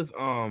think it was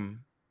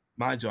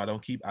Mind you, I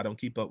don't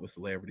keep up with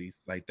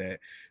celebrities like that.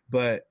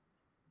 But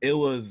it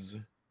was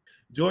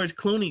George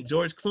Clooney.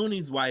 George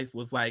Clooney's wife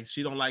was like,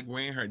 she don't like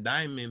wearing her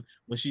diamond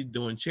when she's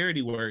doing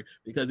charity work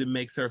because it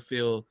makes her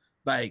feel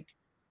like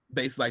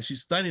basically like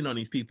she's stunning on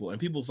these people. And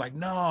people's like,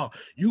 no,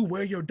 you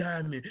wear your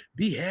diamond.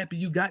 Be happy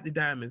you got the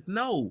diamonds.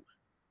 No.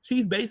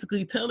 She's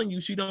basically telling you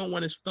she don't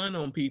want to stun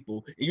on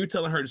people, and you're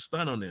telling her to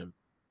stun on them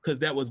because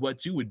that was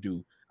what you would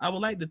do. I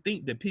would like to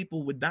think that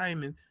people with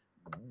diamonds,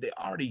 they're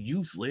already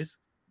useless,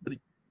 but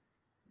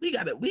we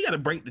gotta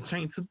break the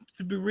chain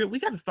to be real. We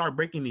gotta start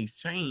breaking these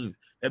chains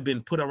that have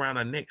been put around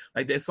our neck.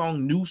 Like that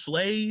song New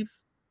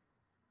Slaves.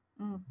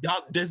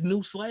 Y'all, there's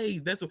new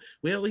slaves. That's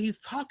what he's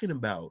talking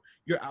about.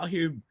 You're out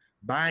here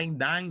buying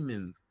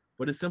diamonds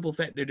for the simple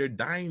fact that they're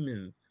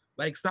diamonds.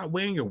 Like, stop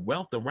wearing your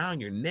wealth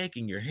around your neck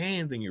and your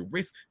hands and your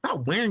wrists.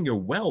 Stop wearing your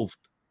wealth.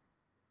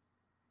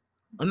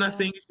 I'm not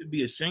saying you should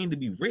be ashamed to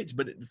be rich,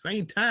 but at the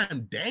same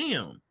time,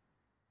 damn.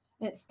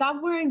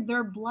 Stop wearing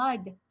their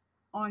blood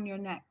on your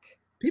neck.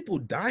 People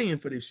dying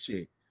for this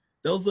shit.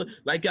 Those are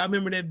like y'all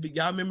remember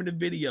the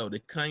video, the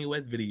Kanye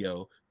West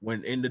video,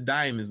 when in the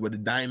diamonds, where the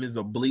diamonds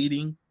are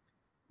bleeding.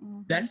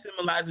 That's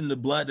symbolizing the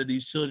blood of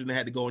these children that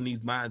had to go in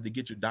these mines to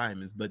get your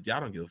diamonds. But y'all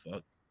don't give a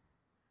fuck.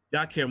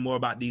 Y'all care more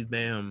about these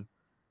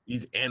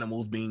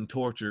animals being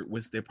tortured,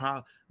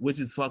 which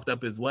is fucked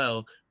up as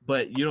well.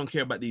 But you don't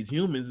care about these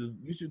humans.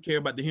 You should care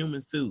about the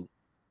humans too.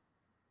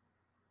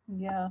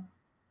 Yeah.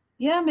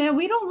 Yeah, man,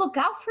 we don't look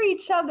out for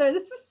each other.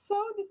 This is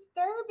so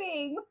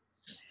disturbing.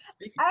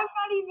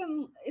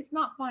 It's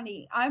not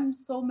funny. I'm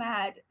so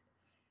mad.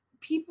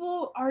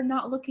 People are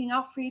not looking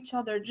out for each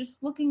other,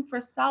 just looking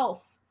for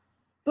self.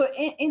 But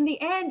in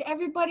the end,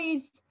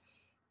 everybody's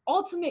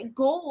ultimate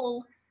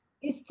goal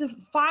is to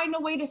find a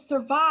way to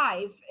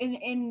survive.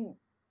 And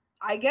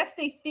I guess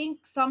they think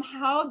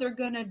somehow they're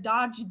going to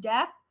dodge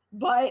death,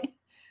 but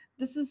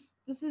this is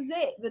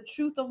it. The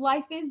truth of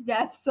life is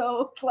death.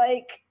 So it's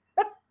like,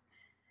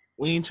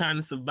 we ain't trying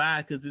to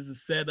survive because it's a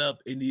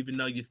setup, and even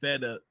though you're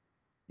fed up,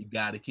 you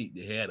gotta keep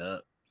your head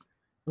up.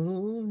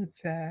 Oh,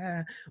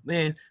 child.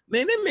 Man,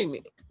 that make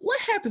me. What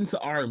happened to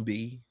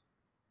R&B?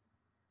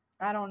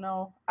 I don't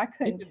know. I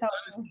couldn't tell.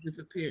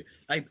 Disappeared.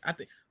 Like, I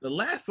think the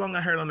last song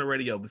I heard on the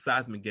radio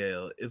besides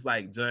Miguel is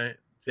like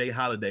Jay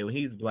Holiday, when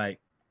he's like,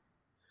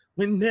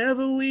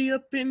 whenever we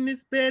up in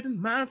this bed and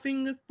my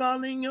fingers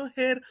fall in your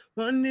head,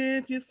 wonder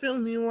if you feel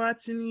me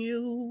watching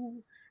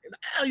you. And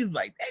I was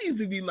like, that used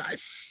to be my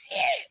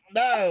shit.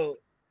 No,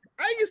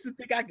 I used to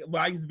think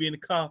I used to be in the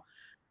car.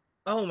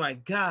 Oh my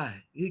God,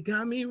 you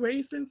got me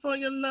racing for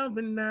your love,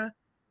 and now,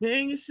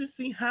 man, you should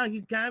see how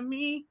you got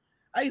me.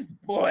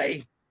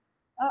 Boy.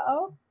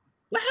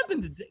 What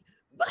happened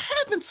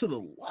to the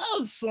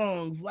love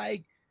songs?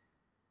 Like,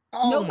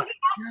 no,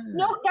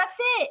 that's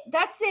it.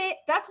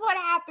 That's what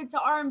happened to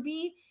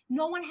R&B.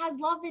 No one has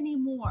love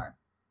anymore.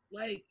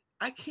 Like,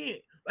 I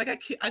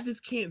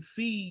just can't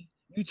see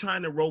you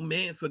trying to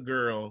romance a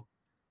girl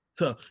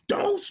to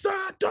don't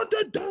stop,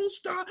 don't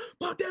stop,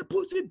 about that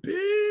pussy,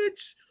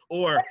 bitch.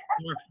 Or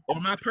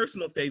my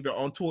personal favorite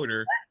on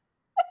Twitter,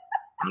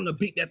 I'm gonna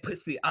beat that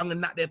pussy, I'm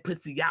gonna knock that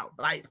pussy out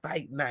like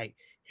fight night.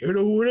 Hit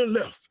her with a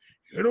left,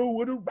 hit her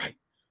with a right.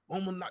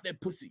 I'm gonna knock that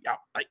pussy out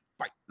like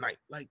fight night.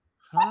 Like,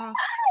 huh? Oh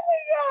my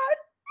God.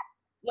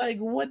 Like,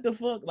 what the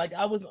fuck? Like,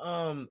 I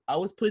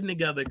was putting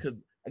together,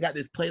 because I got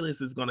this playlist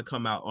that's gonna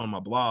come out on my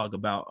blog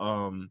about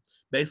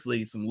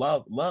basically some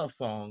love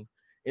songs.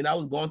 And I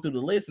was going through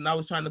the list, and I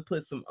was trying to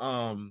put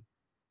some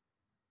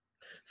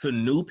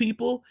new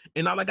people,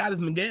 and all I got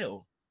is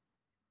Miguel.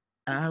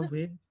 I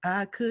wish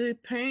I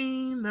could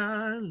paint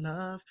our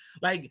love.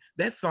 Like,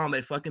 that song,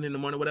 they fucking in the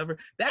morning, whatever.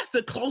 That's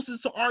the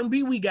closest to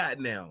R&B we got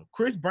now.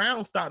 Chris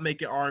Brown stopped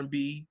making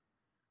R&B.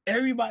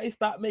 Everybody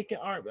stopped making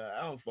R&B.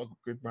 I don't fuck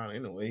with Chris Brown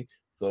anyway,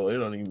 so it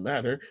don't even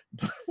matter.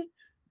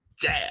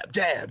 Jab,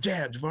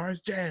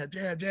 Javaris,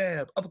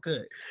 jab,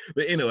 uppercut.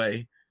 But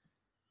anyway,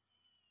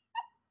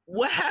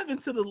 what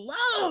happened to the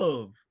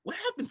love? What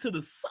happened to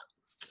the song?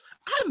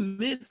 I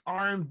miss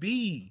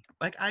R&B.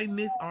 Like, I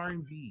miss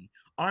R&B.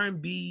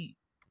 R&B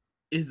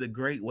is a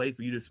great way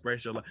for you to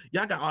express your love.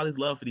 Y'all got all this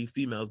love for these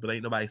females, but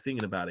ain't nobody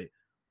singing about it,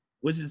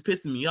 which is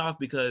pissing me off,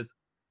 because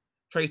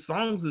Trey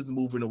Songz is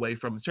moving away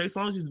from it. Trey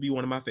Songz used to be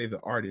one of my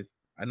favorite artists.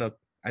 I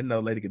know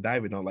Lady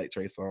Godiva don't like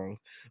Trey Songz,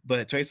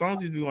 but Trey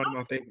Songz used to be one of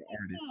my favorite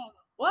artists.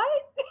 What?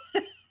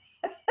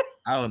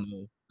 I don't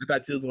know. I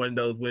thought she was one of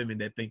those women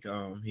that think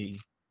he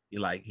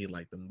like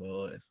them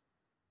boys.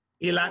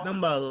 He like them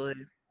boys.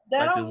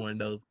 That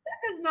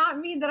does not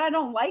mean that I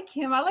don't like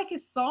him. I like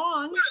his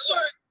songs.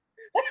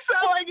 He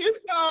sound like his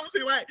songs.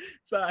 Right?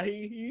 So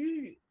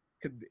he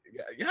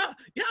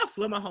y'all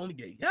saw my homie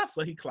gay. Y'all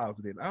saw he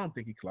closeted. I don't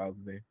think he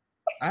closeted.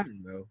 I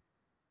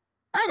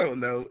don't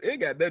know.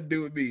 It got nothing to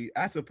do with me.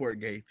 I support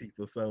gay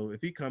people. So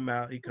if he come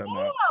out, he come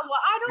out. Yeah, well,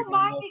 I don't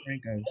mind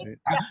it.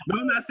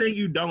 No, I'm not saying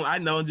you don't. I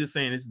know. I'm just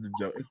saying it's the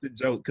joke. It's the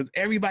joke. Because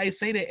everybody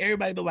say that.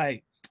 Everybody be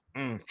like,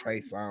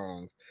 Trey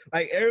Songz.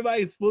 Like,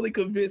 everybody's fully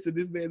convinced that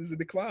this man is in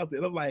the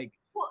closet. I'm like,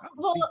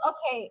 well,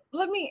 okay.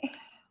 Let me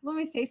let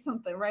me say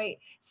something, right?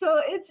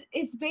 So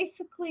it's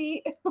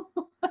basically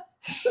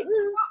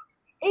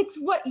it's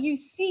what you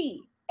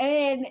see,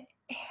 and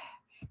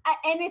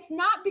it's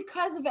not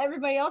because of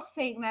everybody else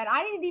saying that.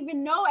 I didn't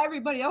even know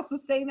everybody else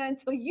was saying that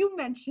until you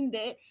mentioned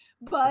it.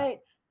 But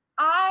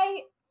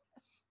I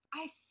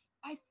I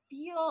I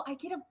feel I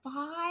get a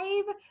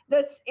vibe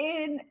that's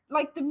in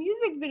like the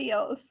music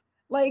videos,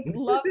 like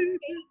love faces.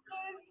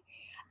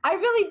 I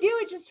really do.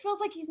 It just feels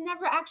like he's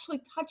never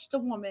actually touched a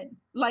woman.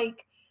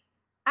 Like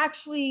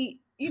actually,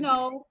 and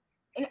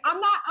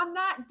I'm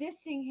not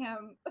dissing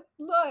him.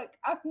 Look,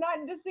 I'm not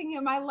dissing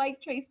him. I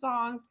like Trey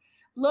Songz.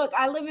 Look,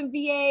 I live in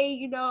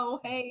VA,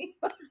 hey.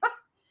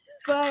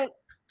 But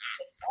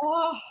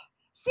oh,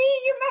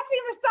 see, you're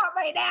messing this up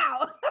right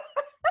now.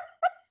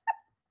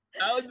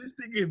 I was just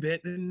thinking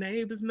that the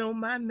neighbors know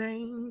my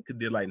name. Cause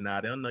they're like,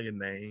 nah, they don't know your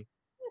name.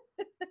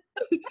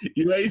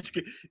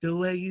 The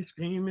way you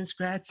screaming,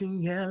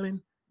 scratching,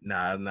 yelling.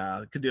 Nah.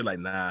 Cause they're like,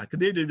 nah. Cause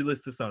they didn't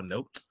listen to something.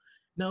 Nope.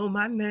 No,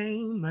 my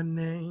name.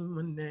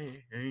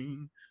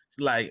 She's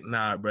like,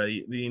 nah, bro,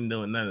 we ain't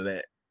doing none of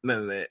that.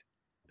 None of that.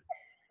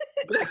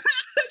 Shout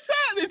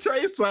out to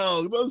Trey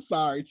Songz. I'm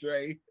sorry,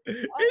 Trey.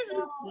 It's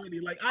just funny.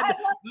 Like I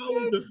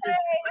defend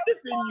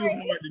you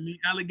hard to me.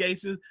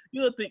 Allegations.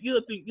 You'll think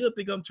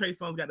I'm Trey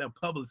Songz got that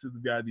publicist to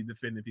gotta be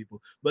defending people.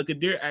 But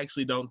Kadir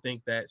actually don't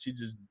think that. It's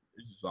just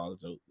all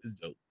jokes. It's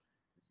jokes.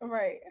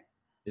 Right.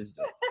 It's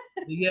jokes.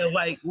 Yeah,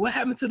 like what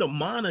happened to the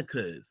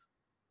Monicas?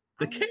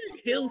 The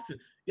Carrie Hilson.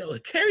 Yo,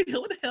 Carrie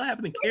Hill, what the hell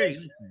happened to Carrie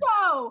Hilson?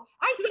 No,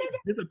 I she said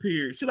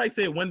disappeared. She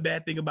said one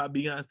bad thing about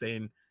Beyonce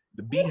and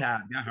the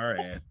Beehive got her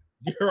ass.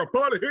 Get her up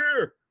out of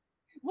here.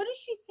 What did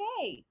she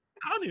say?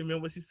 I don't even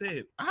remember what she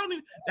said.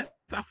 That's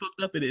how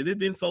fucked up it is. It's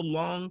been so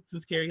long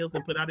since Carrie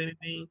Hilson put out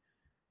anything.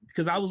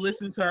 Because I was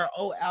listening to her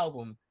old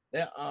album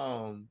that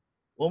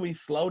when we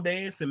slow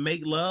dance and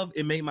make love,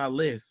 it made my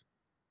list.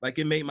 Like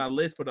it made my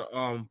list for the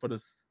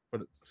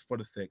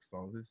sex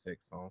songs. It's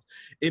sex songs.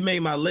 It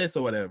made my list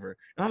or whatever.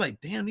 And I'm like,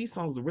 damn, these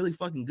songs are really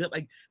fucking good.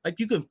 Like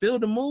you can feel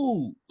the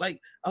mood. Like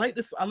I like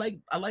this. I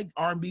like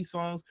R&B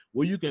songs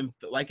where you can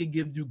like it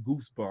gives you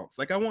goosebumps.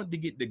 Like I want to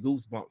get the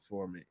goosebumps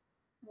for me.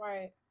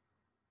 Right.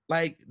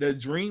 Like the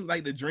dream,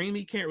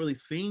 he can't really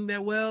sing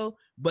that well,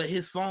 but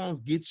his songs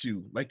get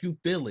you. Like you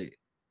feel it.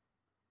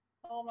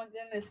 Oh my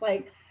goodness,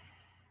 like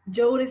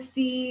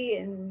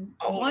Jodeci and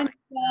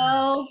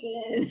 112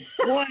 and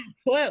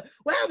 112.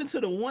 What happened to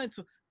the one?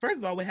 First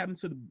of all, what happened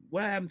to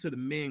the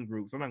men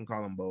groups? I'm not gonna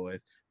call them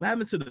boys. What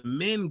happened to the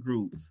men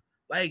groups?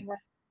 Like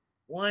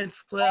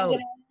 112,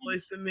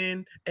 Boys to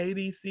Men,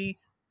 ADC.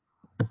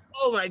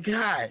 Oh my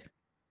god.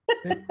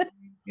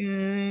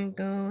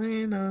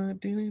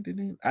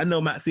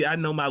 I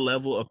know my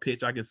level of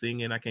pitch I can sing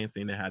in. I can't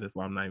sing that high. That's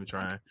why I'm not even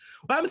trying.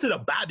 What happened to the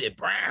Bobby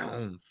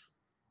Browns?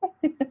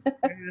 It's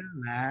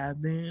not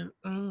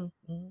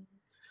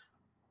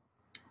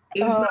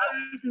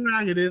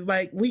negative.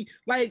 Like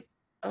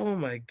oh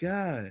my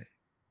god.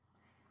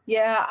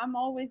 Yeah, I'm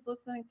always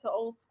listening to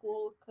old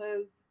school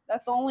because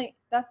that's the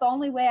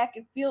only way I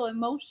can feel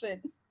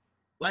emotion.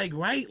 Like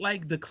right,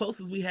 like the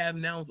closest we have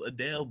now is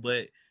Adele,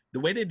 but the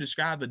way they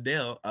describe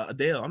Adele,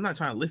 I'm not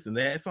trying to listen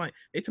to that. It's like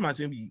they tell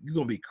me you're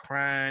gonna be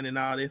crying and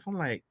all this. I'm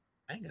like,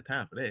 I ain't got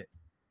time for that.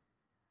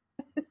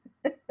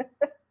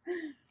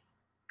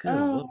 Good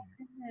Lord.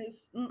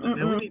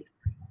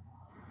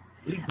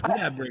 We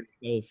gotta bring the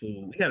soul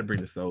food. We gotta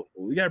bring the soul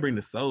food. We gotta bring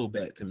the soul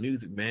back to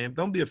music, man.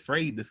 Don't be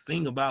afraid to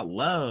sing about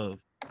love.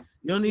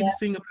 You don't need to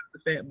sing about the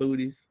fat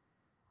booties.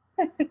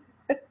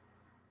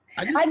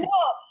 I know.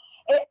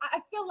 I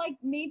feel like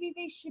maybe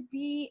they should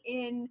be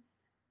in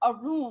a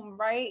room,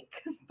 right?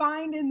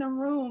 Confined in the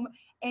room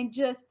and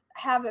just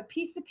have a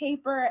piece of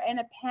paper and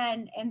a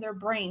pen in their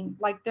brain,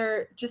 like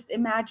their just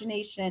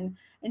imagination,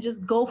 and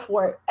just go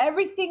for it.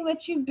 Everything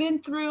that you've been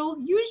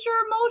through, use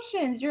your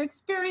emotions, your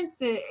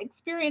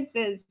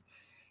experiences.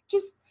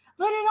 Just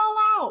let it all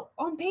out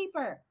on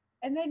paper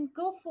and then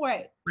go for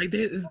it. Like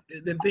the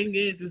thing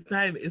is, it's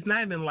not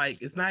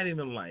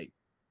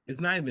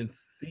even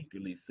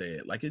secretly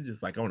said. Like it's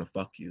just like I want to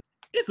fuck you.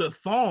 It's a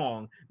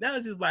song. Now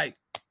it's just like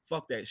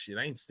fuck that shit.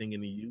 I ain't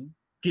singing to you.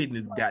 Get in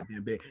this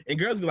goddamn bed. And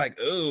girls be like,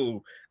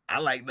 oh, I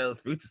like those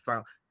Future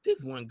songs.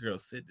 This one girl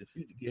said the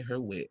Future get her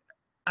wet.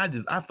 I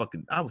was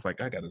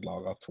like, I gotta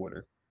log off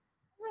Twitter.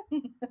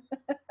 It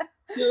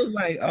was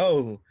like,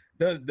 oh,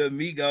 the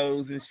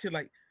Migos and shit.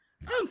 Like,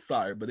 I'm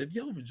sorry, but if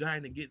your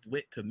vagina gets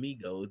wet to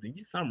Migos, then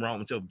something wrong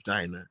with your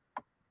vagina.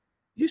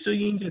 You sure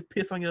you ain't just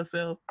piss on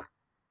yourself?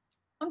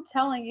 I'm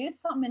telling you,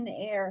 it's something in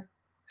the air.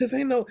 Cause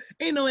ain't no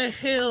in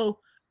hell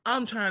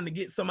I'm trying to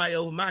get somebody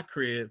over my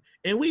crib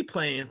and we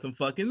playing some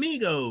fucking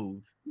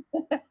Migos.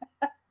 What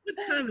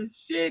kind of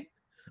shit?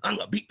 I'm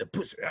gonna beat the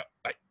pussy out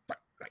like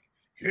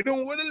hit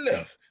on with the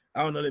left.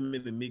 I don't know that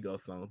many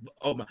Migos songs. But,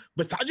 oh my,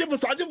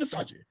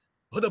 Versace.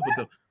 Hold up.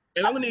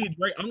 And I'm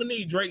gonna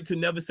need Drake to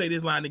never say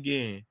this line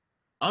again.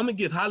 I'm gonna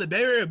get Halle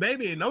Berry,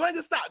 baby, and nobody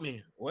can stop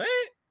me. What?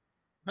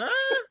 Huh?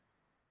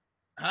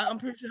 I'm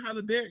pretty sure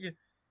Halle Berry.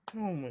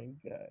 Oh my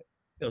god.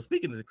 Yo,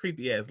 speaking of the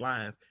creepy ass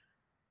lines,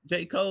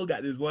 J. Cole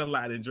got this one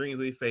line in Dreams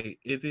where he say,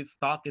 "Is it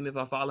stalking if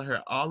I follow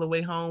her all the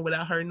way home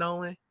without her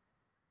knowing?"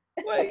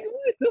 Like,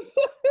 what the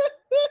fuck?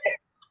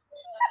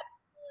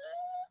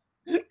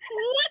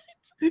 What?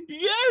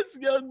 Yes,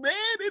 young man,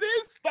 it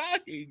is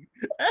stalking.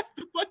 That's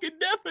the fucking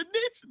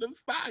definition of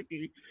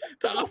stalking.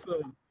 Toss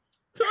him.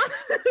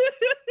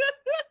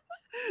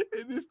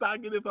 Is it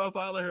stalking if I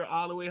follow her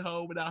all the way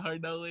home without her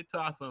knowing?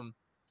 Toss him.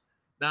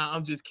 Now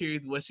I'm just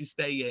curious where she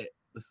stay at.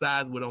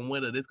 Besides what on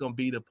winter, this gonna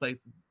be the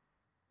place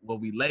where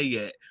we lay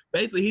at.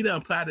 Basically, he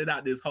done plotted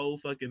out this whole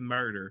fucking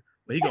murder.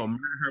 But he gonna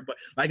murder her. But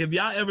like, if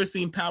y'all ever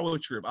seen Power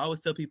Trip, I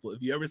always tell people,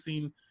 if you ever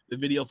seen the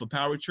video for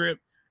Power Trip,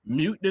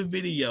 mute the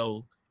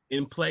video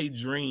and play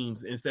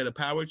Dreams instead of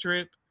Power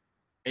Trip,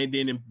 and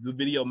then the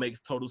video makes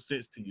total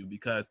sense to you,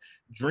 because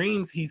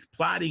Dreams, he's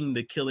plotting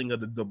the killing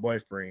of the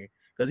boyfriend,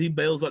 because he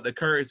builds up the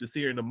courage to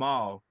see her in the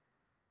mall,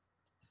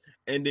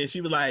 and then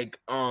she was like,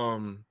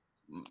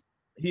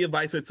 he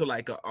invites her to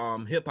like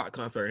a hip hop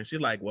concert, and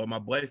she's like, well, my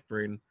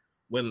boyfriend,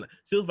 when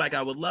she was like,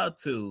 I would love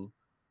to,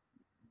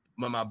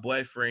 but my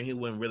boyfriend, he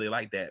wouldn't really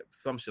like that,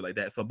 some shit like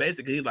that. So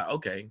basically, he's like,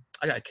 okay,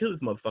 I gotta kill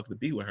this motherfucker to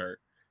be with her.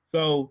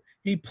 So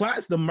he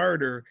plots the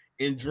murder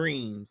in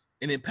Dreams,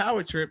 and in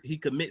Power Trip, he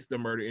commits the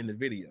murder in the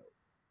video.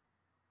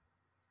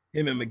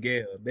 Him and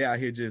Miguel, they out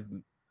here just.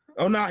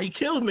 Oh no, he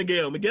kills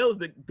Miguel. Miguel is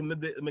the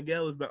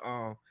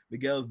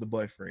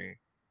boyfriend.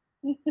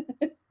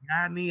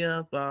 Got me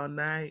up all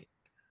night.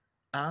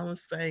 I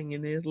was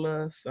singing his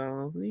love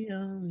songs.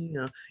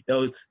 Yo,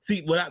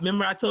 see what I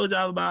remember I told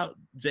y'all about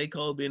J.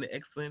 Cole being an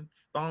excellent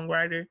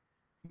songwriter?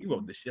 He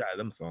wrote the shit out of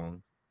them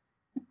songs.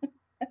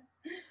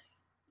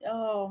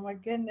 Oh my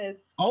goodness.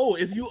 Oh,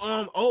 if you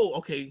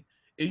okay.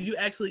 If you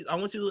actually, I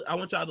want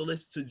y'all to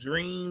listen to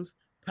Dreams,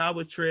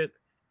 Power Trip,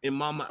 and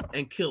Mama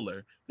and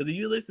Killer. Because if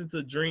you listen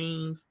to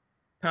Dreams,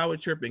 Power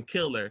Trip, and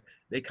Killer,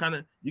 they kind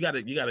of you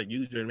gotta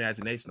use your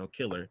imagination on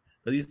Killer.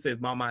 Because he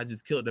says, "Mama, I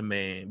just killed a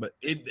man," but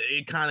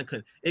it kind of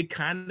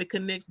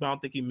connects. But I don't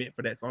think he meant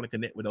for that song to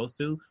connect with those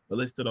two. But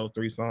listen to those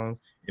three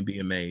songs and be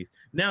amazed.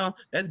 Now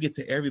let's get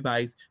to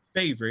everybody's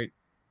favorite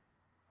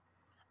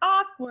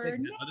Awkward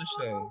segment of the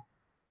show.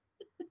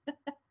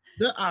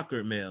 The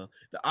Awkward Mail.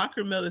 The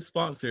Awkward Mail is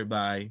sponsored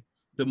by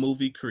the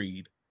movie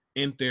Creed,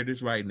 in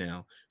theaters right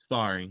now,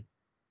 starring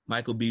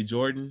Michael B.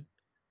 Jordan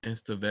and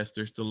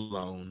Sylvester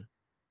Stallone.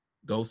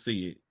 Go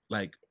see it,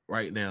 like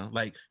right now.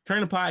 Like,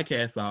 turn the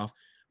podcast off.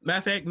 Matter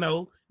of fact,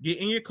 no, get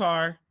in your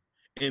car,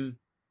 and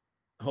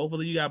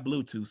hopefully you got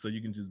Bluetooth, so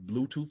you can just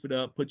Bluetooth it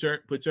up. Put your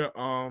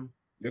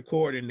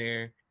cord in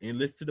there and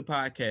listen to the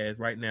podcast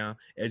right now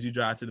as you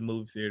drive to the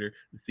movie theater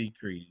to see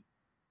Creed.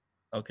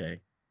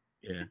 Okay,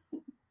 yeah.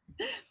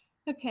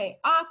 Okay,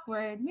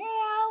 awkward mail.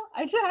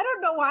 I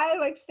don't know why I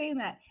like saying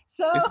that.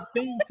 So it's a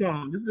theme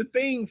song. This is a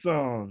theme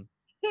song.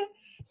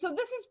 So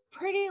this is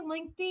pretty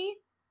lengthy,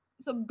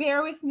 so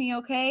bear with me,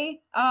 okay?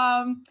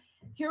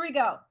 Here we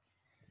go.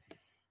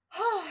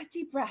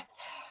 Deep breath.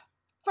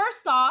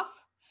 First off,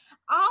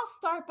 I'll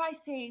start by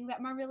saying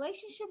that my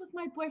relationship with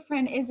my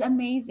boyfriend is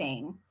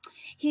amazing.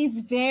 He's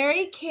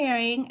very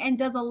caring and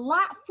does a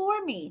lot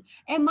for me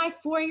and my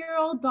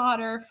 4-year-old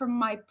daughter from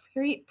my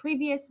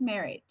previous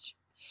marriage.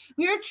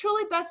 We are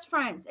truly best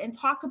friends and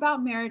talk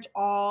about marriage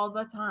all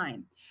the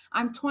time.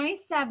 I'm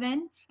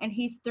 27 and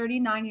he's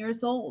 39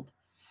 years old.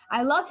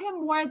 I love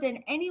him more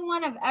than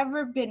anyone I've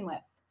ever been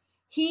with.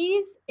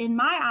 He's, in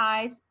my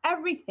eyes,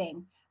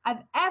 everything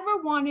I've ever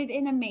wanted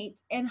in a mate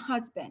and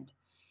husband.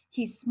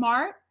 He's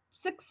smart,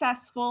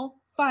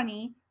 successful,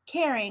 funny,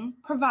 caring,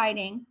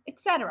 providing,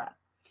 etc.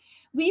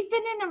 We've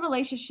been in a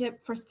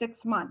relationship for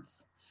 6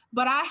 months,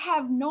 but I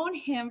have known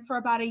him for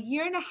about a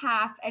year and a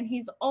half, and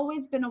he's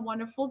always been a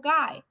wonderful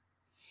guy.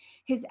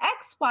 His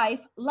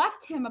ex-wife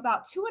left him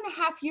about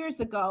 2.5 years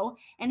ago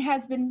and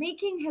has been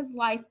making his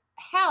life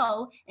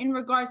hell in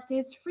regards to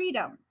his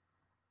freedom.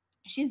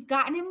 She's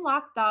gotten him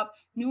locked up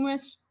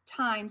numerous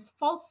times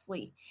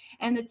falsely,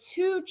 and the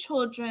 2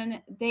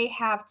 children they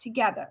have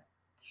together.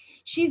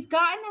 She's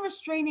gotten a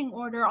restraining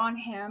order on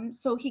him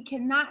so he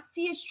cannot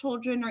see his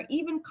children or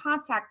even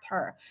contact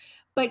her.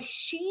 But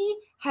she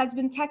has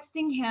been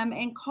texting him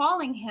and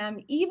calling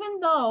him, even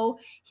though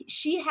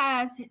she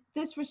has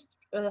this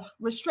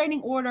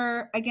restraining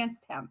order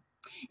against him.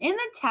 In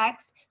the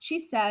text, she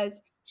says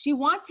she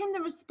wants him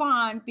to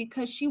respond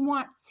because she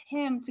wants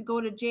him to go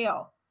to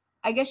jail.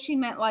 I guess she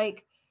meant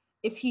like,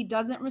 if he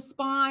doesn't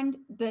respond,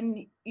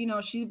 then,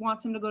 she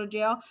wants him to go to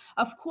jail.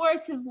 Of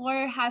course, his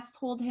lawyer has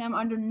told him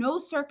under no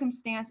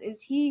circumstance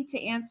is he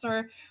to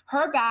answer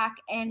her back,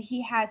 and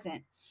he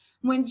hasn't.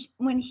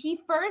 When he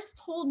first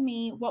told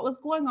me what was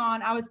going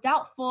on, I was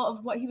doubtful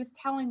of what he was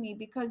telling me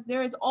because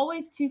there is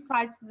always 2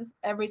 sides to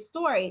every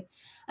story.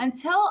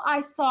 Until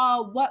I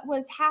saw what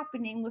was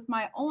happening with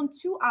my own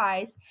 2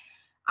 eyes,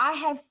 I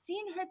have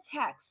seen her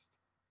text.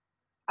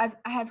 I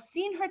have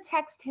seen her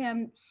text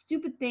him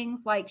stupid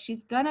things like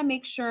she's gonna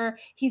make sure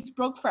he's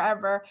broke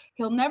forever,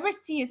 he'll never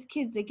see his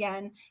kids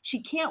again,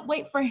 she can't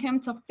wait for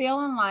him to fail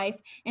in life,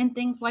 and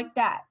things like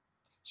that.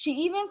 She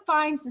even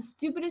finds the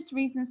stupidest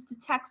reasons to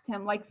text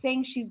him, like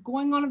saying she's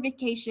going on a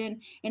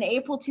vacation in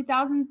April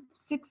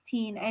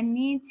 2016 and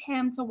needs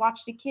him to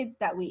watch the kids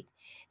that week.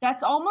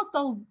 That's almost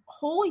a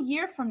whole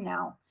year from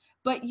now,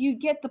 but you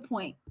get the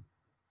point.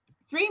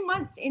 3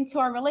 months into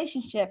our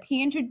relationship,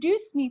 he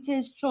introduced me to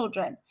his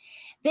children.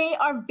 They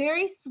are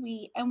very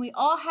sweet, and we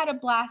all had a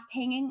blast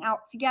hanging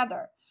out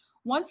together.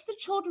 Once the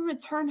children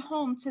returned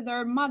home to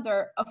their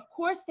mother, of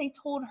course they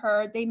told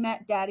her they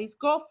met Daddy's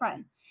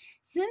girlfriend.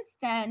 Since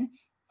then,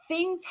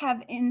 things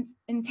have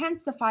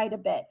intensified a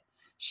bit.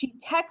 She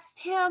texted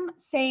him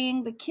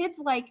saying the kids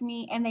like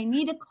me and they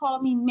need to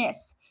call me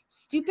Miss.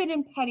 Stupid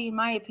and petty, in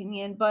my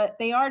opinion, but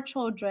they are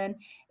children.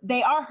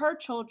 They are her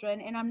children,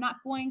 and I'm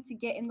not going to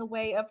get in the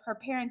way of her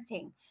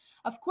parenting.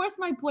 Of course,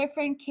 my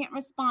boyfriend can't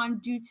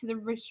respond due to the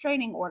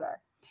restraining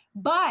order,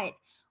 but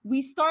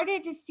we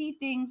started to see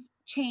things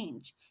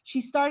change.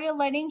 She started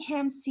letting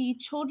him see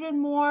his children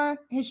more,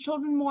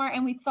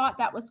 and we thought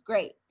that was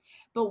great.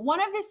 But one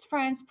of his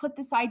friends put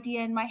this idea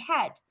in my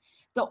head.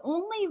 The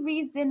only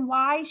reason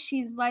why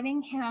she's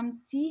letting him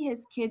see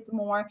his kids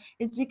more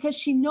is because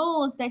she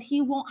knows that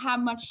he won't have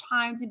much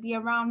time to be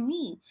around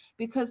me.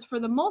 Because for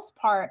the most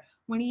part,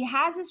 when he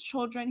has his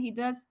children, he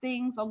does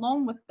things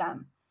alone with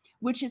them,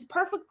 which is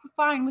perfectly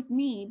fine with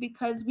me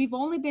because we've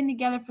only been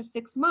together for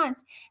 6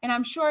 months, and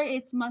I'm sure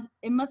it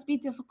must be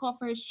difficult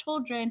for his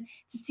children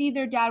to see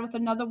their dad with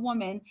another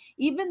woman,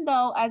 even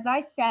though, as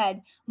I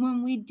said,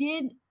 when we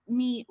did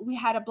meet, we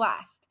had a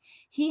blast.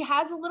 He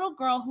has a little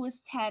girl who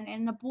is 10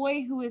 and a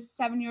boy who is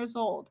 7 years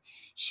old.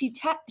 She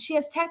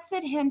has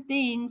texted him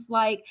things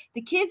like,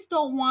 the kids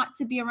don't want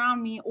to be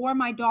around me or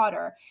my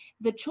daughter.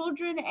 The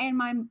children and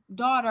my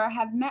daughter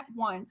have met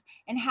once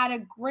and had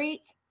a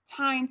great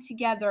time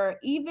together,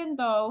 even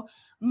though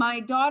my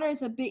daughter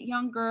is a bit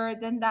younger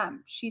than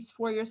them. She's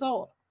 4 years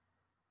old.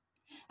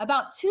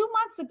 About 2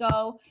 months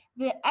ago,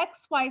 the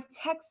ex-wife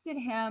texted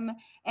him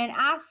and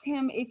asked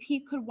him if he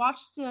could watch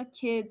the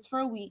kids for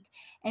a week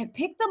and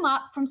pick them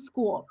up from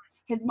school.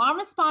 His mom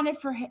responded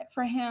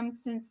for him,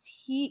 since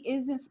he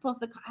isn't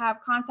supposed to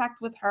have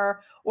contact with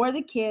her or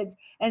the kids,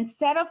 and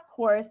said, of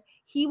course,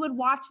 he would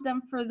watch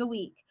them for the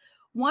week.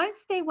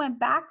 Once they went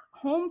back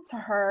home to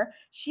her,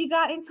 she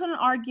got into an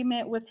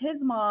argument with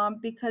his mom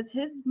because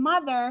his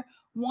mother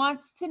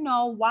wants to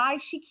know why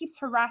she keeps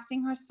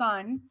harassing her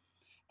son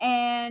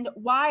and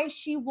why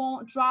she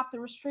won't drop the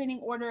restraining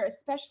order,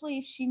 especially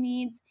if she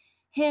needs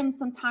him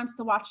sometimes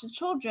to watch the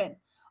children.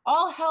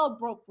 All hell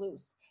broke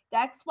loose. The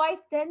ex-wife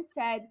then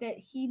said that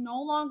he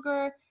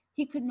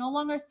could no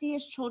longer see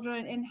his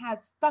children and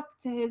has stuck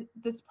to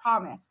this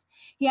promise.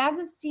 He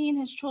hasn't seen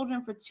his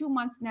children for 2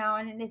 months now,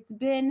 and it's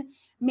been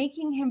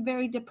making him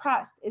very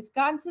depressed. It's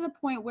gotten to the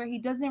point where he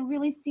doesn't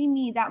really see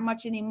me that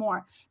much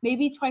anymore,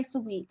 maybe twice a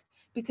week,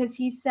 because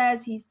he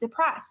says he's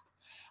depressed.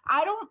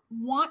 I don't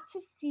want to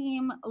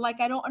seem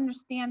like I don't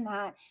understand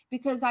that,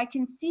 because I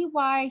can see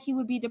why he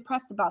would be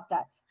depressed about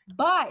that.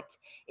 But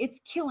it's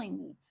killing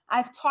me.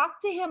 I've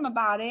talked to him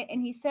about it,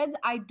 and he says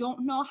I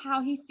don't know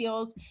how he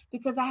feels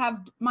because I have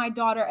my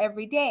daughter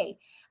every day.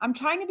 I'm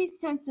trying to be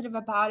sensitive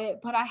about it,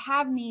 but I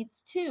have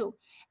needs too.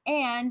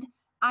 And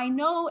I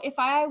know if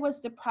I was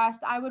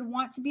depressed, I would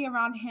want to be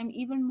around him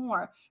even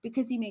more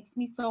because he makes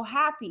me so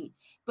happy.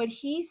 But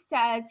he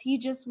says he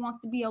just wants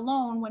to be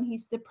alone when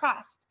he's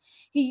depressed.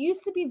 He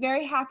used to be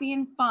very happy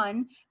and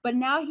fun, but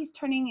now he's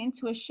turning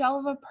into a shell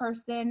of a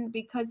person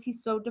because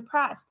he's so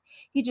depressed.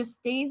 He just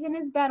stays in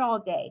his bed all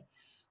day.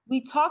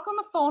 We talk on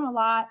the phone a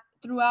lot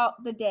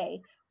throughout the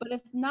day, but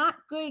it's not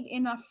good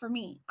enough for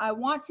me. I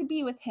want to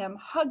be with him,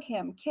 hug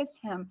him, kiss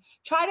him,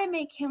 try to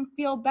make him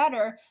feel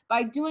better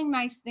by doing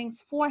nice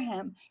things for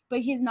him, but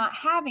he's not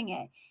having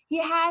it. He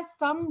has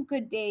some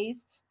good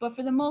days, but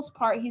for the most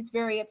part, he's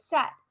very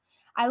upset.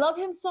 I love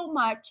him so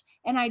much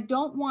and I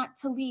don't want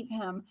to leave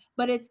him,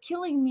 but it's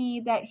killing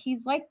me that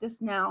he's like this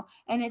now,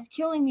 and it's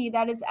killing me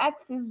that his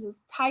ex is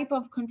this type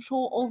of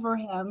control over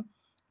him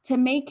to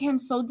make him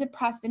so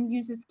depressed and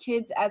use his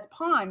kids as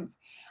pawns.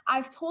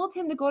 I've told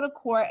him to go to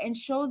court and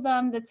show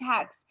them the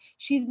text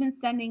she's been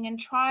sending and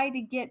try to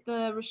get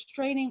the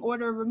restraining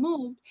order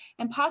removed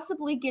and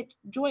possibly get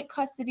joint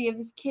custody of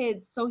his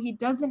kids so he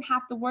doesn't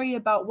have to worry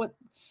about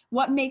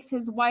what makes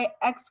his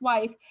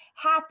ex-wife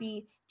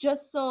happy,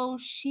 just so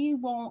she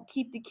won't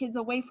keep the kids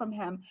away from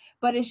him.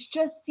 But it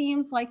just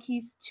seems like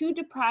he's too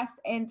depressed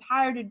and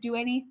tired to do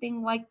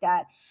anything like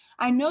that.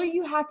 I know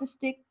you have to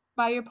stick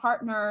by your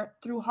partner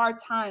through hard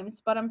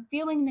times, but I'm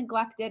feeling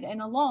neglected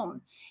and alone.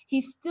 He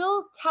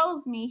still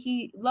tells me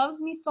he loves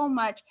me so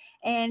much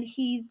and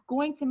he's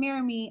going to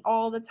marry me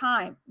all the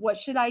time. What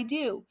should I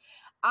do?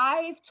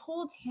 I've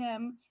told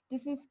him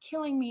this is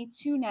killing me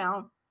too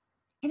now,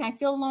 and I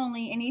feel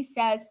lonely. And he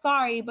says,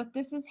 sorry, but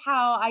this is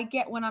how I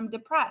get when I'm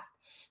depressed.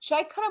 Should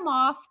I cut him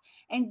off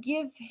and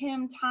give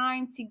him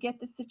time to get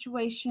the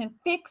situation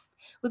fixed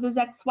with his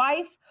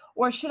ex-wife,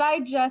 or should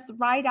I just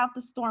ride out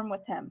the storm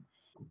with him?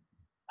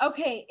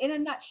 Okay, in a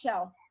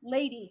nutshell,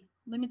 lady,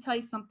 let me tell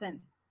you something.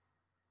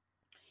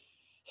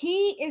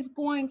 He is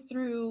going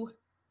through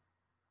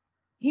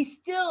he's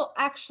still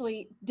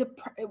actually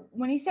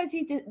when he says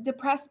he's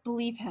depressed,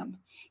 believe him.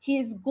 He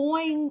is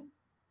going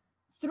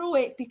through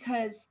it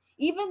because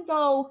even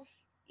though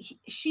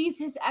she's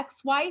his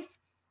ex-wife,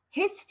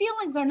 his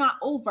feelings are not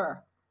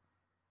over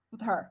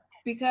with her,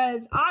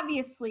 because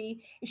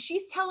obviously if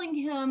she's telling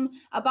him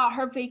about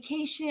her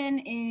vacation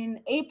in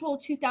April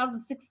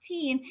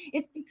 2016,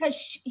 it's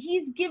because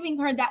he's giving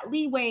her that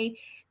leeway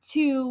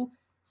to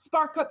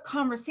spark up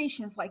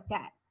conversations like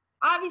that.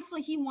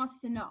 Obviously he wants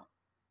to know.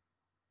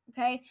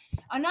 Okay,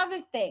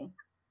 another thing,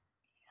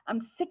 I'm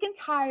sick and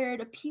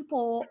tired of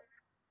people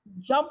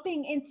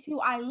jumping into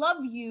I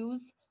love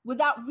yous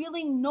without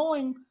really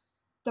knowing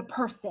the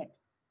person.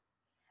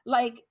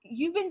 Like,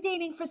 you've been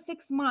dating for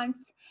 6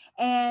 months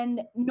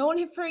and known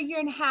him for a year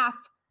and a half.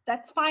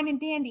 That's fine and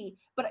dandy.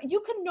 But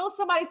you can know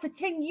somebody for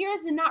 10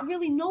 years and not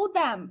really know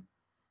them.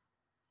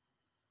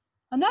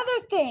 Another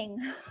thing,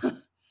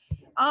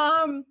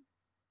 um,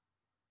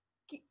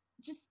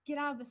 just get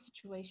out of the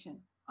situation.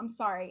 I'm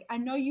sorry. I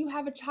know you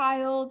have a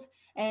child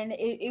and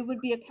it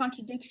would be a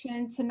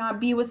contradiction to not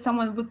be with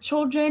someone with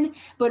children.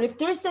 But if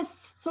there's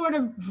this sort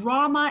of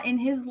drama in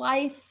his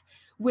life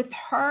with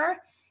her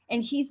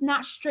and he's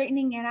not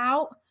straightening it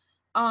out,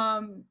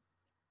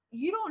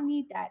 you don't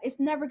need that. It's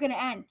never going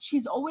to end.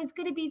 She's always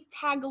going to be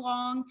tag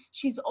along.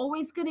 She's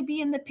always going to be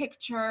in the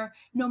picture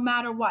no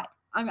matter what.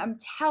 I'm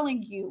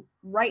telling you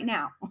right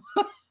now.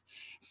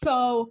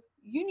 So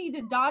you need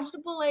to dodge the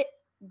bullet.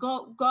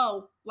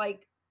 Go.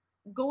 Like,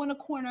 go in a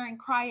corner and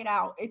cry it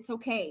out. It's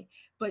okay.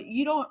 But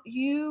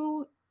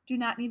you do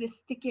not need to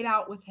stick it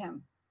out with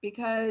him,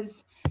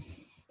 because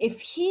if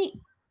he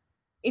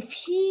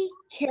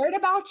cared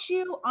about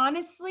you,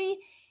 honestly,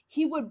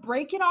 he would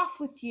break it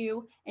off with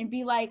you and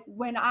be like,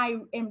 when I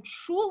am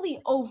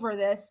truly over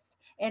this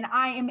and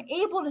I am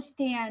able to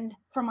stand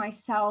for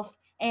myself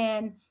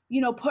and,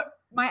 put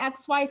my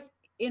ex-wife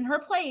in her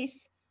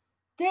place,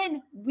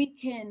 then we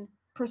can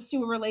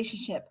pursue a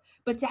relationship.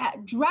 But to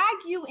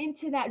drag you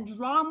into that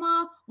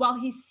drama while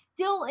he's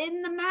still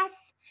in the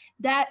mess,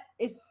 that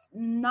is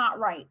not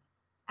right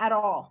at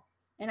all.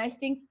 And I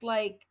think,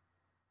 like,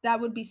 that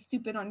would be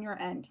stupid on your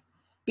end,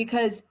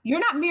 because you're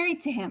not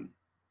married to him.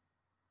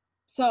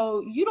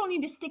 So you don't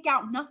need to stick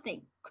out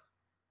nothing.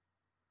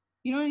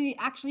 You don't need,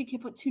 actually, you can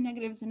put two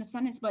negatives in a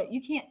sentence, but you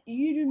don't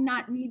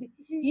need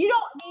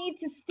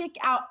to stick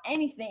out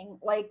anything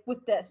like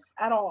with this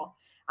at all.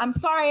 I'm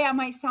sorry, I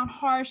might sound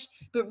harsh,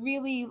 but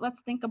really,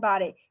 let's think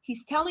about it.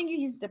 He's telling you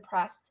he's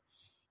depressed.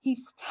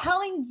 He's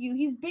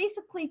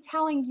basically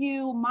telling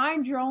you,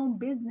 mind your own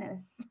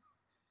business.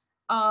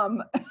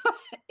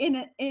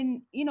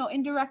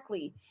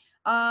 Indirectly.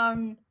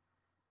 Then,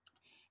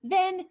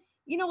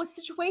 with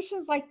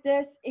situations like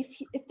this,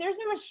 if there's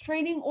a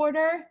restraining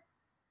order,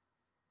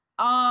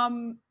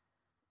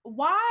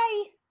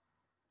 why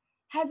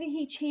hasn't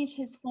he changed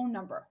his phone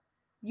number?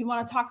 You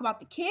want to talk about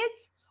the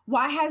kids?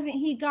 Why hasn't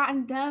he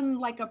gotten them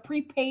like a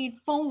prepaid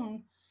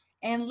phone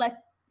and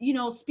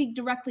speak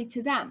directly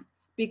to them?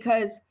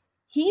 Because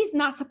he's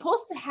not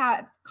supposed to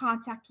have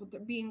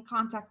be in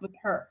contact with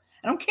her.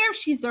 I don't care if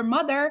she's their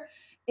mother.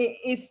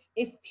 If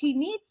he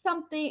needs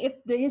something, if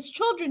his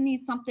children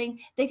need something,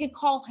 they could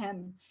call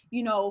him,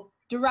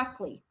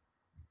 directly.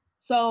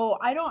 So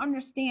I don't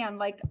understand.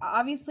 Like,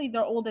 obviously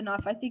they're old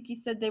enough. I think you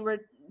said they were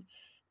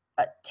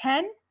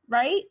 10,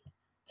 right?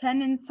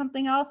 10 and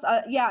something else.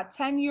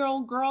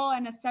 10-year-old girl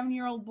and a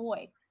 7-year-old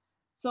boy.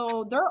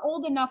 So they're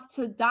old enough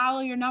to dial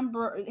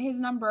his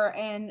number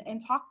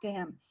and talk to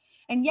him.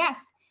 And yes,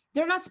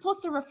 they're not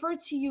supposed to refer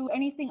to you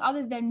anything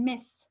other than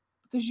miss,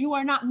 because you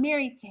are not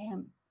married to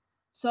him.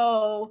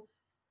 So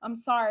I'm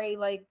sorry,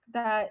 like,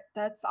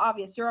 that's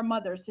obvious. You're a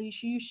mother, so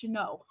you should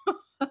know.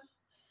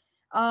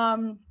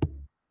 I'm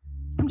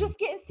just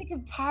getting sick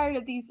and tired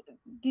of these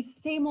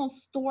same old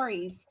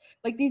stories.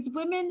 Like, these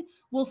women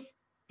will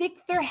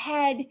stick their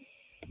head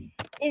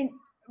and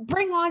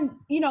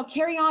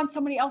carry on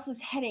somebody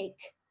else's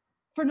headache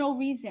for no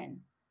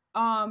reason.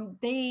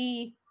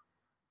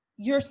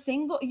 You're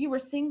single, you were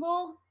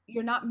single,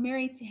 you're not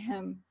married to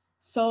him,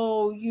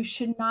 so you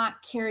should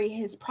not carry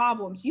his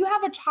problems. You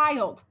have a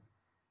child.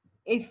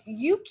 If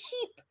you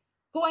keep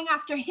going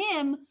after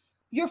him,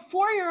 your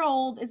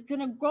 4-year-old is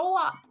gonna grow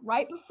up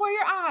right before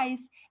your eyes,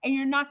 and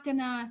you're not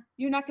gonna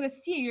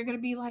see it. You're gonna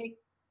be like,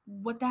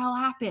 what the hell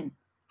happened?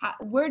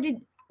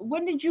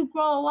 When did you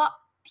grow up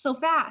so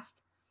fast?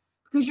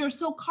 Because you're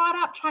so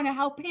caught up trying to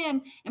help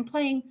him and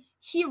playing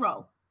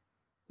hero.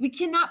 We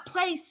cannot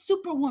play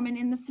Superwoman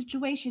in the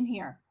situation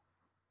here.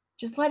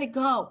 Just let it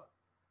go.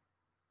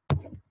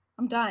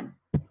 I'm done.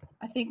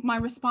 I think my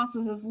response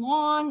was as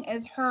long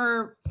as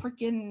her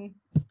freaking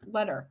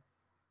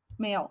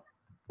mail.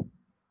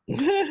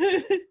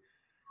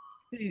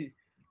 Lady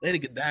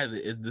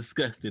Godiva is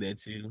disgusted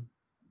at you.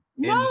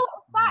 No,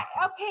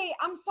 okay,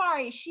 I'm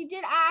sorry. She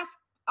did ask.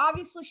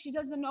 Obviously, she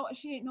didn't know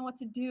what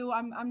to do.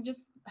 I'm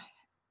just,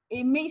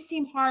 it may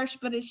seem harsh,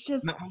 but it's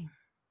just. No,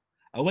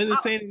 I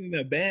wasn't saying it in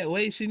a bad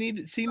way. She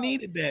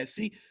needed that.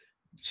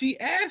 She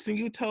asked and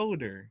you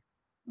told her.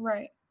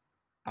 Right.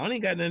 I don't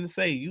even got nothing to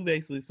say. You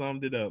basically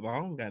summed it up. I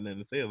don't got nothing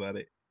to say about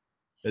it.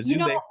 Because You you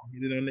know, basically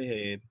hit it on the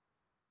head.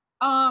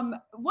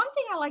 one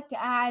thing I like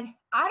to add,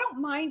 I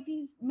don't mind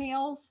these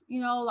males,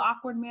 the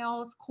awkward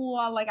males, cool.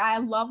 I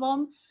love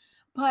them.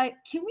 But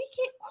can we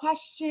get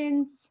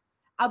questions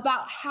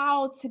about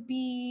how to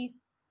be,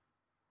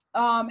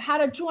 how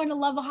to join the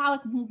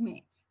Loveaholic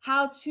movement,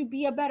 how to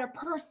be a better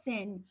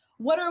person?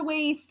 What are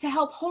ways to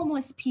help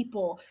homeless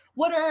people?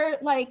 What are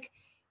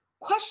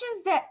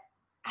questions that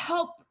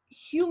help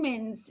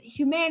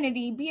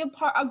humanity be a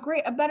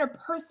better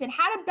person,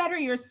 how to better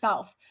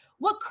yourself,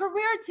 what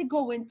career to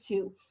go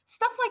into,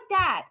 stuff like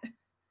that.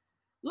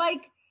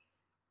 Like,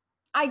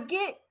 I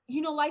get,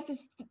 life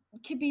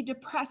can be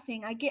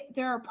depressing. I get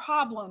there are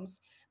problems,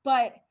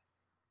 but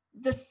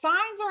the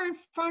signs are in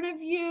front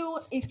of you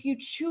if you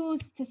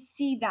choose to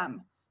see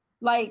them.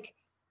 Like,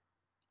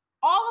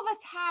 all of us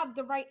have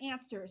the right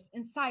answers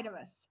inside of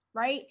us,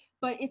 right?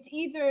 But it's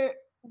either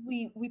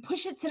we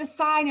push it to the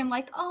side and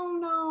oh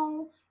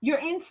no, your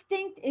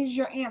instinct is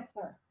your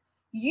answer.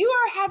 You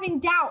are having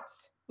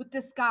doubts with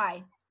this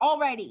guy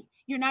already.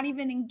 You're not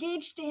even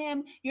engaged to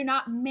him. You're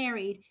not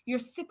married. You're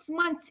 6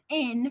 months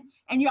in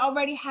and you're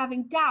already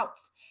having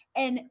doubts.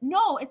 And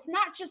no, it's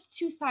not just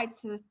two sides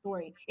to the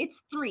story.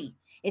 It's three.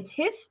 It's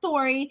his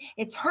story,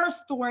 it's her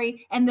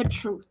story, and the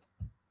truth.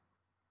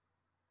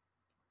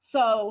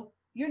 So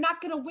you're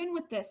not gonna win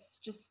with this.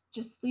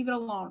 Just leave it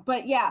alone.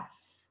 But yeah,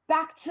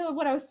 back to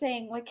what I was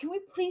saying. Can we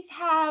please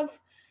have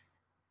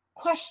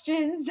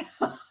questions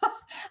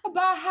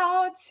about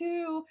how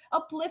to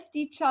uplift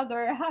each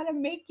other, how to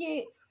make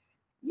it,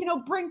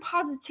 bring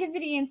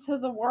positivity into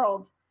the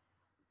world?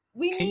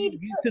 We Can you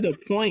need, get to the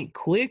point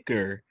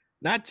quicker?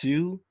 Not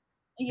you,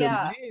 the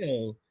yeah,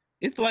 mail.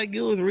 It's like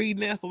it was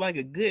reading that for like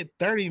a good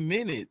 30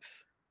 minutes.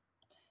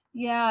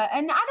 yeah.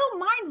 And I don't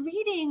mind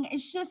reading.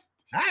 It's just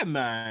I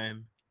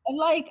mind.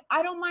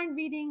 I don't mind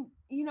reading.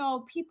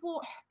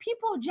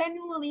 People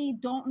genuinely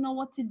don't know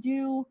what to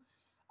do,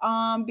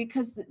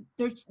 because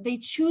they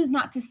choose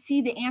not to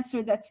see the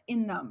answer that's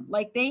in them.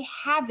 They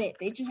have it,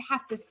 they just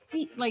have to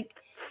see,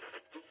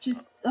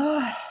 just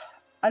I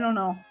don't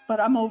know, but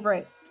I'm over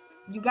it.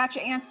 You got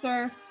your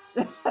answer.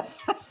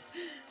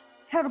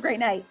 Have a great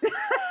night.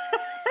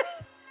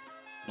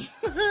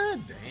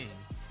 Dang.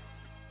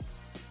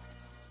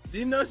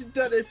 You know she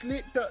thought they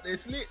slipped up.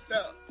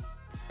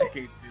 I can't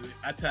do it.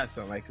 I tried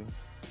something like him.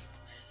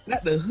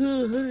 Not the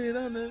hood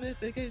on the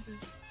investigation.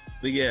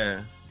 But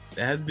yeah,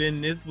 that has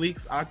been this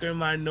week's Awkward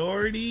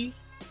Minority.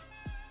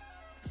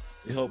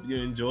 We hope you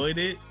enjoyed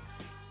it.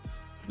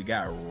 We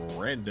got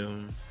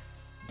random.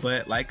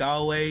 But like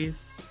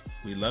always,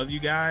 we love you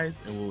guys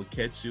and we'll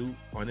catch you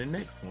on the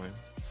next one.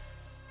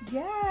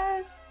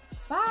 Yes.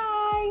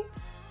 Bye.